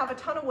 And I have a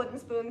ton of wooden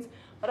spoons,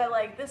 but I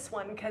like this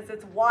one because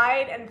it's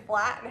wide and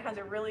flat, and it has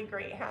a really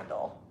great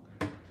handle.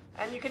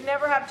 And you can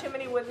never have too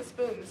many wooden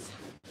spoons.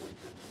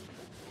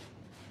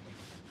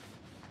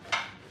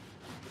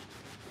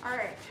 All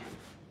right,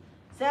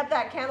 except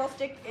that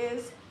candlestick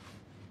is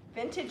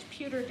vintage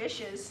pewter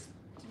dishes.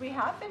 Did we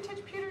have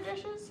vintage pewter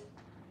dishes?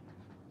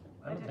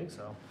 I don't think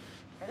so.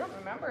 I don't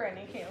remember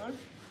any, Caitlin.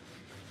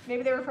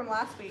 Maybe they were from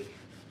last week.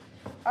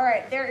 All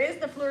right, there is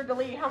the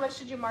fleur-de-lis. How much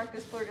did you mark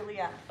this fleur-de-lis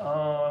at?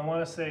 I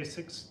want to say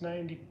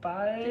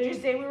 $6.95. Did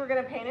you say we were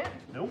gonna paint it?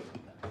 Nope.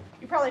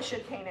 You probably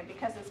should paint it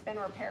because it's been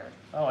repaired.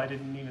 Oh, I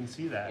didn't even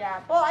see that.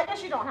 Yeah, well, I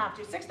guess you don't have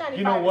to. $6.95.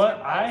 You know what?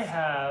 is I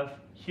have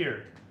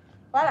here.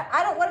 But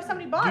I don't. What if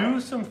somebody bought Do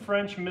it? some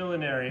French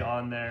millinery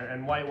on there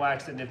and white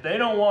wax it. And if they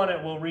don't want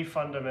it, we'll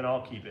refund them and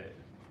I'll keep it.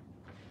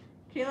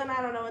 Caitlin,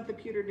 I don't know what the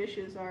pewter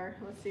dishes are.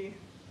 Let's see.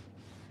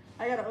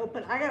 I gotta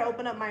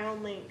open up my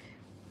own link.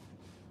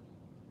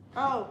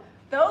 Oh,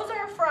 those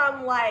are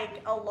from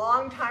like a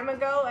long time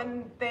ago,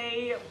 and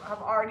they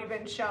have already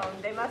been shown.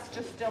 They must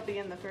just still be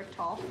in the thrift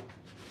haul.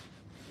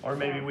 Or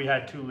maybe we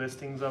had 2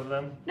 listings of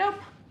them. Nope.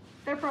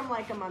 They're from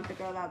like a month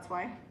ago, that's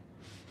why.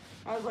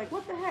 I was like,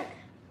 what the heck?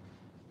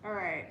 All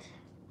right.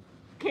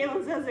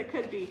 Kaylin says it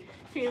could be.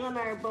 Kaylin and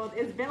I are both,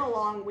 it's been a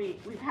long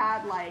week. We've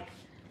had like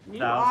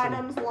new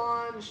items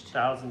launched.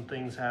 1,000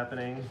 things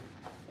happening.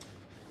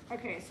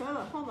 Okay, so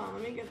hold on,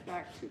 let me get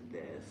back to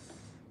this.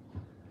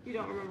 You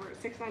don't remember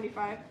it,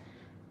 $6.95.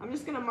 I'm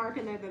just gonna mark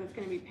in there that it's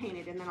gonna be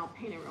painted and then I'll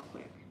paint it real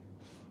quick.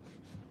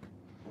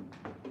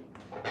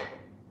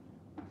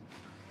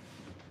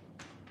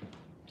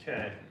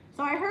 Okay.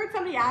 So I heard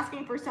somebody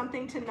asking for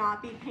something to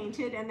not be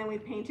painted and then we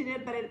painted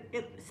it, but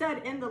it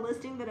said in the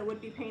listing that it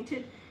would be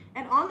painted.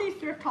 And on these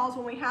thrift hauls,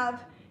 when we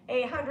have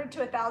 100 to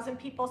 1,000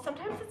 people,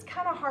 sometimes it's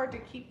kind of hard to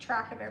keep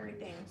track of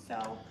everything. So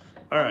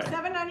all right.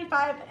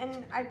 $7.95,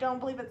 and I don't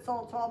believe it's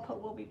sold, so I'll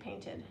put will be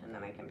painted and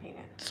then I can paint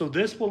it. So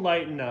this will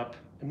lighten up,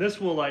 and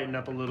this will lighten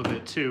up a little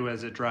bit too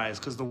as it dries,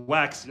 because the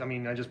wax, I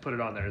mean, I just put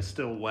it on there, it's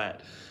still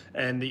wet.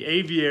 And the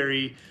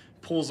aviary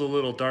pulls a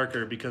little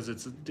darker because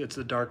it's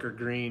a darker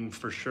green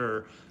for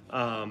sure.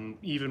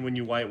 Even when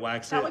you white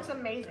wax it. That looks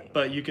amazing.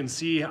 But you can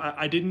see,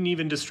 I didn't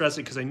even distress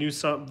it because I knew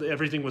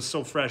everything was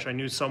so fresh. I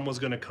knew some was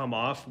gonna come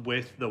off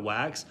with the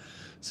wax.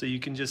 So you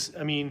can just,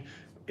 I mean,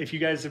 if you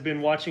guys have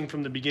been watching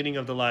from the beginning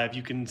of the live,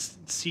 you can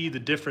see the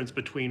difference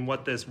between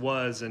what this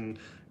was and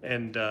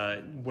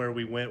where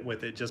we went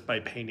with it just by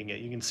painting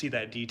it. You can see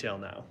that detail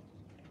now.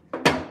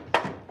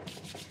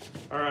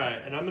 All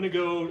right, and I'm gonna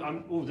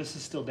go, oh, this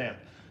is still damp.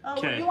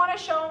 Okay. You want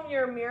to show them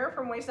your mirror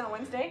from Waste Not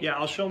Wednesday? Yeah,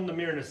 I'll show them the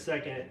mirror in a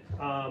second.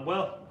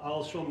 Well,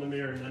 I'll show them the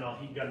mirror and then I'll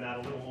heat gun that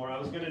a little more. I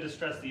was going to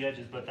distress the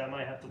edges, but that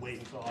might have to wait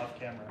until off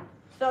camera.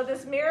 So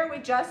this mirror, we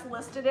just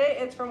listed it.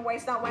 It's from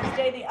Waste Not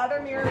Wednesday. The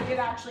other mirror did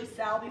actually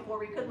sell before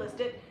we could list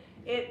it.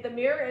 The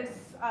mirror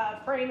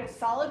frame is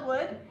solid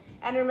wood.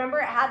 And remember,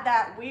 it had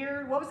that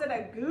weird, what was it,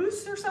 a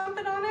goose or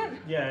something on it?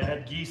 Yeah, it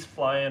had geese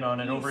flying on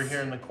it over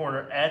here in the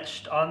corner,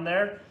 etched on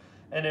there.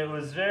 And it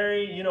was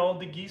very, you know,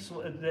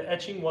 the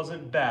etching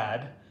wasn't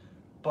bad,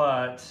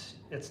 but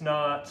it's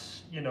not,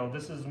 you know,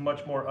 this is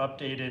much more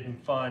updated and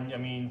fun. I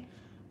mean,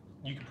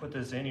 you could put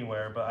this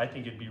anywhere, but I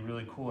think it'd be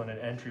really cool in an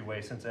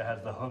entryway since it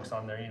has the hooks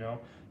on there, you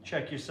know.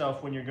 Check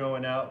yourself when you're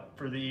going out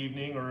for the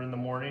evening or in the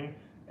morning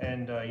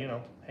and, you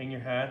know, hang your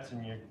hats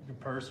and your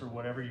purse or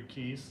whatever, your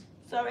keys.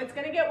 So it's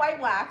going to get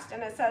white waxed,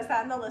 and it says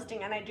that in the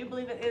listing, and I do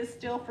believe it is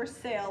still for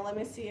sale. Let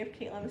me see if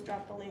Caitlin's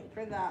dropped the link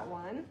for that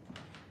one.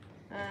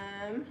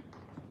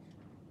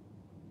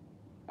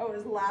 Oh, it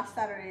was last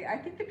Saturday. I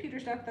think the pewter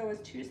stuff though was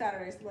 2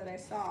 Saturdays that I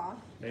saw.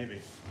 Maybe.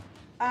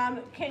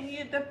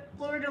 The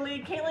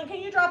fleur-de-lis, Caitlin,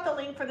 can you drop the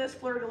link for this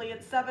fleur-de-lis?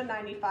 It's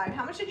 $7.95.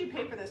 How much did you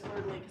pay for this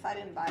fleur-de-lis? Because I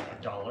didn't buy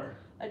it. $1.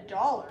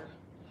 $1.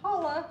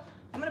 Holla.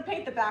 I'm gonna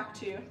paint the back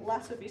too.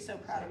 Les would be so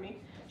proud of me.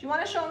 Do you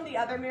want to show him the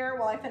other mirror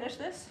while I finish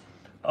this?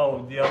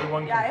 Oh, the other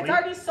one. Yeah, complete? It's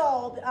already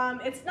sold.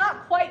 It's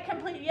not quite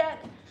complete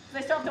yet. I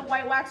still have to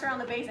white wax around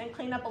the base and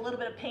clean up a little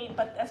bit of paint,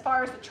 but as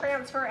far as the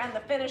transfer and the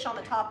finish on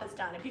the top is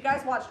done. If you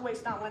guys watched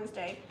Waste Not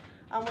Wednesday,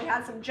 we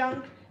had some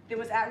junk that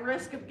was at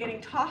risk of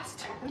getting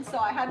tossed, and so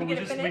I had to get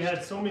it finished. We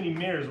had so many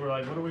mirrors, we're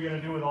like, what are we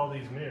gonna do with all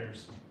these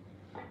mirrors?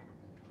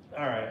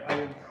 All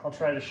right, I'll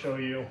try to show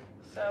you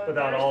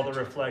without all the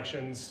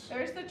reflections.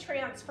 There's the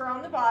transfer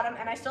on the bottom,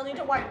 and I still need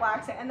to white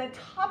wax it, and the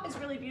top is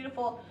really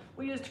beautiful.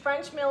 We used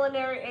French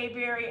millinery,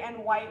 aviary, and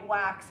white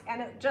wax,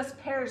 and it just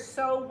pairs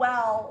so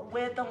well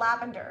with the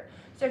lavender.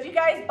 So if you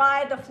guys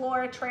buy the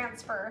Flora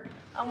transfer,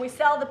 we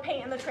sell the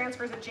paint and the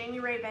transfers at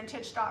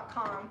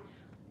JamiRayVintage.com.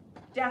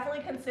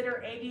 Definitely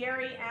consider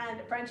aviary and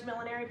French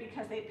millinery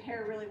because they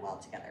pair really well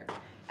together.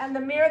 And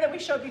the mirror that we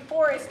showed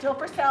before is still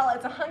for sale.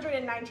 It's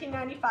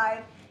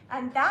 $119.95.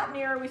 And that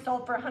mirror we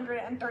sold for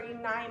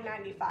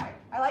 $139.95.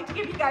 I like to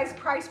give you guys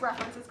price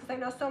references because I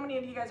know so many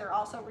of you guys are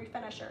also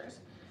refinishers.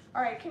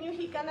 All right, can you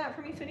heat gun that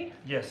for me, sweetie?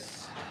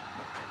 Yes.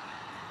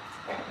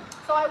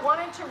 So I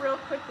wanted to real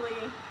quickly.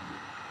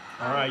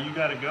 All right, you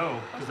gotta go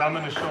because I'm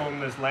gonna show them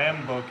this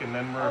lamb book and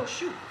then we're. Oh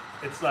shoot.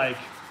 It's like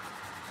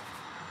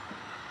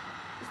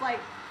time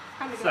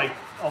to go. It's like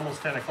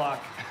almost 10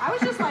 o'clock. I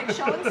was just like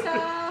showing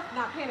stuff,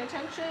 not paying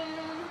attention.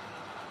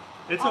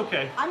 It's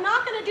okay. I'm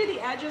not going to do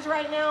the edges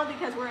right now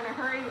because we're in a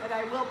hurry, but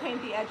I will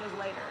paint the edges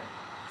later.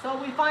 So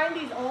we find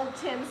these old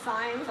tin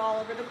signs all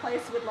over the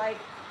place with like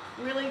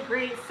really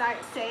great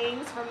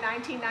sayings from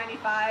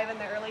 1995 and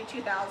the early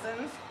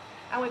 2000s,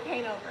 and we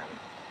paint over them.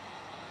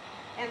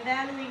 And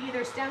then we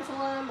either stencil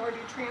them or do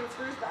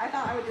transfers, but I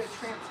thought I would do a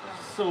transfer.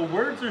 So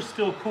words are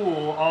still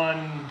cool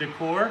on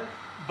Decor,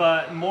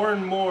 but more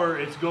and more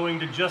it's going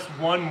to just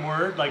one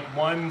word, like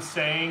one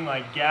saying,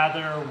 like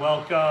gather,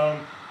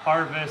 welcome,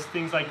 harvest,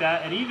 things like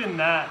that. And even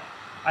that,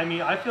 I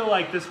mean, I feel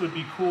like this would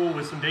be cool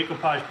with some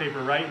decoupage paper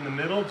right in the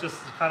middle, just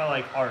kind of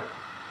like art.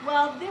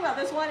 Well, the thing about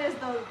this one is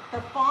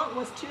the font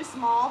was too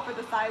small for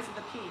the size of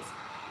the piece.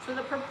 So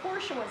the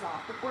proportion was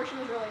off. Proportion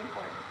is really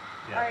important.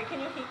 Yeah. All right, can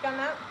you heat gun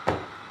that?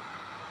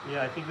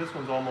 Yeah, I think this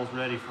one's almost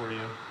ready for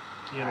you.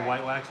 You gonna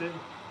white wax it?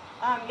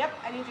 Yep,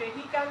 I need you to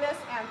heat gun this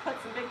and put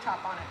some Big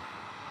Top on it.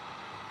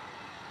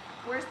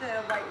 Where's the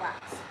white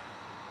wax?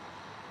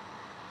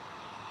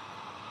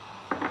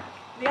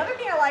 The other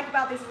thing I like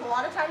about these is a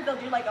lot of times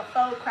they'll do like a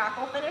faux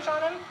crackle finish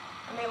on them,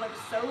 and they look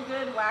so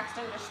good waxed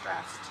and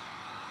distressed.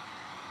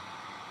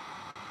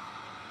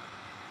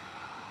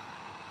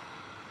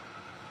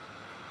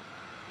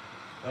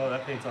 Oh,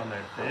 that paint's on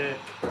there thick.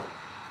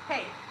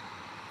 Hey,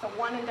 it's a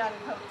one and done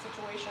coat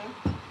situation.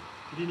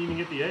 You didn't even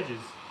get the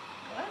edges.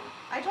 What?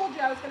 I told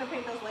you I was going to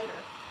paint those later.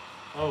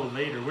 Oh,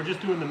 later. We're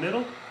just doing the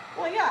middle?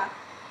 Well, yeah,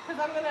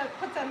 because I'm going to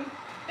put some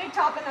big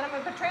top and then I'm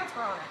going to put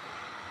transfer on it.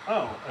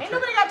 Oh. Ain't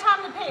nobody got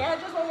time to paint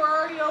edges when we're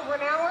already over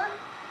an hour.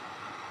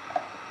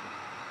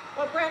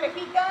 What brand of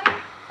heat gun?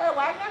 Is that a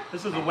Wagner?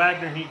 This is a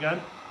Wagner heat gun.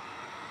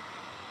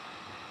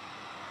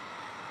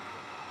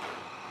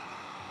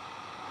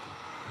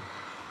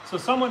 So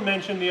someone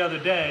mentioned the other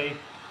day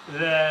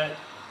that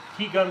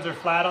heat guns are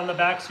flat on the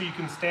back so you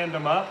can stand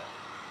them up.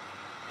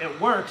 It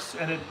works,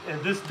 and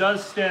this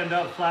does stand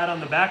up flat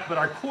on the back, but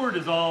our cord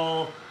is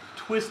all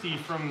twisty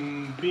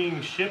from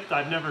being shipped.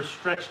 I've never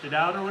stretched it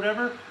out or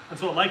whatever, and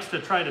so it likes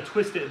to try to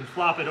twist it and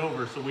flop it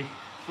over, so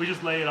we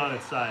just lay it on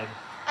its side.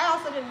 I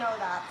also didn't know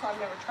that, so I've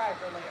never tried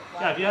to lay it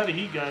flat. Yeah, if you have a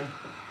heat gun,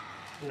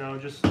 you know,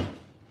 just,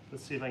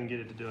 let's see if I can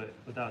get it to do it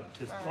without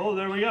just, Right. Oh,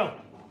 there we go.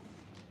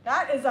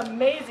 That is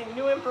amazing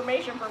new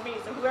information for me,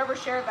 so whoever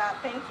shared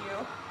that, thank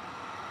you.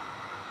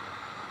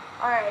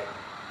 All right.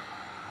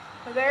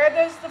 So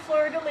there's the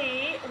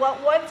fleur-de-lis.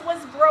 What once was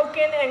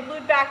broken and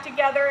glued back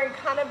together and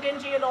kind of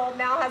dingy and old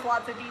now has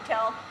lots of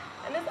detail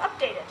and is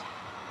updated.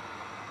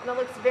 And it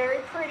looks very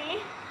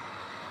pretty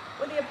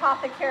with the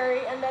apothecary.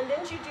 And then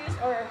didn't you do,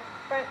 or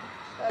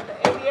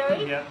the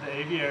aviary? Yeah, the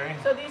aviary.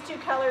 So these two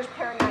colors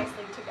pair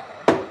nicely together.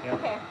 Yep.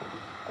 Okay.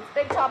 Let's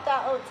big top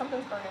that. Oh,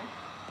 something's burning.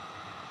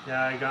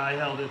 Yeah, I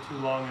held it too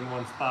long in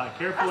one spot.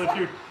 Careful if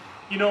you're,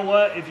 you know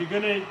what, if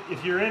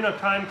you're in a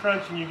time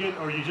crunch and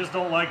you just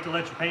don't like to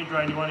let your paint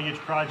dry and you want to get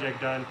your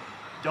project done,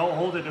 don't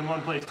hold it in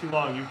one place too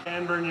long. You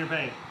can burn your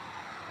paint.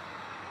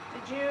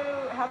 Did you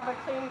have a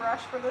clean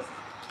brush for this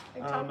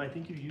big top? I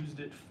think you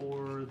used it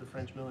for the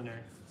French millinery.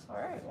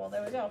 All right, well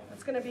there we go.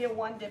 It's going to be a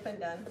one dip and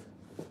done.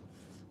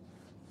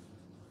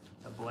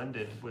 I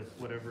blended with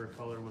whatever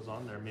color was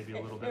on there, maybe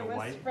a little bit of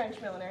white. It was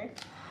French millinery.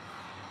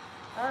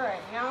 All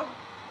right, now,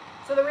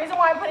 so the reason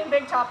why I'm putting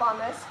big top on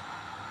this,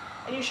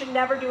 and you should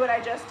never do what I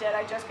just did,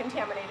 I just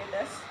contaminated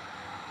this,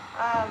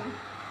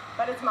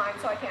 but it's mine,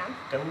 so I can.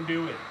 Don't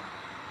do it.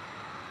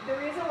 The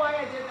reason why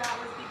I did that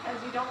was because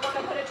you don't want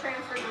to put a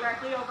transfer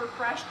directly over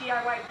fresh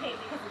DIY paint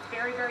because it's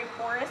very, very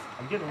porous.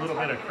 I'm getting a little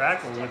bit of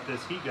crackle with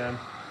this heat gun.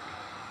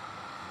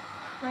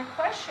 My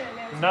question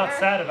is, I'm not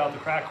sad about the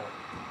crackle.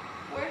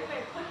 Where did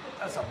I put the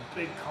That's a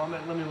big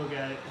comment. Let me look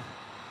at it.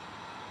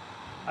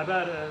 I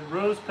bought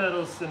rose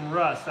petals and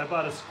rust. I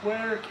bought a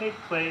square cake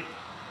plate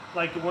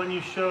like the one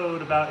you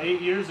showed about 8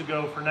 years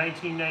ago for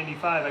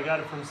 $19.95. I got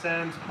it from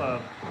Sam's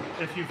Club.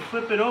 If you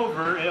flip it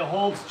over, it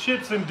holds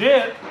chips and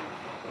dip.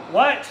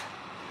 What?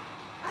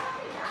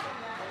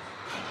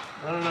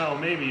 I don't know,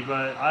 maybe,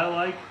 but I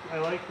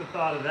like the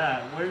thought of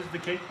that. Where's the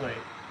cake plate?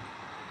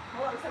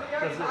 Hold on, somebody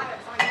already bought it,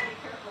 so I need to be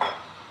careful.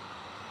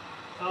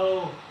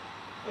 Oh,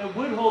 it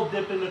would hold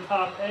dip in the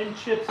top and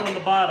chips on the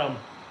bottom.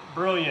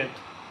 Brilliant.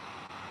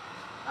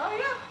 Oh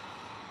yeah.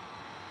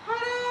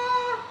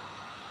 Ta-da!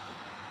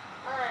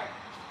 All right.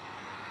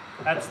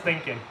 That's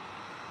thinking.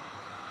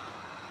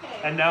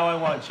 Okay. And now I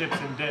want chips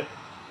and dip.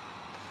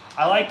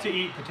 I like to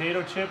eat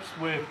potato chips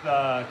with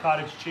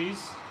cottage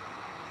cheese.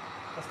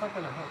 That's not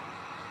gonna help.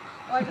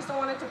 Well, I just don't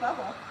want it to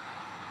bubble.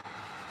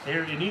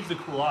 Here, it needs to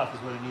cool off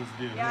is what it needs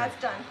to do. Yeah, Here.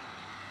 it's done.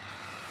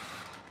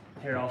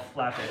 Here, I'll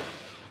flap it.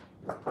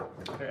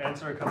 Here,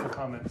 answer a couple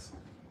comments.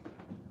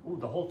 Ooh,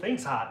 the whole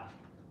thing's hot.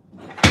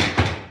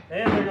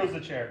 And there goes the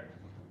chair.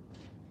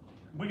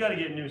 We got to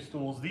get new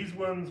stools. These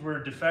ones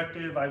were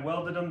defective. I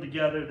welded them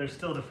together. They're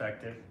still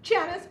defective.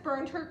 Janice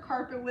burned her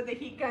carpet with a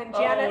heat gun.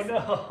 Janice,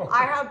 oh no!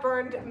 I have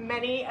burned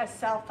many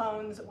cell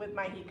phones with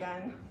my heat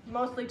gun.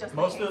 Mostly just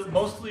my cases.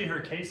 Mostly her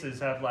cases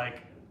have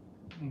like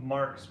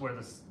marks where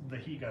the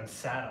heat gun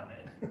sat on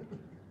it.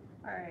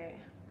 All right.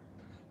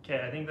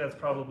 Okay, I think that's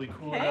probably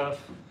cool Okay.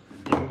 enough.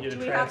 You can get Do a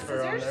we have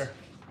transfer on scissors? there.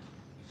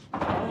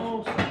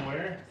 Oh,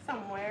 somewhere.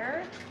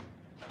 Somewhere.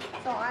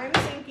 So I'm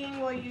thinking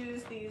we'll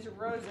use these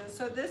roses.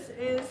 So this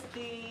is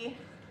the,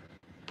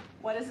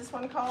 what is this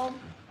one called?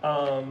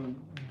 That.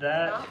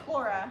 Not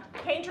Flora.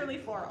 Painterly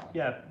Floral.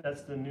 Yeah,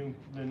 that's the new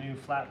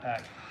flat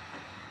pack.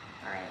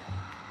 All right.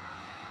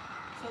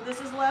 So this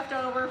is left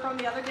over from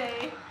the other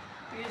day.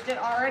 We used it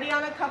already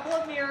on a couple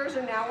of mirrors,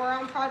 and now we're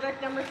on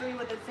project number 3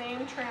 with the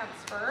same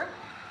transfer.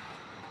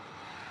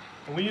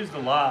 And we used a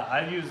lot.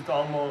 I've used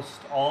almost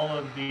all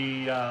of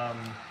the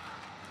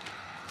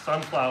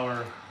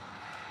sunflower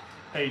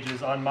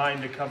pages on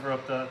mine to cover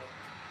up those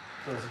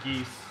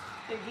geese.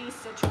 The geese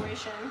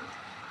situation.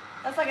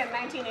 That's like a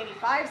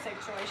 1985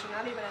 situation,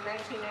 not even a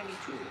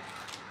 1992.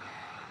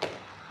 All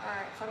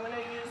right, so I'm going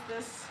to use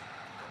this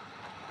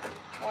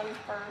one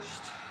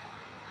first.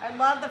 I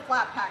love the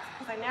flat packs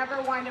because I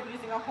never wind up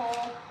using a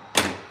whole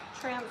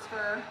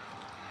transfer.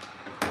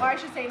 Or I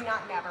should say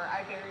not never,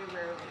 I very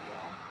rarely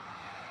will.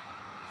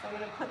 So I'm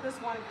going to put this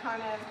one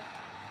kind of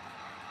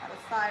that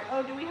aside.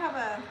 Oh, do we have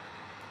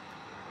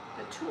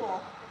the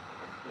tool?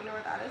 Do we know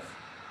where that is?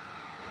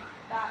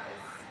 That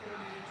is going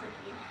to be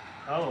tricky.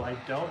 Oh, I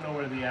don't know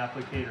where the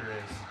applicator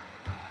is.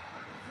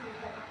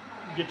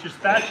 Get your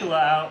spatula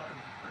out.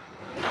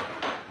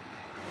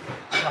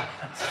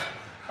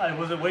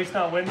 Was it Waste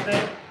Not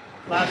Wednesday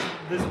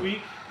this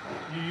week?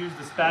 You used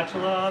the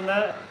spatula on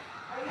that?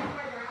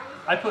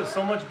 I put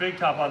so much Big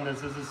Top on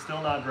this is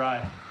still not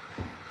dry.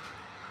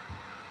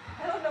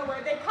 I don't know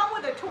where, they come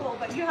with a tool,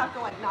 but you have to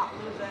like not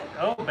lose it.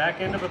 Oh,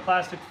 back end of a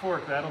plastic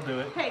fork, that'll do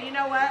it. Okay, you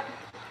know what?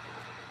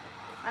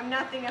 I'm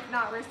nothing if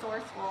not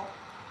resourceful.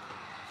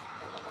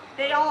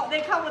 They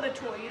come with a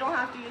tool. You don't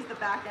have to use the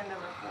back end of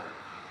a fork.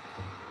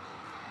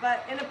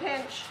 But in a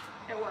pinch,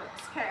 it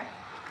works. Okay.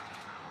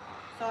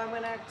 So I'm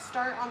gonna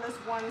start on this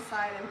one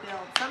side and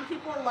build. Some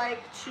people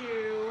like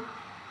to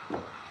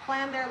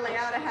plan their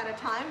layout ahead of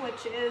time,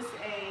 which is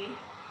a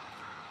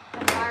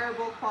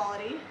admirable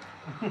quality.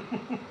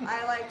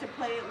 I like to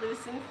play it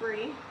loose and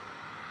free.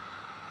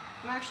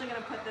 I'm actually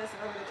gonna put this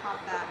over the top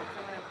of that because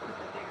I'm gonna put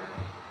the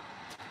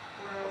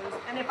bigger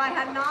rows. And if I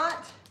had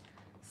not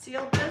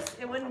sealed this,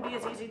 it wouldn't be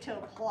as easy to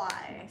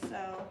apply.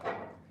 So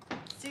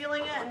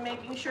sealing it and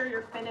making sure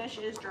your finish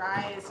is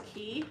dry is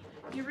key.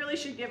 You really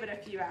should give it a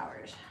few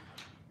hours.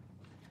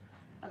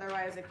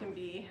 Otherwise it can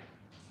be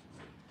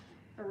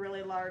a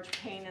really large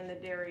pain in the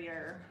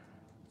derriere.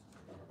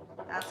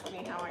 Ask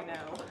me how I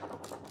know.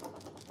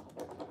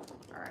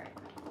 All right,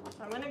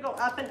 so I'm gonna go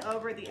up and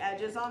over the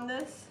edges on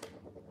this.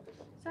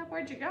 Zach,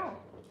 where'd you go?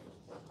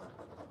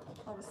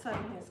 All of a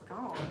sudden he's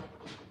gone.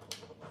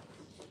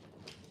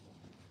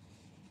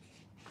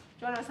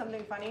 Do you want to know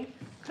something funny?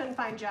 Couldn't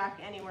find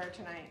Jack anywhere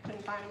tonight.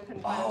 Couldn't find him,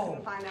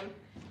 couldn't find him.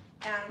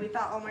 And we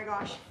thought, oh my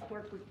gosh,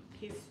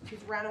 he's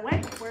ran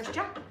away. Where's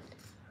Jack?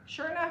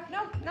 Sure enough,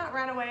 nope, not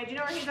ran away. Do you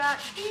know where he's at?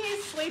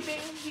 He's sleeping.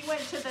 He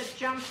went to the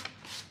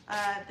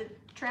the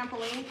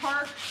trampoline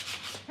park.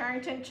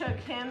 Harrington took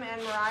him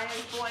and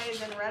Mariah's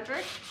boys and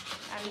Redrick,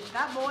 and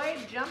that boy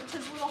jumped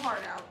his little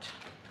heart out.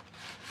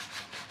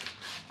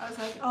 I was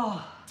like,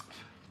 oh.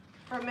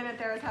 For a minute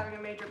there, I was having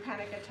a major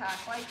panic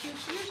attack. Like,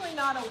 he's usually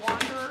not a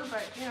wanderer,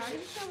 but you know, you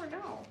just never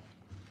know.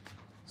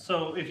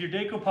 So if you're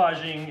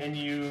decoupaging and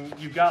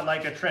you've got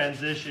like a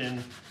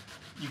transition,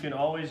 you can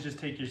always just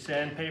take your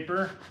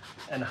sandpaper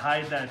and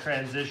hide that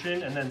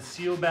transition and then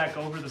seal back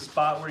over the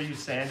spot where you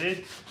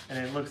sanded, and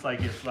it looks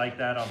like it's like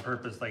that on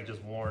purpose, like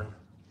just worn.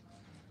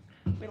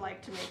 We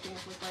like to make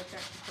things look like that.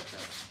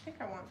 I think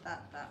I want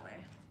that way.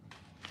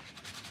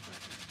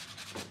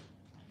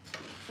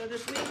 So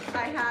this week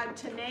I had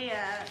Tanea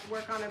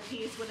work on a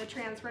piece with a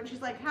transfer, and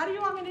she's like, how do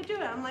you want me to do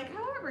it? I'm like,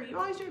 however, you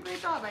always do a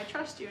great job. I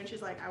trust you. And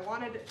she's like, I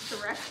wanted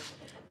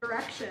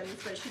directions,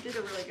 but she did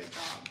a really good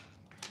job.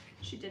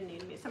 She didn't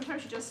need me.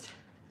 Sometimes you just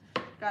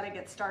got to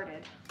get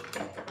started.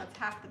 That's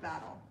half the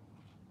battle.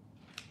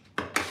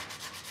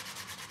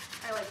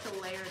 I like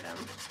to layer them.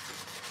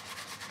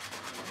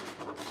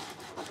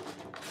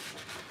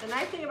 The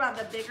nice thing about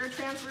the bigger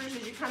transfers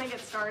is you kind of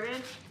get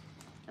started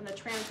and the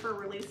transfer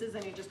releases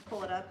and you just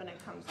pull it up and it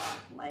comes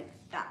off like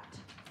that.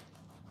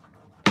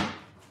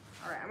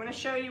 All right, I'm going to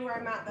show you where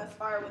I'm at thus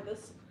far with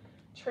this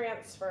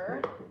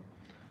transfer.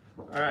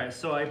 All right,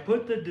 so I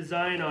put the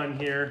design on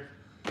here.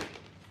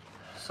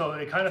 So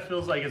it kind of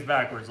feels like it's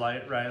backwards,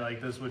 right?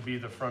 Like this would be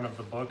the front of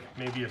the book.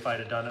 Maybe if I'd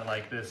have done it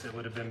like this, it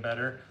would have been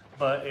better.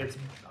 But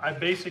I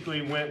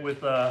basically went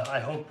with, I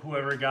hope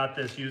whoever got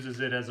this uses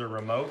it as a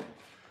remote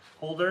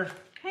holder.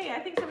 Hey, I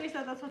think somebody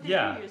said that's what they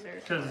use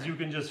theirs. Because you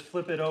can just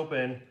flip it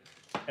open,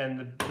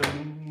 and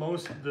the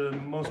most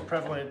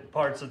prevalent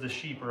parts of the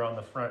sheep are on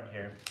the front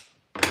here.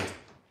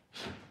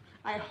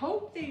 I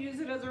hope they use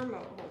it as a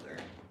remote holder.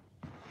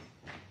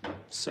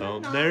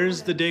 So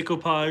there's the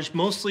decoupage,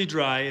 mostly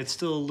dry. It's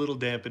still a little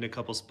damp in a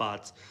couple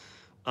spots.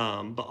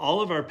 But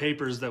all of our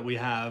papers that we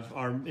have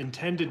are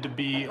intended to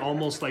be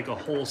almost like a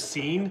whole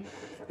scene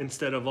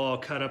instead of all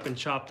cut up and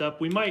chopped up.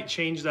 We might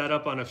change that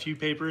up on a few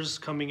papers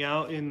coming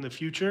out in the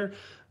future,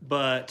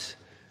 but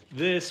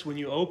this, when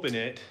you open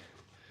it,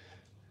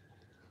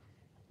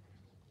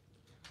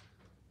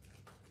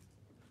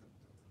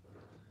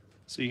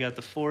 so you got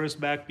the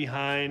forest back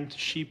behind,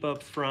 sheep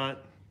up front.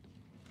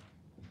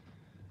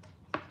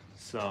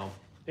 So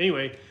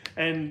anyway,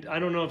 and I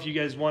don't know if you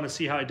guys want to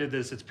see how I did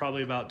this. It's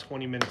probably about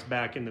 20 minutes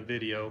back in the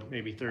video,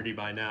 maybe 30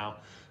 by now.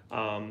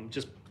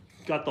 Just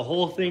got the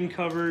whole thing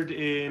covered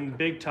in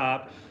Big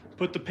Top,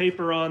 put the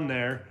paper on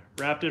there,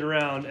 wrapped it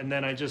around, and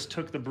then I just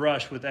took the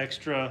brush with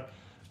extra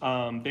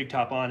Big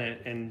Top on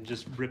it and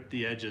just ripped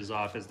the edges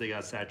off as they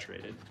got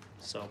saturated.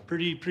 So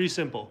pretty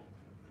simple.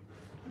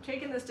 I'm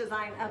taking this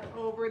design up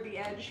over the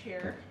edge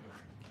here,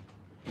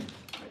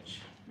 which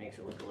makes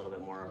it look a little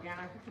bit more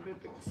organic. We can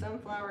put the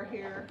sunflower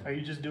here. Are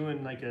you just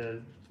doing like a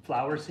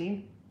flower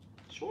scene?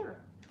 Sure.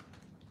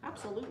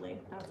 Absolutely.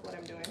 That's what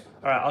I'm doing.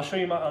 All right, I'll show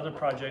you my other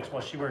projects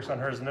while she works on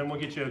hers, and then we'll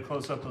get you a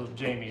close-up of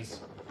Jami's.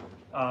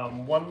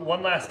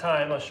 One last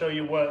time, I'll show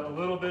you what a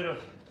little bit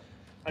of,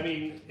 I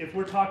mean, if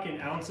we're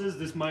talking ounces,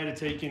 this might have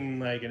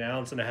taken like 1.5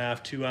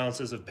 ounces, 2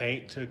 ounces of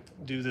paint to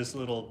do this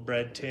little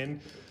bread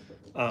tin.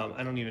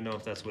 I don't even know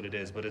if that's what it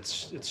is, but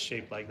it's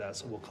shaped like that,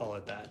 so we'll call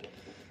it that.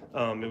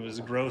 It was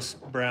a gross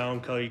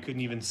brown color. You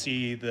couldn't even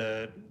see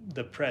the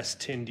pressed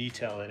tin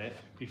detail in it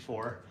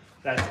before.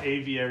 That's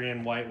aviary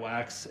and white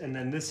wax. And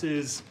then this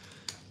is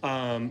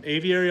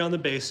aviary on the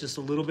base, just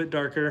a little bit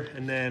darker,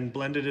 and then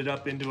blended it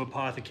up into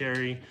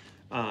apothecary.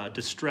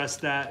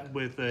 Distressed that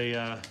with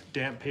a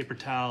damp paper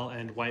towel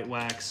and white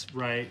wax,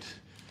 right?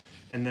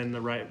 And then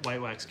the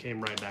white wax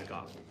came right back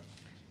off.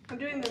 I'm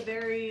doing the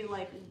very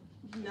like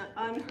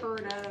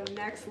unheard of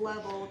next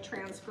level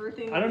transfer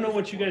thing. I don't know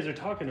what you guys are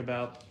talking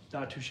about,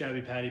 Not Too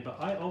Shabby Patty, but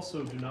I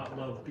also do not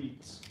love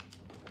beets.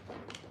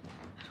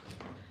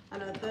 I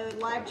know the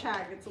live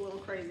chat gets a little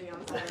crazy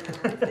on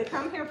Saturday. They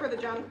come here for the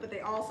junk, but they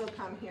also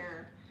come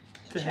here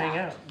to hang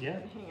out. Yeah,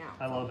 hang out.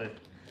 I love it.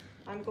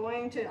 I'm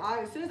going to,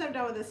 as soon as I'm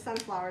done with this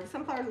sunflower, the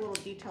sunflower's a little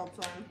detailed,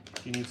 so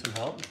Do you need some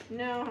help?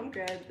 No, I'm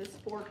good. This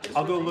fork just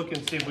I'll go look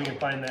and see if we can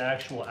find the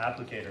actual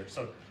applicator.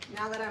 So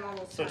now that I'm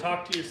almost So done.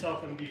 talk to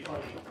yourself and be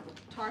funny.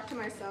 Talk to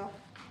myself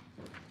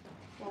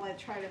while I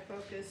try to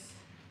focus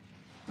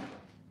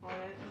on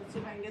it. Let's see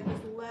if I can get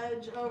this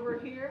ledge over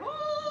here.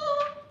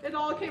 Oh, it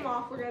all came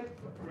off. We're good.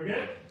 We're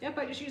good? Yep,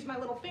 I just used my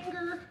little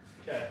finger.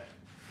 Okay.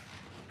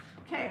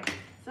 Okay,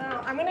 so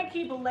I'm gonna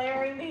keep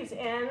layering these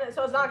in.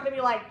 So it's not gonna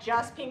be like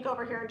just pink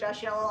over here and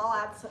just yellow. I'll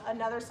add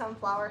another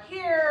sunflower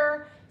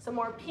here, some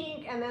more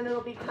pink, and then it'll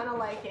be kind of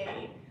like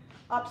a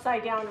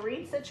upside down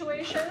wreath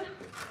situation.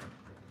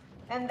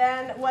 And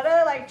then what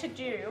I like to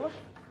do,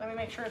 let me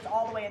make sure it's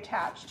all the way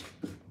attached,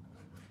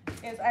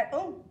 is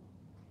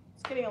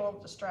it's getting a little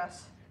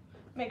distressed.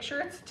 Make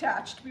sure it's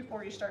attached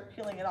before you start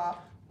peeling it off.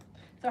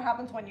 So it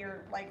happens when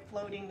you're like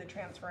floating the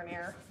transfer in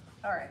air.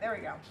 All right, there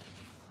we go.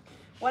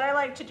 What I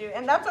like to do,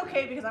 and that's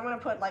okay because I'm gonna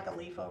put like a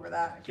leaf over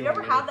that. If you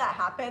ever have that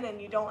happen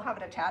and you don't have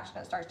it attached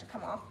and it starts to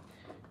come off,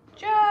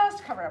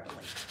 just cover it up with a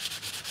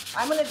leaf.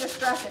 I'm gonna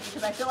distress it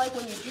because I feel like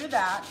when you do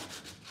that,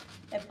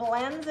 it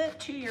blends it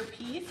to your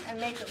piece and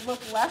makes it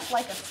look less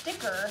like a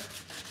sticker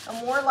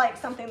and more like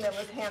something that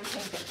was hand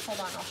painted.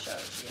 Hold on, I'll show it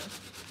to you.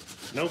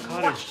 No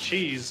cottage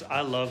cheese. I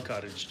love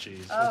cottage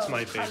cheese. That's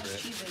my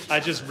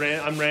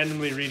favorite. I'm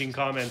randomly reading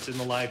comments in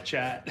the live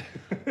chat.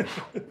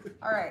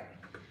 All right.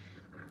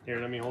 Here,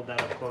 let me hold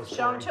that up close.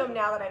 Show them to him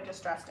now that I've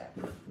distressed it.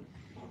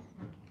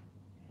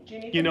 Do you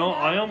need You know,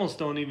 I almost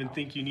don't even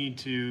think you need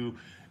to.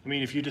 I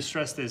mean, if you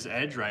distress this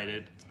edge right,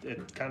 it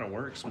kind of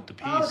works with the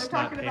piece. Oh, they're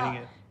talking not about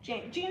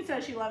painting it. Jean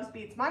says she loves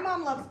beets. My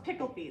mom loves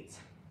pickled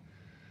beets.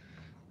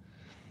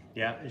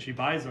 Yeah, and she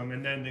buys them,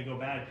 and then they go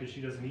bad because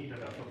she doesn't eat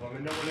enough of them,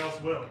 and no one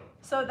else will.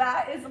 So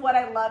that is what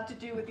I love to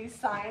do with these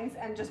signs,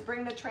 and just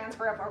bring the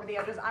transfer up over the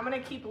edges. I'm gonna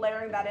keep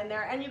layering that in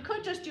there, and you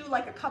could just do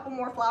like a couple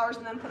more flowers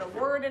and then put a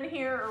word in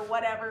here or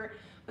whatever,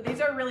 but these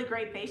are really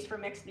great based for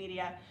mixed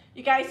media.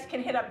 You guys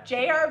can hit up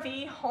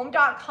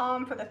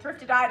jrvhome.com for the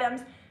thrifted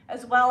items,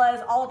 as well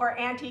as all of our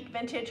antique,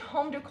 vintage,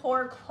 home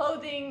decor,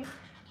 clothing,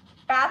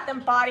 Bath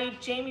and Body,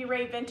 Jami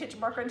Ray vintage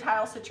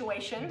mercantile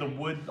situation. The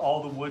wood,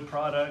 all the wood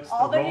products,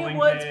 all the new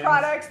woods pins.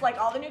 products, like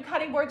all the new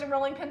cutting boards and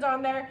rolling pins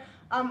on there.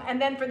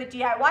 And then for the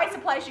DIY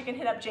supplies, you can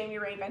hit up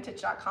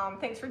jamirayvintage.com.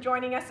 Thanks for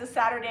joining us this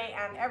Saturday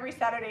and every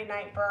Saturday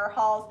night for our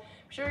hauls.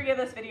 Be sure to give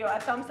this video a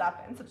thumbs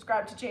up and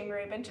subscribe to Jami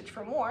Ray Vintage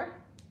for more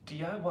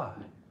DIY.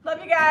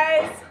 Love you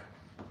guys.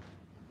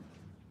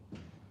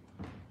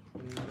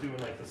 I'm doing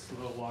like this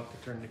little walk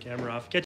to turn the camera off.